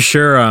 One thing for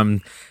sure,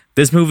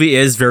 this movie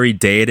is very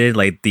dated.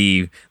 Like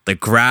the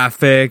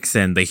graphics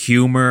and the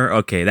humor.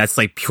 Okay, that's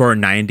like pure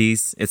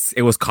 90s.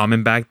 It was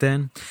common back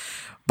then.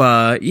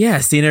 But yeah,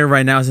 seeing it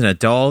right now as an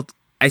adult,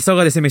 I still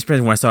got the same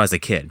experience when I saw it as a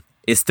kid.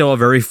 It's still a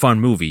very fun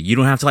movie. You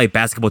don't have to like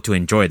basketball to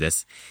enjoy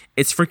this.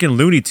 It's freaking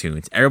Looney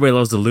Tunes. Everybody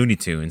loves the Looney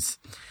Tunes.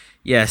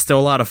 Yeah, still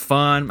a lot of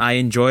fun. I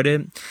enjoyed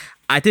it.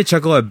 I did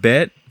chuckle a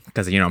bit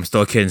because, I'm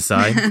still a kid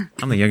inside.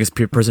 I'm the youngest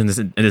person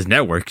in this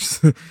network.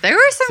 There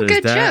were some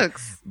good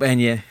jokes.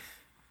 And yeah.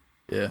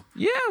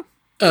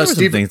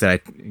 Steven,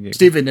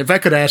 Steven, if I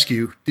could ask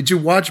you,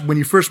 when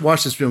you first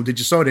watched this film, did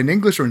you saw it in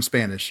English or in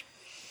Spanish?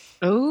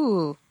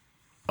 Oh,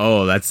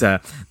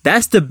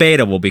 that's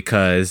debatable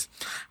because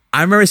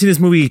I remember seeing this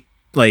movie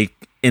like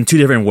in two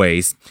different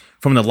ways,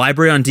 from the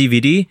library on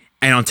DVD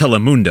and on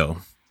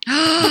Telemundo.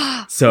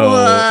 So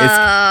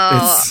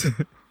it's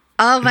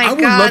oh my God! I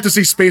would love to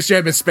see Space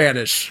Jam in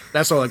Spanish.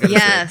 That's all I got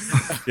to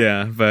say.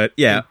 Yeah, but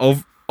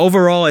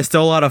overall, it's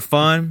still a lot of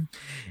fun.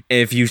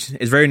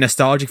 It's very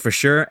nostalgic for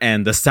sure,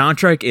 and the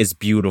soundtrack is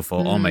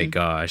beautiful. Oh my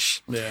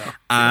gosh! Yeah,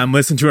 I'm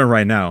listening to it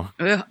right now.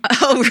 As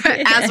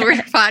we're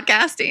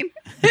podcasting.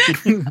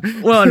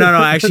 Well, no,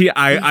 actually,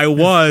 I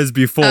was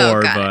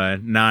before,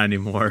 but not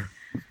anymore.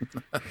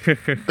 All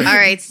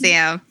right,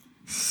 Sam.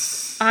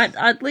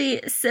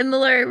 Oddly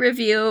similar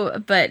review,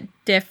 but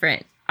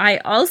different. I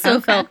also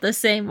felt the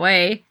same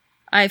way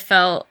I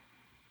felt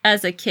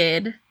as a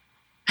kid,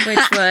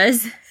 which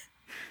was,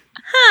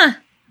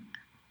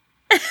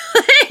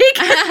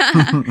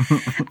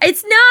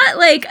 it's not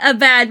like a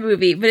bad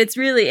movie, but it's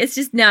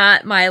just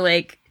not my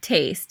like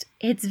taste.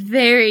 It's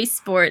very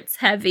sports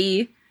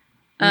heavy.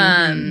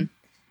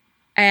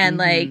 And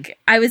like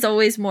I was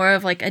always more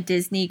of like a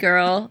Disney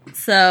girl,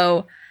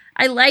 so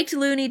I liked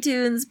Looney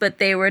Tunes, but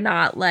they were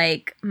not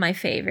like my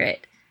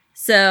favorite.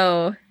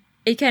 So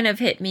it kind of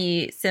hit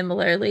me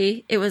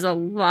similarly. It was a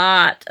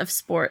lot of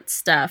sports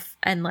stuff,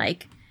 and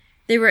like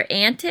there were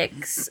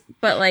antics,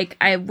 but like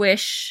I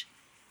wish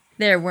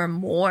there were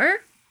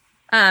more,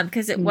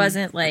 because it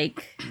wasn't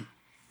like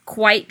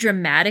quite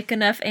dramatic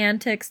enough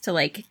antics to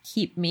like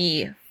keep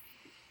me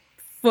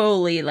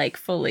fully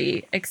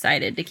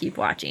excited to keep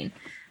watching.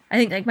 I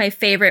think like my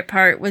favorite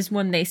part was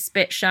when they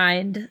spit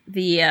shined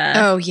the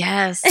oh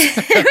yes.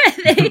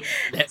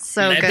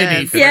 So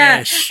good.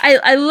 Yeah.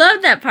 I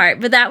love that part,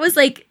 but that was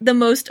like the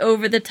most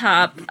over the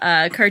top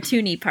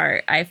cartoony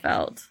part I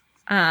felt.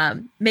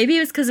 Maybe it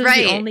was because it was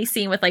the only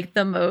scene with like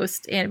the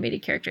most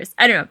animated characters.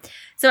 I don't know.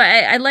 So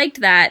I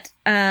liked that.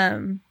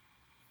 I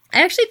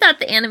actually thought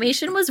the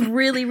animation was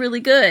really, really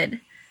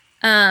good.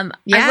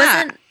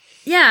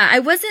 I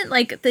wasn't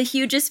like the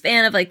hugest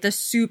fan of like the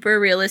super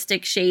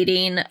realistic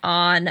shading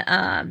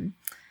on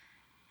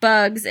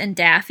Bugs and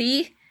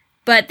Daffy,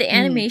 but the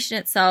animation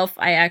itself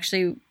I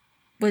actually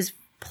was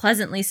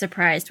pleasantly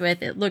surprised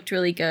with. It looked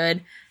really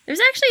good. There's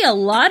actually a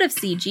lot of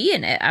CG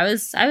in it. I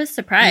was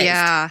surprised.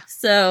 Yeah.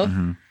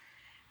 So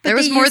there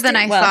was more than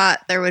I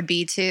thought there would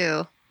be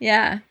too.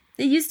 Yeah.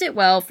 They used it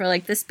well for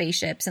like the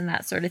spaceships and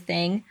that sort of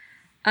thing.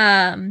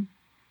 I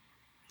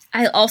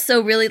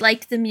also really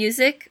liked the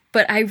music,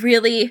 but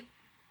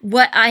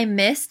what I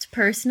missed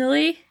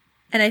personally,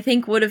 and I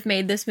think would have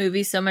made this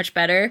movie so much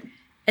better,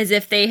 is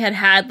if they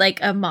had like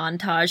a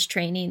montage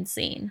training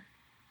scene.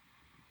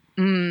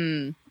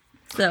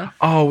 So.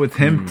 Oh, with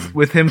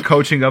him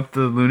coaching up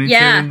the Looney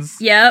Tunes.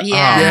 Yep.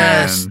 Yeah.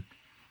 Yes.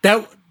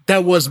 That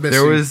was missing.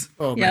 There was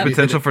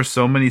potential for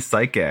so many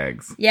sight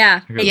gags.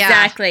 Yeah,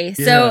 exactly.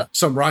 Yeah. So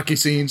some Rocky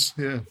scenes.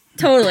 Yeah.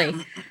 Totally.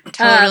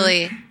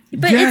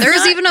 But there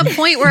was even a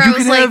point where I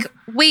was like,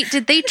 wait,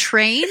 did they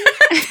train?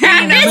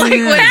 There?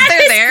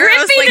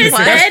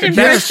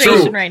 That's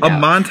true. Right, a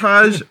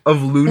montage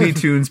of Looney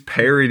Tunes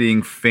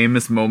parodying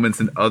famous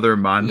moments in other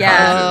montages.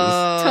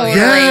 Yeah, totally.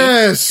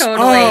 Yes. Totally.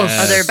 Oh,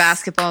 other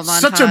basketball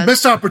montage. Such a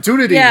missed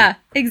opportunity. Yeah,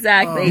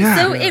 exactly.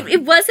 So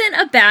it wasn't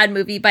a bad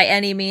movie by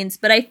any means,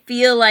 but I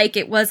feel like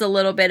it was a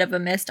little bit of a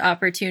missed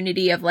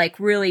opportunity of like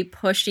really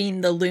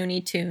pushing the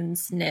Looney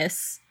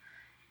Tunes-ness.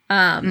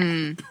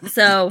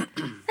 So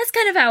that's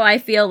kind of how I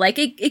feel. Like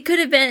it could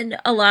have been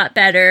a lot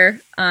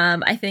better.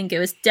 I think it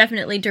was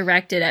definitely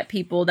directed at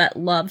people that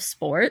love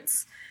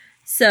sports.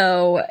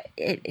 So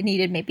it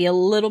needed maybe a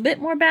little bit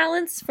more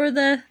balance for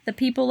the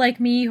people like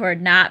me who are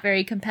not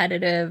very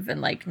competitive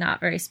and like not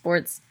very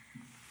sports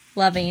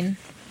loving.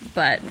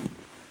 But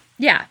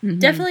yeah,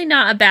 definitely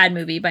not a bad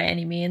movie by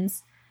any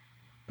means.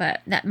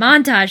 But that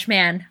montage,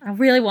 man, I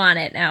really want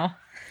it now.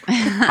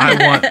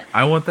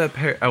 I want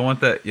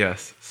that.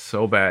 Yes,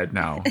 so bad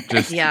now.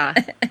 Just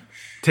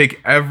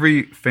take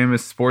every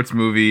famous sports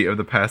movie of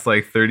the past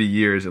like 30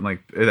 years and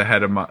like it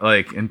had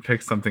and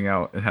pick something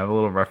out and have a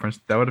little reference.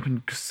 That would have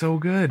been so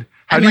good.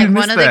 How and do like you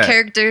miss one of that? The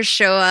characters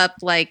show up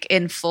like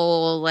in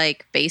full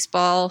like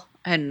baseball,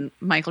 and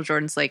Michael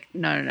Jordan's like,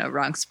 no,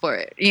 wrong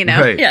sport. You know,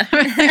 right. Yeah.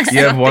 You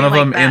have one of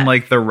them in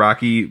like the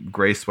Rocky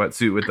gray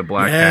sweatsuit with the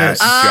black hat,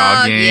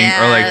 jogging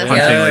or like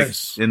punching like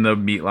in the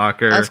meat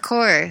locker. Of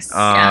course,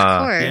 of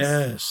course.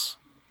 Yes.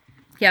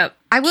 Yep.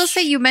 I will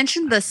say you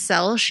mentioned the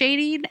cell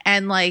shading,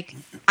 and like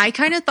I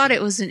kind of thought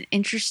it was an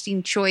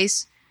interesting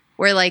choice.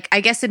 Where like I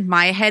guess in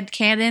my head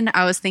canon,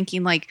 I was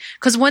thinking like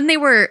because when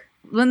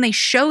they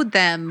showed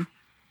them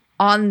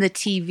on the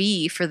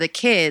TV for the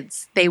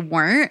kids, they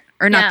weren't,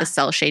 or not the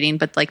cell shading,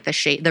 but like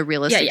the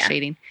realistic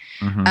shading.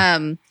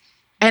 Mm-hmm.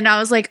 And I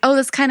was like, oh,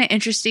 that's kind of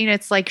interesting.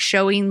 It's like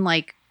showing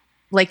like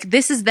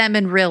this is them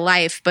in real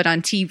life, but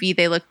on TV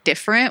they look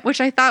different,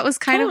 which I thought was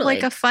kind of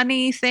like a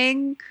funny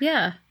thing.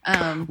 Yeah.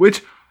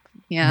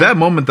 That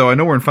moment though, I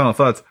know we're in final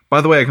thoughts.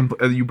 By the way,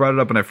 you brought it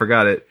up and I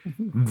forgot it.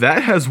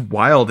 That has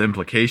wild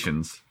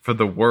implications for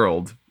the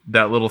world.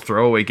 That little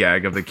throwaway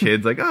gag of the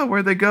kids, like, oh,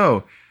 where'd they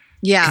go?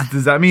 Yeah.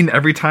 Does that mean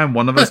every time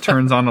one of us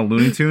turns on a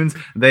Looney Tunes,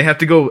 they have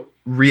to go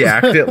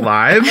react it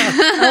live?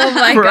 Oh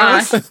my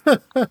gosh.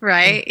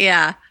 Right?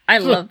 Yeah. I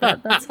love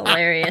that. That's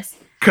hilarious.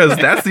 Because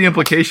that's the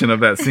implication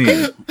of that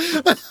scene.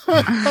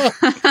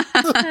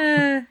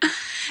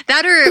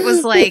 That or it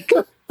was like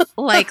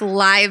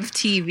live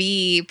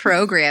TV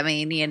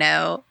programming, you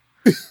know,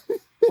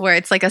 where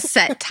it's like a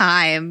set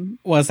time.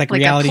 Well, it's like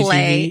reality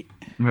TV.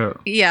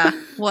 Yeah.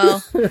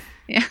 Well,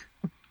 yeah.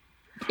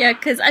 Yeah,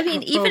 because I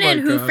mean, even in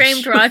Who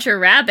Framed Roger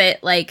Rabbit,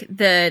 like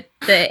the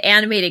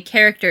animated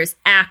characters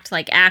act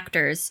like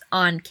actors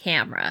on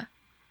camera,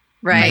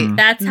 right? Mm-hmm.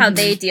 That's how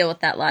they deal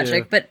with that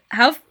logic. Yeah.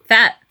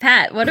 But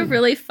Pat, what a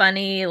really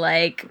funny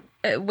like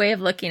way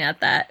of looking at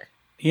that.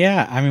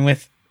 Yeah, I mean,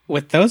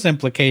 with those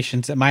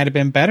implications, it might have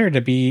been better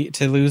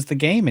to lose the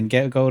game and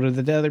go to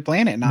the other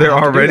planet. And they're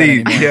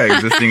already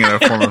existing in a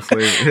form of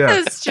slavery.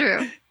 Yeah, that's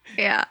true.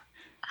 Yeah.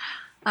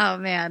 Oh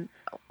man.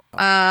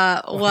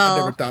 I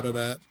never thought of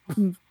that.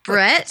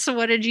 Brett,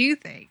 what did you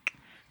think?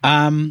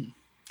 I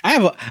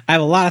have a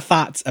lot of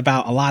thoughts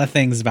about a lot of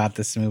things about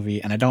this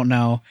movie, and I don't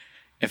know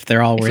if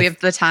they're all worth we have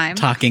the time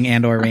talking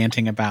and or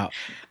ranting about.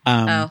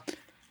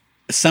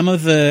 Some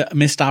of the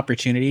missed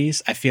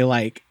opportunities, I feel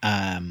like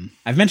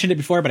I've mentioned it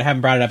before, but I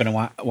haven't brought it up in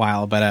a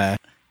while. But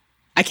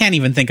I can't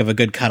even think of a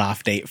good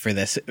cutoff date for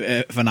this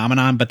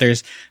phenomenon. But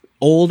there's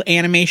old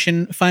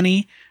animation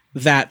funny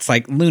that's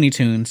like Looney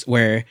Tunes,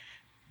 where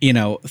you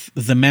know,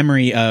 the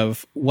memory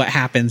of what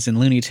happens in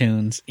Looney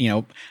Tunes, you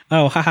know,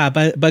 oh, haha,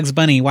 Bugs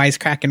Bunny,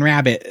 wisecracking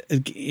rabbit,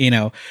 you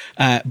know,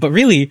 but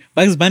really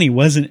Bugs Bunny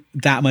wasn't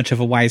that much of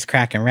a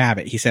wisecracking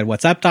rabbit. He said,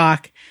 "What's up,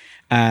 Doc?"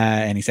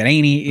 And he said,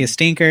 "Ain't he, you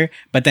stinker?"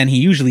 But then he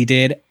usually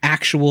did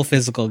actual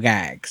physical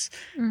gags.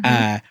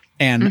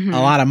 And a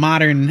lot of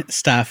modern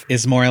stuff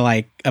is more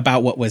like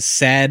about what was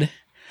said.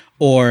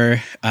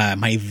 Or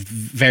my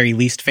very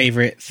least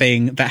favorite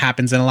thing that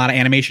happens in a lot of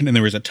animation, and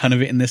there was a ton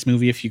of it in this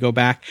movie if you go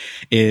back,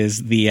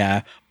 is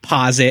the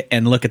pause it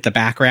and look at the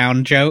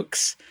background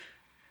jokes,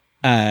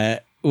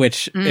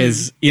 which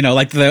is, you know,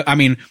 like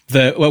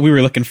what we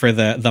were looking for,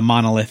 the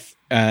monolith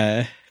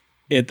at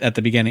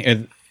the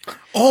beginning.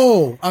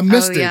 I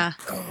missed it.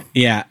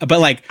 Yeah, but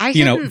like, I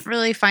couldn't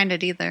really find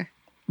it either.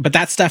 But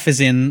that stuff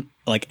is in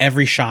like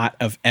every shot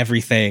of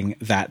everything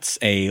that's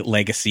a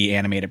legacy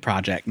animated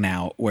project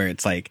now, where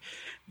it's like,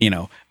 you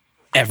know,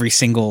 every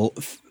single,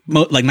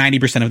 like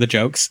 90% of the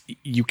jokes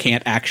you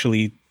can't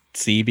actually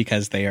see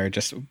because they are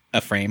just a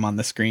frame on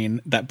the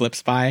screen that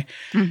blips by.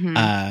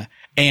 But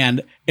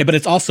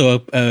it's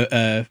also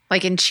a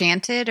like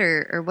Enchanted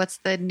or what's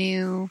the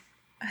new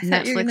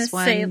Netflix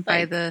one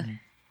by the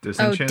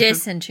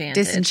Disenchanted.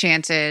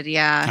 Disenchanted,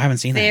 yeah. I haven't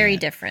seen that. Very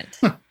different.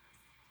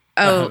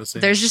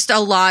 There's just a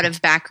lot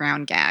of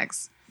background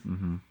gags.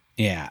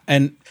 Yeah.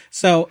 And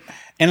so,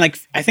 and like,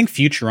 I think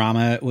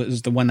Futurama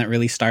was the one that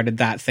really started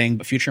that thing,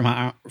 but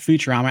Futurama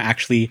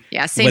actually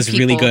was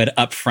really good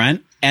up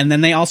front. And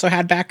then they also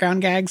had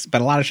background gags,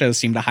 but a lot of shows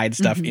seem to hide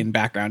stuff in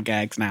background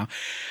gags now.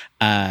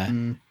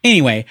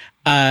 Anyway,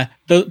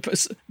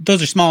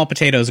 those are small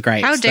potatoes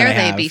gripes. How dare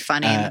they be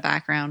funny in the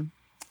background?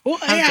 Well,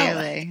 dare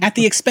they? At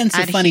the expense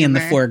of funny in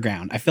the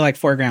foreground. I feel like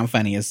foreground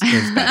funny is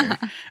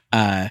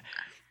better.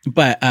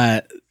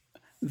 But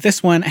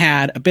this one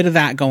had a bit of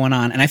that going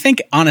on. And I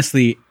think,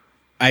 honestly,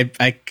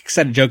 I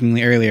said it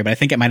jokingly earlier, but I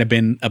think it might have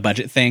been a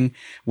budget thing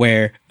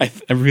where I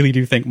really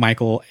do think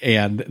Michael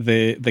and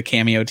the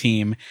cameo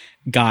team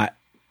got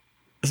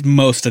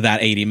most of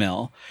that 80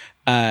 mil.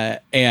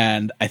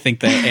 And I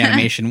think the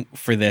animation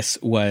for this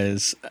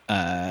was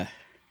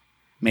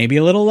maybe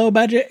a little low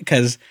budget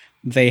because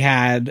they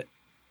had,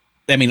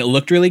 I mean, it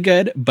looked really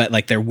good, but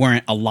like there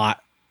weren't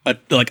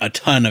a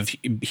ton of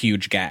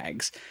huge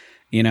gags,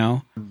 you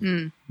know?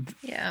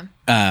 Yeah.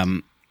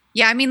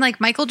 Yeah, I mean, like,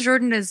 Michael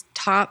Jordan is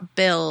top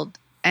billed,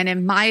 and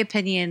in my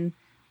opinion,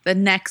 the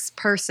next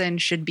person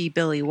should be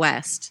Billy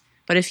West.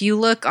 But if you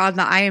look on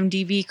the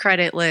IMDb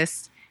credit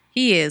list,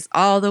 he is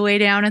all the way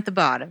down at the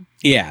bottom.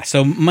 Yeah,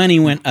 so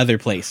money went other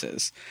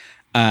places.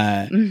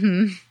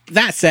 That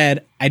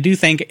said, I do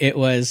think it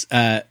was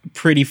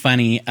pretty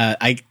funny.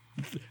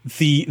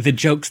 The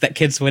jokes that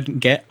kids wouldn't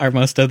get are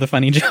most of the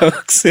funny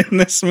jokes in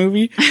this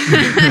movie.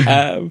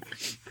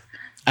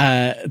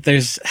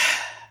 There's...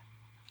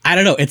 I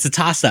don't know. It's a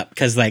toss up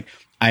because like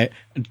I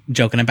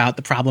joking about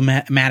the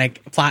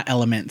problematic plot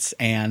elements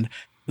and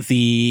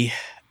the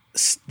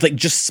like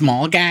just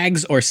small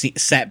gags or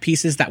set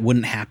pieces that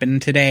wouldn't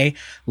happen today.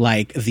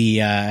 Like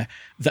the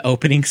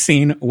opening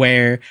scene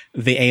where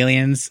the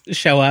aliens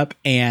show up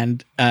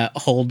and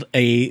hold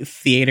a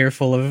theater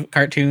full of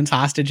cartoons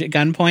hostage at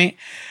gunpoint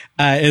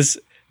is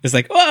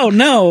like, oh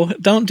no,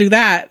 don't do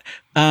that.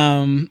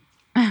 Well,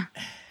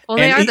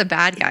 they are the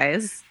bad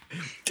guys.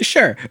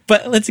 Sure,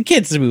 but it's a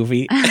kids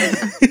movie,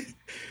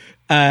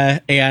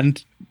 but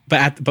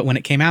when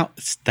it came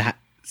out, that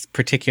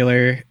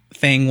particular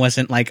thing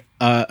wasn't like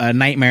a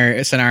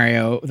nightmare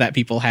scenario that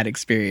people had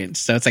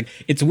experienced. So it's like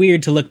it's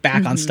weird to look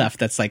back on stuff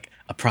that's like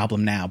a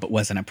problem now, but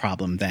wasn't a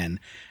problem then,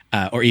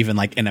 or even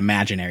like an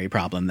imaginary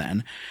problem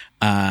then.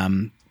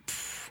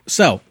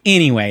 So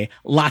anyway,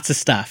 lots of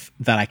stuff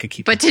that I could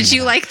keep. But did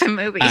you like the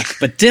movie?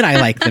 But did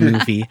I like the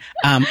movie?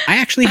 I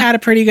actually had a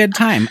pretty good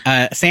time.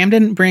 Sam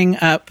didn't bring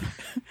up,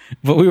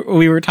 but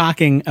we were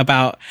talking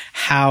about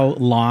how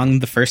long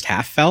the first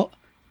half felt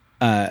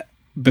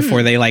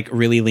before they like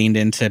really leaned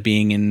into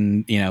being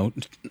in, you know,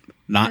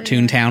 not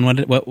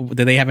Toontown. What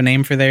did they have a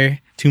name for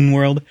their Toon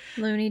World?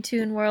 Looney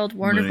Toon World,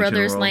 Warner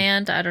Brothers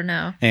Land. I don't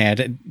know.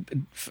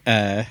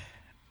 Yeah.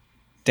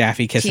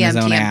 Daffy kissing his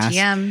own ass.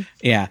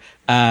 Yeah.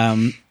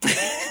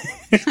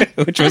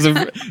 Which was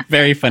a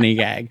very funny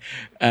gag.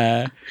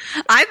 I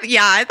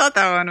thought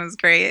that one was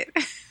great.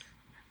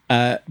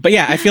 But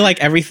yeah, I feel like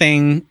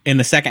everything in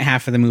the second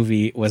half of the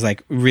movie was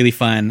like really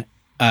fun.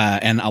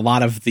 And a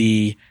lot of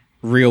the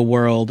real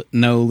world,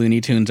 no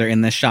Looney Tunes are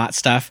in this shot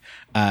stuff,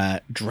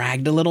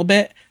 dragged a little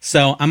bit.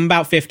 So I'm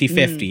about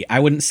 50-50. I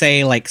wouldn't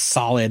say like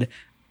solid,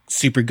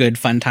 super good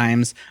fun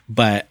times,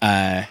 but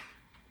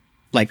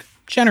like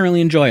generally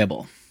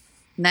enjoyable.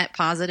 Net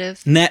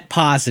positive,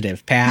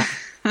 Pat.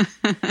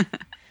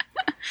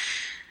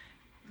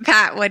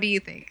 Pat, what do you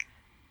think?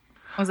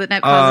 Was it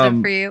net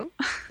positive for you?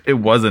 It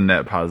was a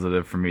net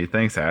positive for me.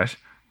 Thanks, Ash.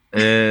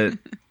 It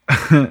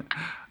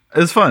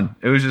was fun.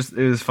 It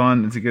was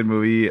fun. It's a good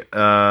movie.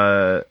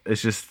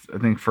 It's just, I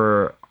think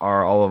for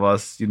all of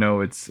us, you know,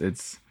 it's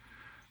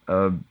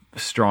a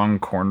strong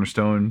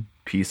cornerstone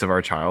piece of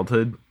our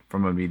childhood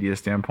from a media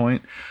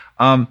standpoint.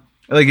 Like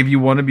if you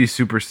want to be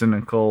super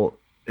cynical,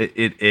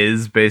 it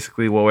is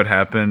basically what would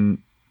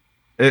happen,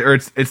 or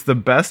it's the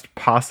best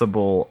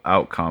possible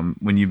outcome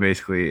when you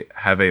basically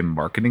have a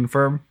marketing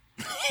firm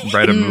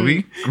write a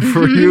movie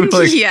for you,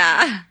 like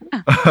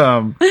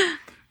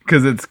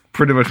because it's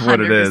pretty much what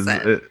 100%. It is.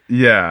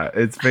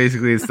 It's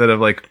basically instead of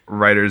like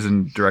writers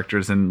and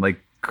directors and like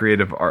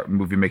creative art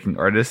movie making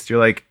artists, you're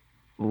like,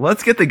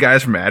 let's get the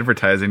guys from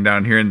advertising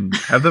down here and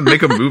have them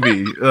make a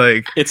movie.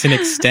 Like it's an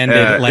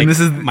extended like this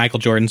is Michael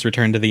Jordan's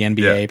return to the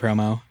NBA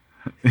promo.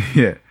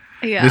 Yeah.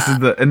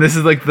 This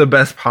is like the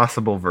best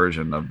possible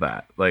version of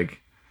that.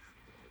 Like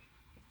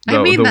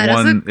I mean that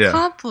as a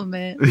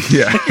compliment.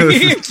 Yeah.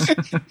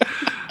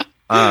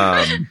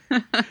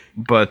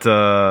 But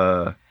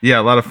a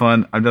lot of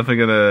fun. I'm definitely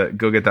gonna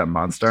go get that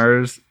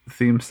Monstars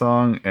theme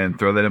song and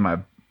throw that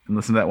and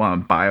listen to that one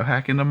on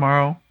Biohacking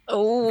tomorrow.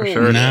 Oh, for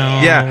sure.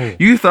 No. Yeah,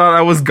 you thought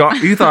I was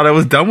You thought I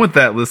was done with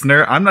that,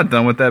 listener. I'm not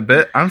done with that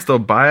bit. I'm still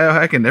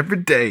biohacking every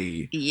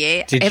day.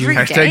 Yeah, Did every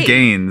you day.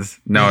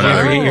 Gains? No, Did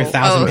you get your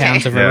 1,000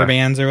 pounds of rubber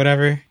bands or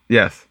whatever?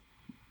 Yes.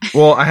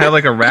 Well, I have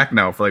like a rack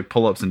now for like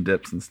pull-ups and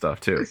dips and stuff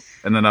too.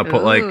 And then I'll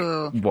put like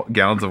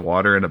gallons of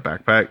water in a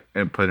backpack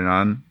and put it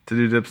on to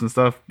do dips and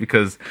stuff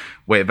because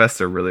weight vests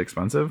are really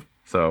expensive.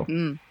 So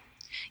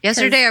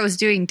yesterday I was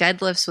doing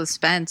deadlifts with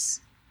Spence,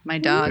 my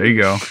dog. There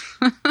you go.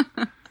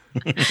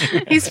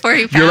 He's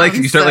 40 pounds.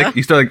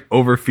 You start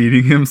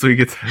overfeeding him so he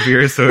gets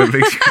heavier, so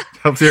it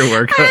helps your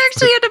workout. I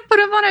actually had to put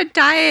him on a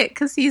diet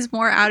because he's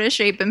more out of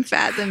shape and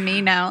fat than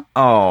me now.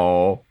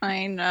 Oh,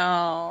 I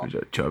know. He's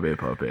a chubby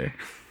puppy.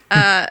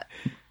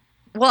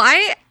 Well,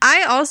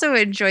 I also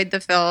enjoyed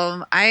the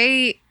film.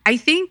 I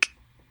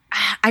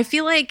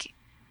feel like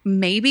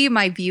maybe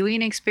my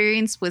viewing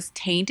experience was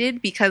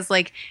tainted because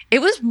like it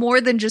was more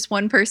than just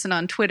one person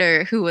on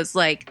Twitter who was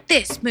like,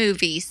 this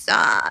movie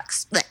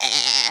sucks.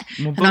 Bleh.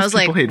 and I was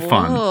like,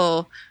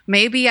 whoa,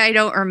 maybe I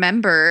don't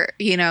remember,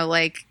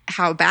 like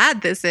how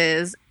bad this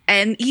is.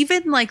 And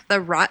even like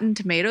the Rotten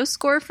Tomatoes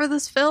score for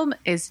this film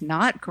is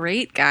not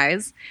great,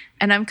 guys.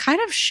 And I'm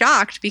kind of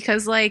shocked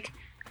because like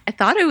I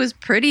thought it was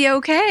pretty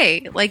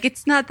okay. Like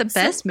it's not the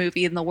best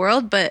movie in the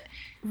world, but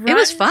it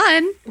was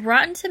fun.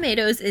 Rotten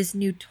Tomatoes is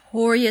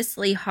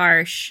notoriously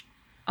harsh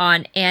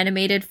on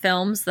animated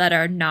films that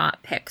are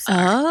not Pixar.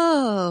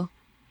 Oh.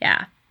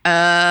 Yeah.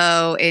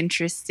 Oh,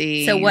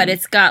 interesting. So what,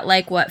 it's got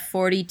like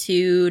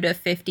 42 to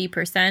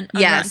 50%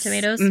 on Rotten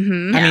Tomatoes?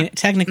 Mm-hmm. Yeah. I mean,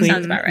 technically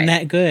right.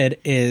 Net Good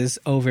is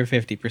over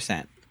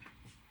 50%.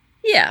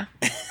 Yeah.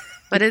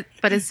 but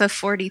it's a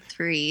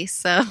 43,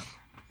 so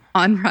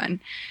on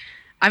Run.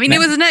 I mean, it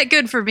was net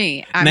good for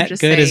me. Net Good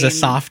saying. Is a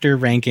softer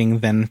ranking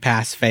than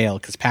Pass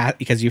Fail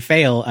because you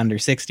fail under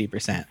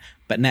 60%,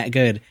 but Net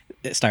Good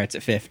it starts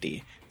at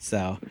 50.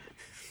 So,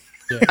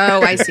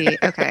 oh, I see.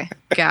 Okay,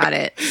 got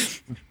it.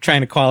 Trying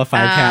to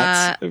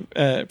qualify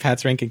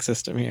Pat's ranking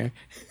system here.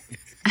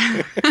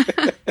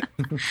 But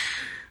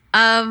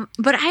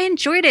I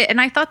enjoyed it,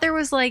 and I thought there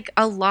was like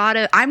a lot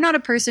of. I'm not a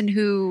person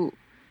who,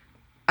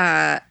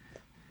 gets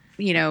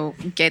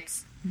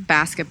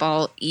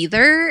basketball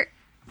either.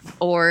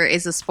 Or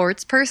is a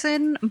sports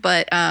person,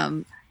 but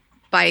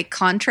by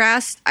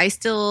contrast, I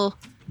still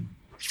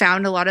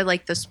found a lot of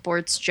like the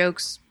sports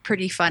jokes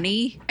pretty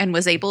funny and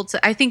was able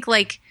to. I think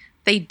like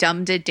they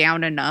dumbed it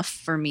down enough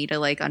for me to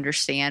like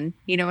understand.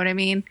 You know what I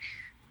mean?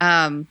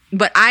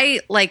 But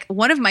I like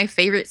one of my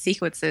favorite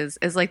sequences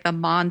is like the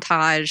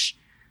montage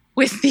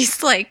with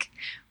these like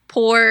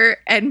poor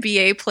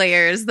NBA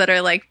players that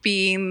are like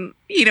being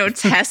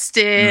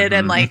tested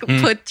and like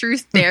put through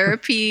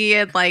therapy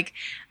and like.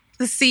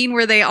 The scene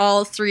where they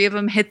all three of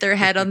them hit their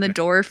head on the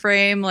door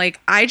frame.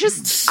 Like I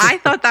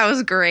thought that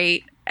was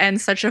great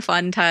and such a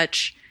fun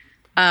touch.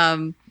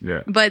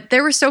 But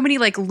there were so many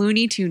like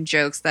Looney Tune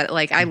jokes that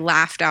like I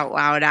laughed out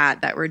loud at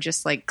that were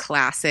just like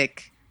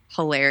classic,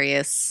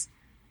 hilarious,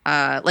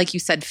 like you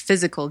said,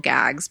 physical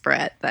gags,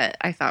 Brett, that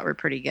I thought were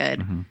pretty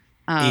good. Mm-hmm.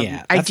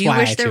 I do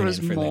wish there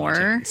was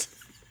more.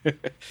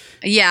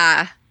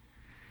 Yeah.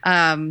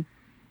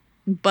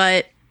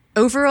 But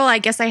overall, I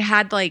guess I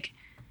had like,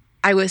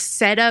 I was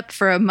set up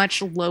for a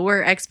much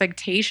lower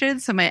expectation.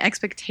 So my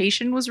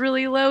expectation was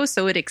really low.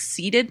 So it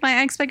exceeded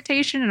my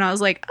expectation. And I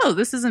was like, oh,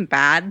 this isn't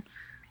bad.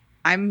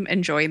 I'm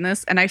enjoying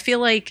this. And I feel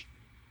like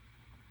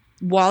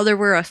while there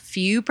were a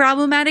few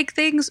problematic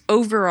things,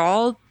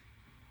 overall,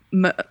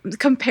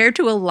 compared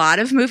to a lot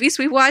of movies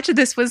we watched,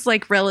 this was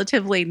like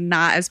relatively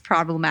not as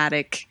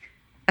problematic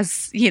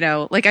as,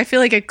 like I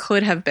feel like it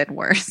could have been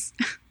worse.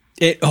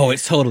 It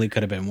totally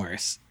could have been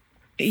worse.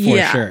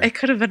 For sure. It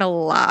could have been a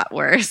lot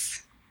worse.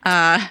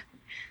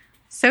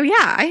 So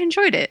yeah, I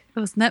enjoyed it. It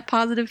was net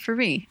positive for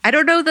me. I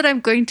don't know that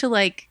I'm going to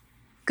like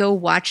go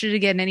watch it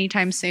again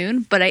anytime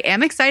soon, but I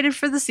am excited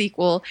for the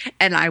sequel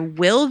and I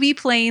will be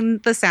playing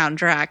the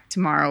soundtrack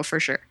tomorrow for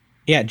sure.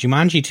 Yeah,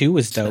 Jumanji 2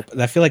 was dope.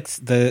 I feel like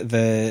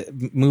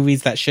the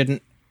movies that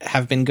shouldn't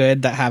have been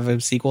good that have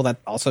a sequel that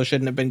also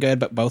shouldn't have been good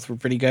but both were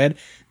pretty good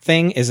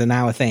thing is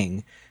now a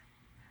thing.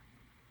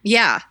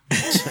 Yeah.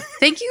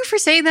 Thank you for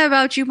saying that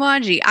about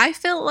Jumanji. I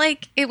felt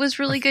like it was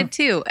really good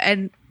too.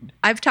 And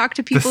I've talked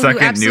to people who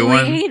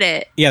absolutely hate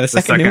it. Yeah, the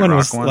second new one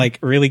was like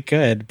really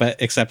good, but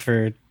except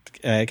for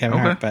Kevin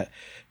Hart. But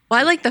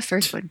I like the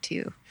first one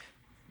too.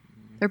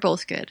 They're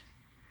both good.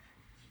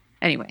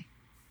 Anyway,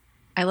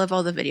 I love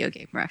all the video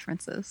game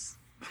references.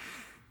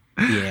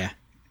 Yeah.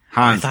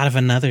 Hans, I thought of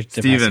another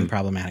depressing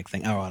problematic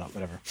thing. Oh,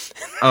 whatever.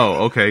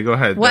 Oh, okay. Go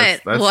ahead.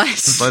 What?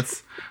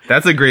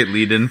 That's a great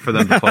lead-in for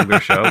them to plug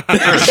their show.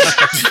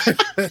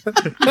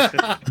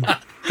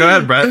 Go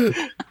ahead, Brett.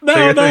 No.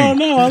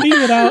 I'll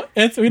leave it out.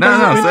 Say it.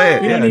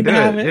 Yeah,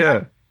 do it.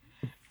 Yeah.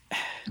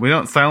 We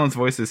don't silence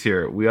voices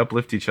here. We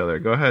uplift each other.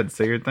 Go ahead.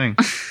 Say your thing.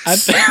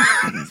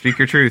 Speak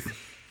your truth.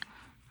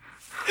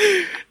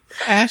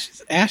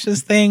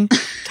 Ash's thing,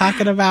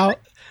 talking about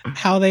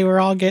how they were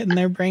all getting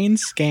their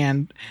brains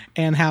scanned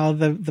and how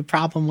the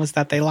problem was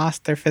that they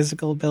lost their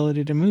physical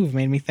ability to move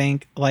made me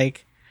think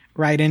like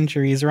right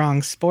injuries,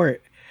 wrong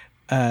sport.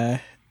 And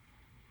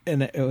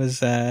it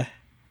was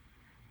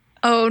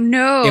oh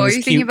no, it was are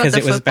you cute thinking about because the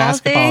it was football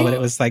basketball, thing? but it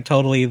was like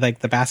totally like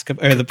the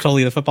basketball or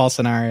totally the football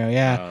scenario.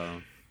 Yeah.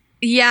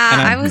 Yeah,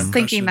 I was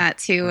thinking that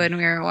too when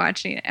we were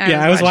watching it.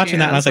 I was watching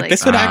that and I was like,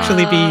 this would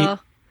actually be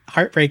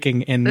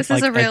heartbreaking in like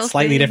a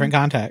slightly different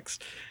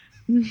context.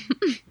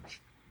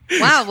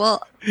 Wow,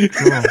 well,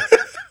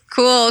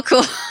 cool.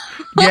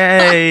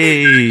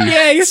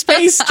 Yay,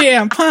 Space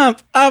Jam,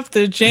 pump up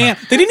the jam.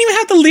 They didn't even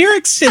have the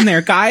lyrics in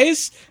there,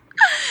 guys.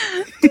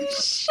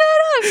 Shut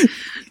up.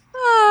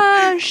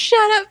 Oh,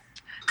 shut up.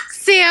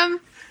 Sam,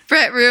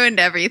 Brett ruined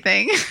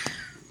everything.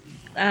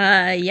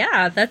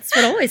 Yeah, that's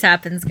what always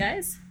happens,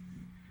 guys.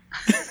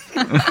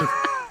 Well,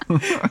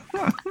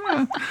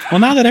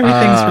 now that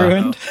everything's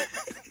ruined.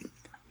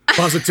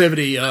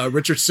 Positivity,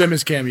 Richard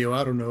Simmons cameo.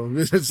 I don't know.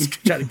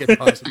 Just trying to get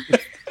positive.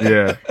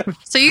 Yeah.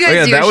 So you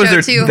guys do that a was show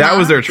their too, that huh?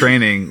 was their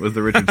training. Was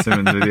the Richard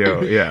Simmons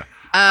video? Yeah.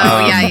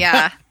 Oh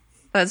yeah.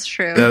 That's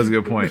true. That was a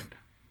good point.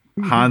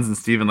 Hans and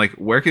Steven, like,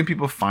 where can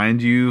people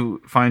find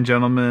you, fine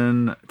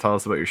gentlemen? Tell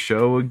us about your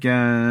show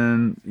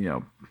again.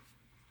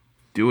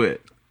 Do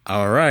it.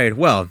 All right.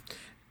 Well,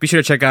 be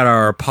sure to check out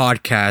our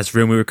podcast,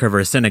 Real Movie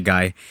Cover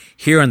Cineguy,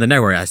 here on the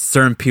network at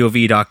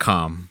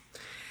CernPOV.com.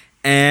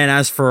 And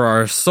as for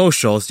our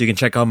socials, you can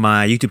check out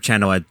my YouTube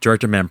channel at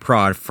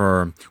DirectorManProd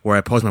for where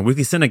I post my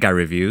weekly Cineguy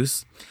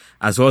reviews,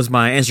 as well as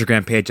my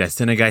Instagram page at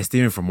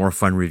CineguySteven for more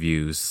fun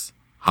reviews.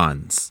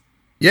 Hans.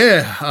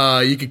 Yeah,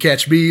 you can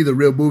catch me, The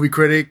Real Movie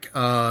Critic.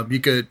 You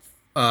could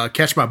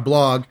catch my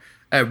blog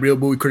at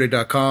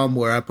realmoviecritic.com,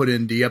 where I put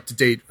in the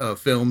up-to-date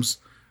films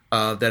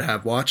that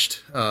I've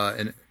watched,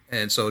 and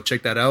so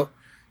check that out.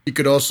 You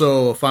could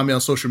also find me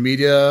on social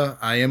media.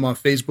 I am on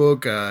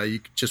Facebook. You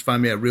can just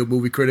find me at Real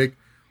Movie Critic.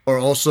 Or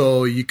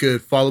also, you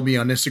could follow me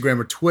on Instagram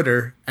or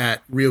Twitter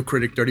at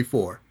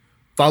RealCritic34.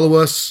 Follow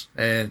us,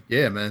 and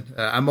yeah, man,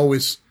 I'm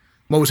always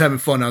having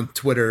fun on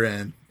Twitter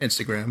and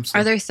Instagram. So.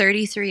 Are there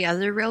 33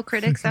 other real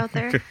critics out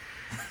there?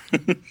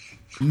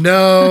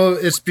 No,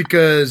 it's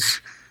because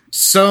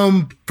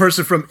some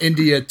person from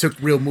India took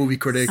Real Movie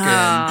Critic. And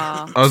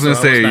I was going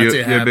to say,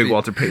 you're a big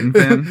Walter Payton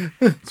fan?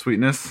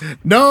 Sweetness?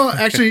 No,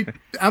 actually,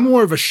 I'm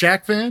more of a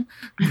Shaq fan.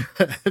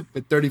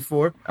 At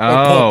 34. Or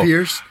Paul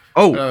Pierce.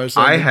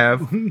 I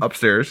have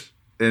upstairs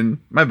in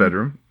my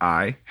bedroom,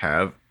 I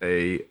have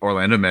a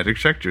Orlando Magic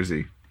Shaq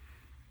jersey.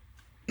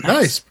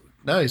 Nice.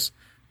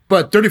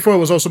 But 34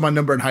 was also my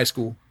number in high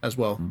school as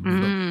well.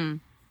 So.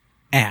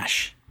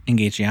 Ash,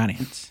 engage the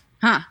audience.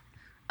 Huh.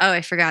 Oh,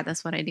 I forgot.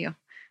 That's what I do.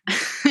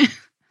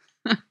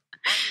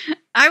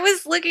 I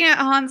was looking at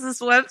Hans's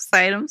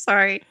website. I'm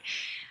sorry.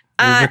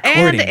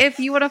 And if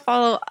you want to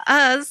follow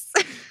us,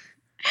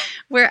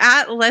 we're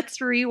at Let's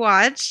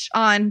Rewatch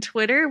on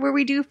Twitter, where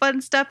we do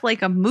fun stuff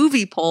like a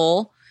movie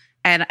poll.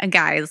 And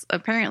guys,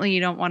 apparently you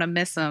don't want to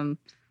miss them,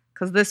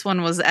 because this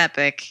one was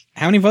epic.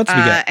 How many votes we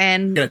get?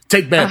 And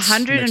take bets.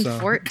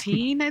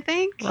 114, I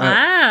think.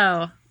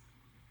 Wow.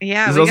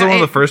 Yeah. This is also one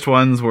of the first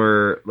ones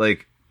where,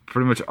 like,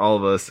 pretty much all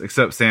of us,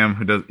 except Sam,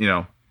 who does,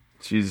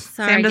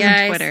 Sam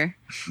doesn't Twitter.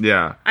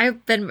 Yeah.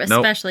 I've been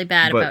especially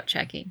bad about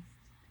checking.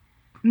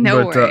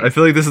 No worries. I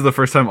feel like this is the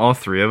first time all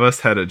three of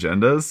us had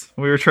agendas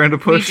we were trying to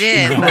push. We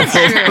did. That's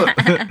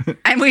true.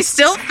 And we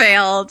still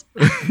failed.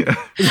 Yeah.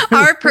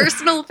 Our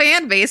personal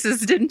fan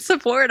bases didn't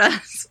support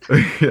us.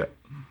 Yeah.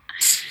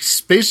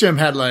 Space Jam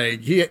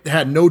he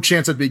had no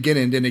chance at the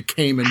beginning, then it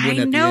came and went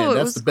at the end.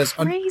 That's the best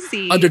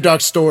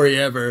underdog story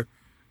ever.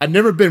 I've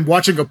never been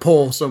watching a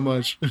poll so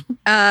much.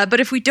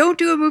 But if we don't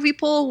do a movie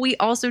poll, we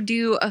also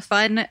do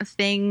fun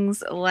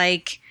things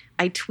like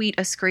I tweet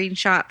a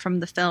screenshot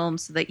from the film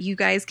so that you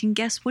guys can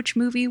guess which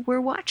movie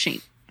we're watching.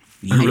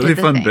 A really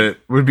fun bit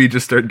would be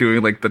just start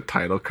doing like the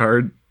title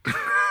card of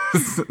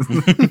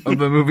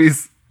the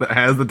movies that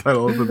has the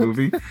title of the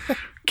movie.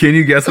 Can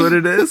you guess what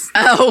it is?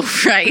 Oh,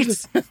 right.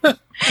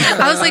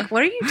 I was like,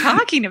 what are you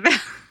talking about?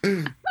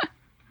 That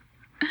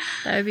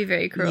would be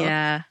very cruel.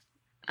 Yeah.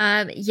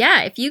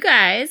 If you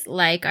guys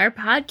like our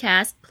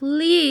podcast,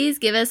 please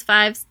give us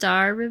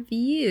 5-star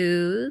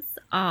reviews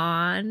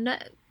on,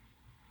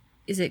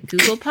 is it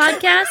Google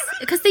Podcasts?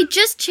 Because they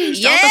just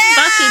changed all the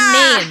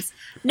fucking names.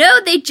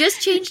 No, they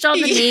just changed all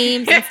the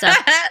names and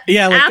stuff.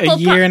 Yeah, like Apple a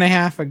year and a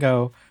half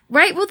ago.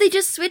 Right, well, they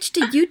just switched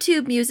to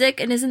YouTube Music,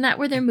 and isn't that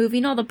where they're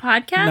moving all the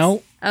podcasts?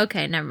 No.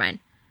 Okay, never mind.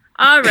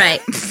 All right.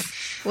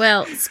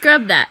 Well,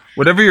 scrub that.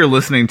 Whatever you're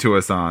listening to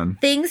us on.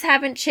 Things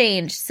haven't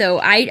changed, so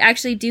I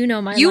actually do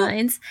know my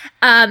lines.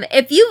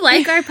 If you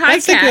like our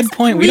podcast, that's a good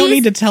point. We don't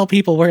need to tell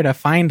people where to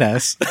find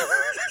us.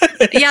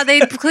 Yeah,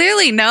 they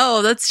clearly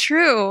know. That's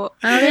true. Oh,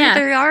 yeah.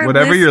 They are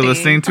whatever you're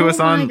listening to us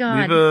on, leave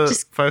a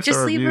 5-star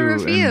just leave a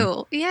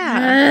review.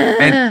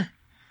 Yeah.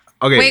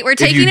 Okay, wait, we're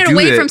taking it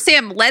away from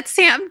Sam. Let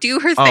Sam do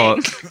her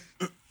thing.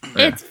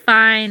 It's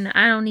fine.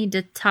 I don't need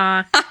to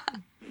talk. But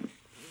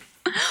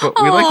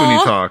we like when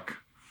you talk.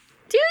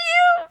 Do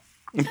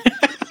you?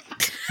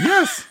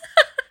 Yes.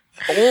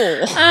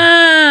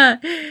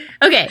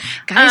 Okay.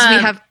 Guys,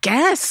 we have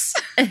guests.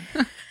 No.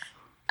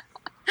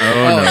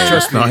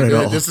 Trust me.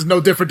 This is no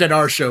different than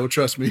our show.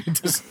 Trust me.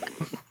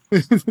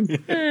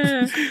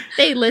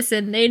 They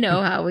listen. They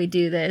know how we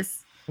do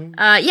this.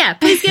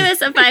 Please give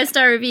us a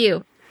 5-star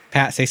review.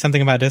 Pat, say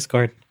something about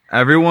Discord.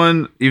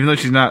 Everyone, even though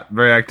she's not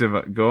very active,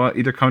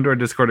 either come to our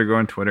Discord or go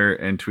on Twitter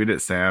and tweet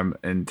at Sam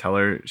and tell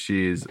her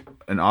she's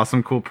an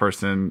awesome, cool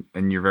person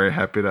and you're very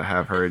happy to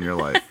have her in your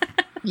life.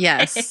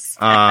 Yes.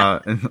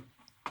 But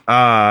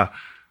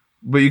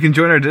you can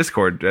join our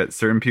Discord at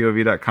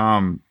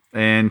certainpov.com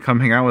and come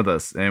hang out with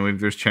us. And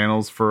there's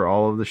channels for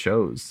all of the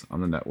shows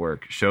on the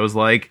network. Shows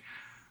like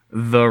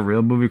The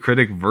Real Movie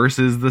Critic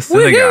versus The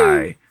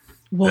Cineguy.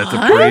 That's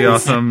a pretty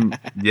awesome,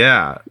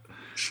 yeah.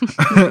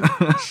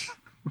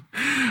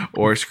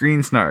 Or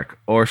Screen Snark,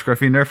 or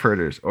Scruffy Nerf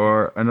Herders,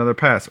 or Another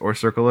Pass, or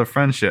Circle of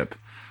Friendship,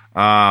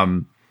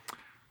 or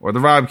the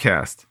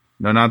Robcast.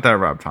 No, not that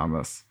Rob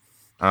Thomas.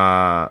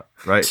 Right?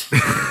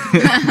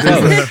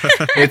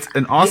 It's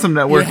an awesome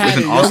network with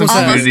an awesome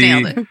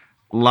community.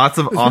 Lots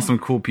of awesome,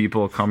 cool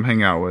people. Come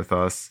hang out with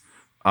us.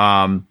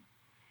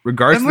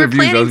 regards to the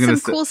reviews, I was going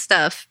to say cool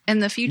stuff in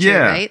the future,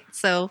 right?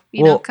 So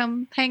you know,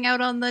 come hang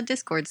out on the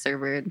Discord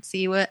server and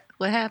see what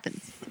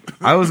happens.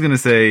 I was going to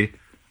say,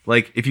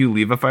 like, if you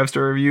leave a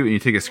 5-star review and you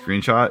take a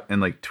screenshot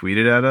and like tweet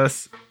it at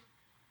us,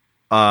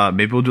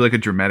 maybe we'll do like a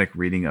dramatic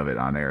reading of it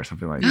on air or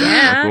something like that.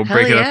 Yeah, like, we'll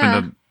break it up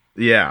into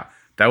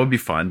that would be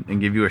fun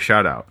and give you a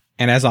shout out.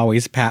 And as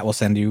always, Pat will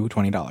send you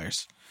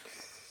 $20.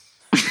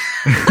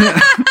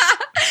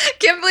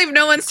 Can't believe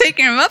no one's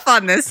taking him up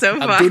on this so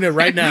far. I'm doing it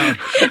right now.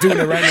 Wait,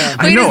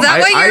 is that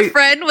why your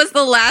friend was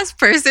the last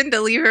person to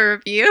leave a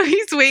review?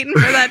 He's waiting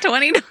for that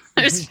 $20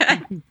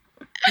 check.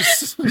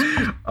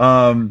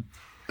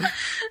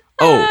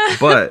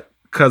 But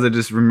because I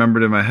just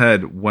remembered in my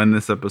head when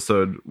this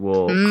episode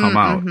will come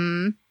out.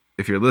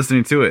 If you're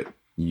listening to it,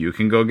 you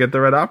can go get the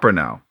Red Opera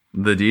now.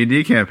 The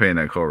D&D campaign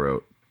I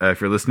co-wrote. If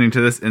you're listening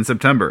to this in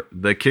September,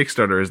 the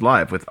Kickstarter is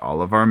live with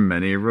all of our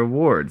many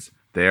rewards.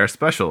 They are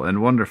special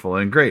and wonderful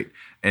and great.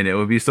 And it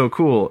would be so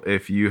cool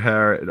if you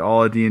are at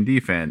all a D&D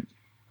fan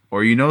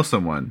or you know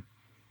someone.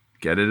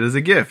 Get it as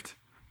a gift.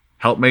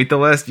 Help make the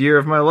last year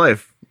of my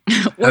life.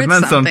 Has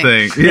meant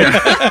something.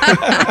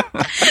 Yeah.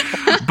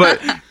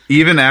 But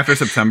even after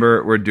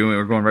September, we're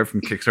going right from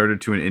Kickstarter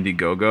to an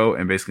Indiegogo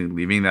and basically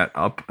leaving that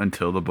up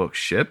until the book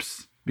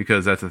ships,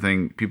 because that's the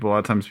thing. A lot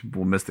of times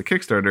people miss the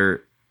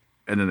Kickstarter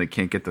and then they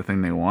can't get the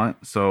thing they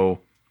want. So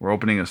we're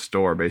opening a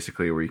store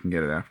basically where you can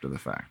get it after the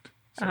fact.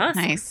 So.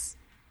 Awesome. Nice.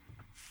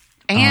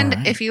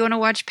 And if you want to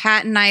watch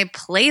Pat and I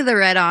play the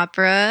Red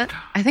Opera,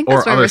 I think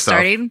that's where we're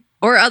starting.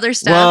 Or other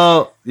stuff.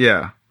 Well,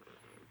 yeah.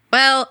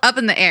 Well, up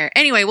in the air.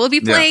 Anyway, we'll be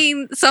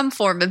playing some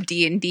form of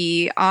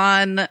D&D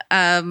on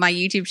my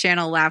YouTube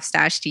channel,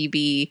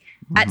 Laugh-DB,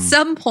 at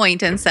some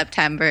point in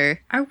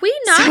September. Are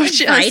we not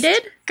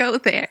invited? Go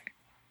there.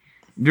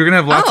 You're going to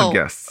have lots of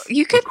guests.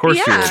 You could, of course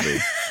you will be.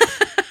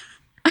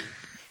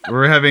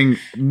 We're having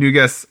new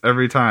guests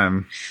every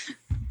time.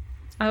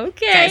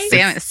 Okay.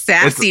 Sam is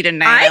sassy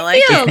tonight. I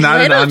feel a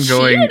little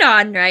cheated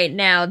on right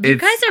now. You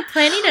guys are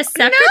planning a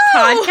separate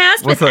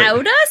podcast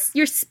without us?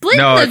 You're splitting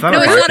it's not a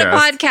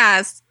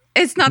podcast.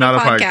 It's not a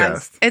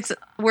podcast. It's a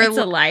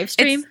live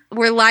stream?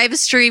 We're live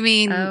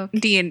streaming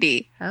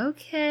D&D.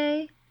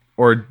 Okay.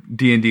 Or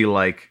D&D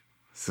like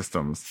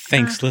systems.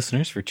 Thanks,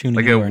 listeners, for tuning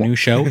in to our new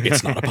show.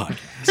 It's not a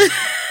podcast.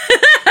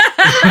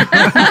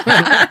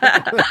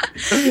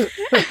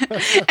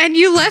 And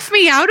you left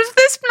me out of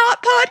this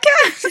not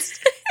podcast?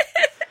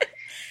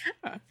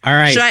 All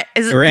right.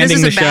 We're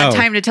ending the show. This is a bad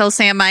time to tell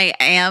Sam I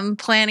am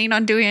planning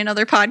on doing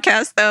another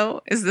podcast,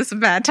 though. Is this a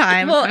bad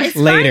time? Well, it's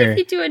later. fine if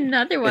you do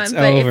another one, it's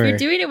but over. if you're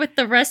doing it with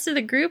the rest of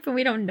the group and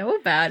we don't know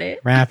about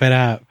it. Wrap it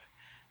up.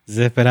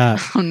 Zip it up.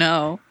 Oh,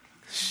 no.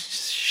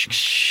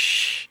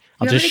 Shh.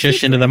 I'll just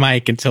shush into the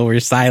mic until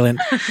we're silent,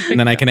 and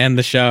then I can end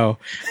the show.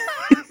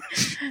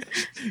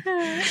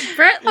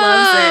 Brett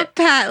loves it.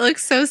 Pat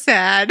looks so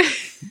sad.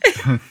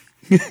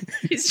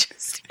 He's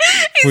if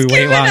we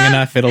wait long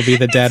enough, it'll be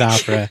the Dead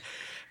Opera.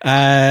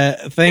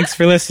 Thanks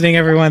for listening,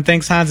 everyone.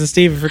 Thanks, Hans and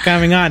Steven, for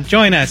coming on.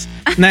 Join us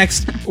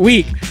next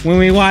week when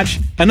we watch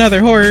another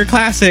horror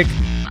classic,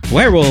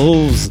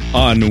 Werewolves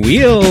on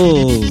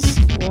Wheels.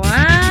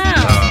 Wow.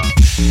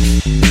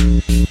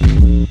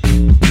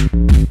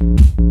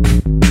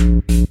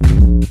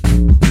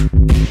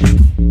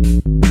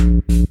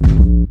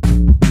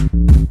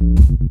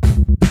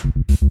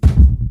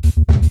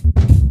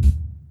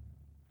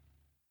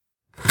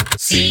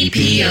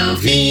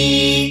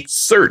 CPOV.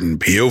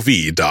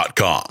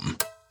 CertainPOV.com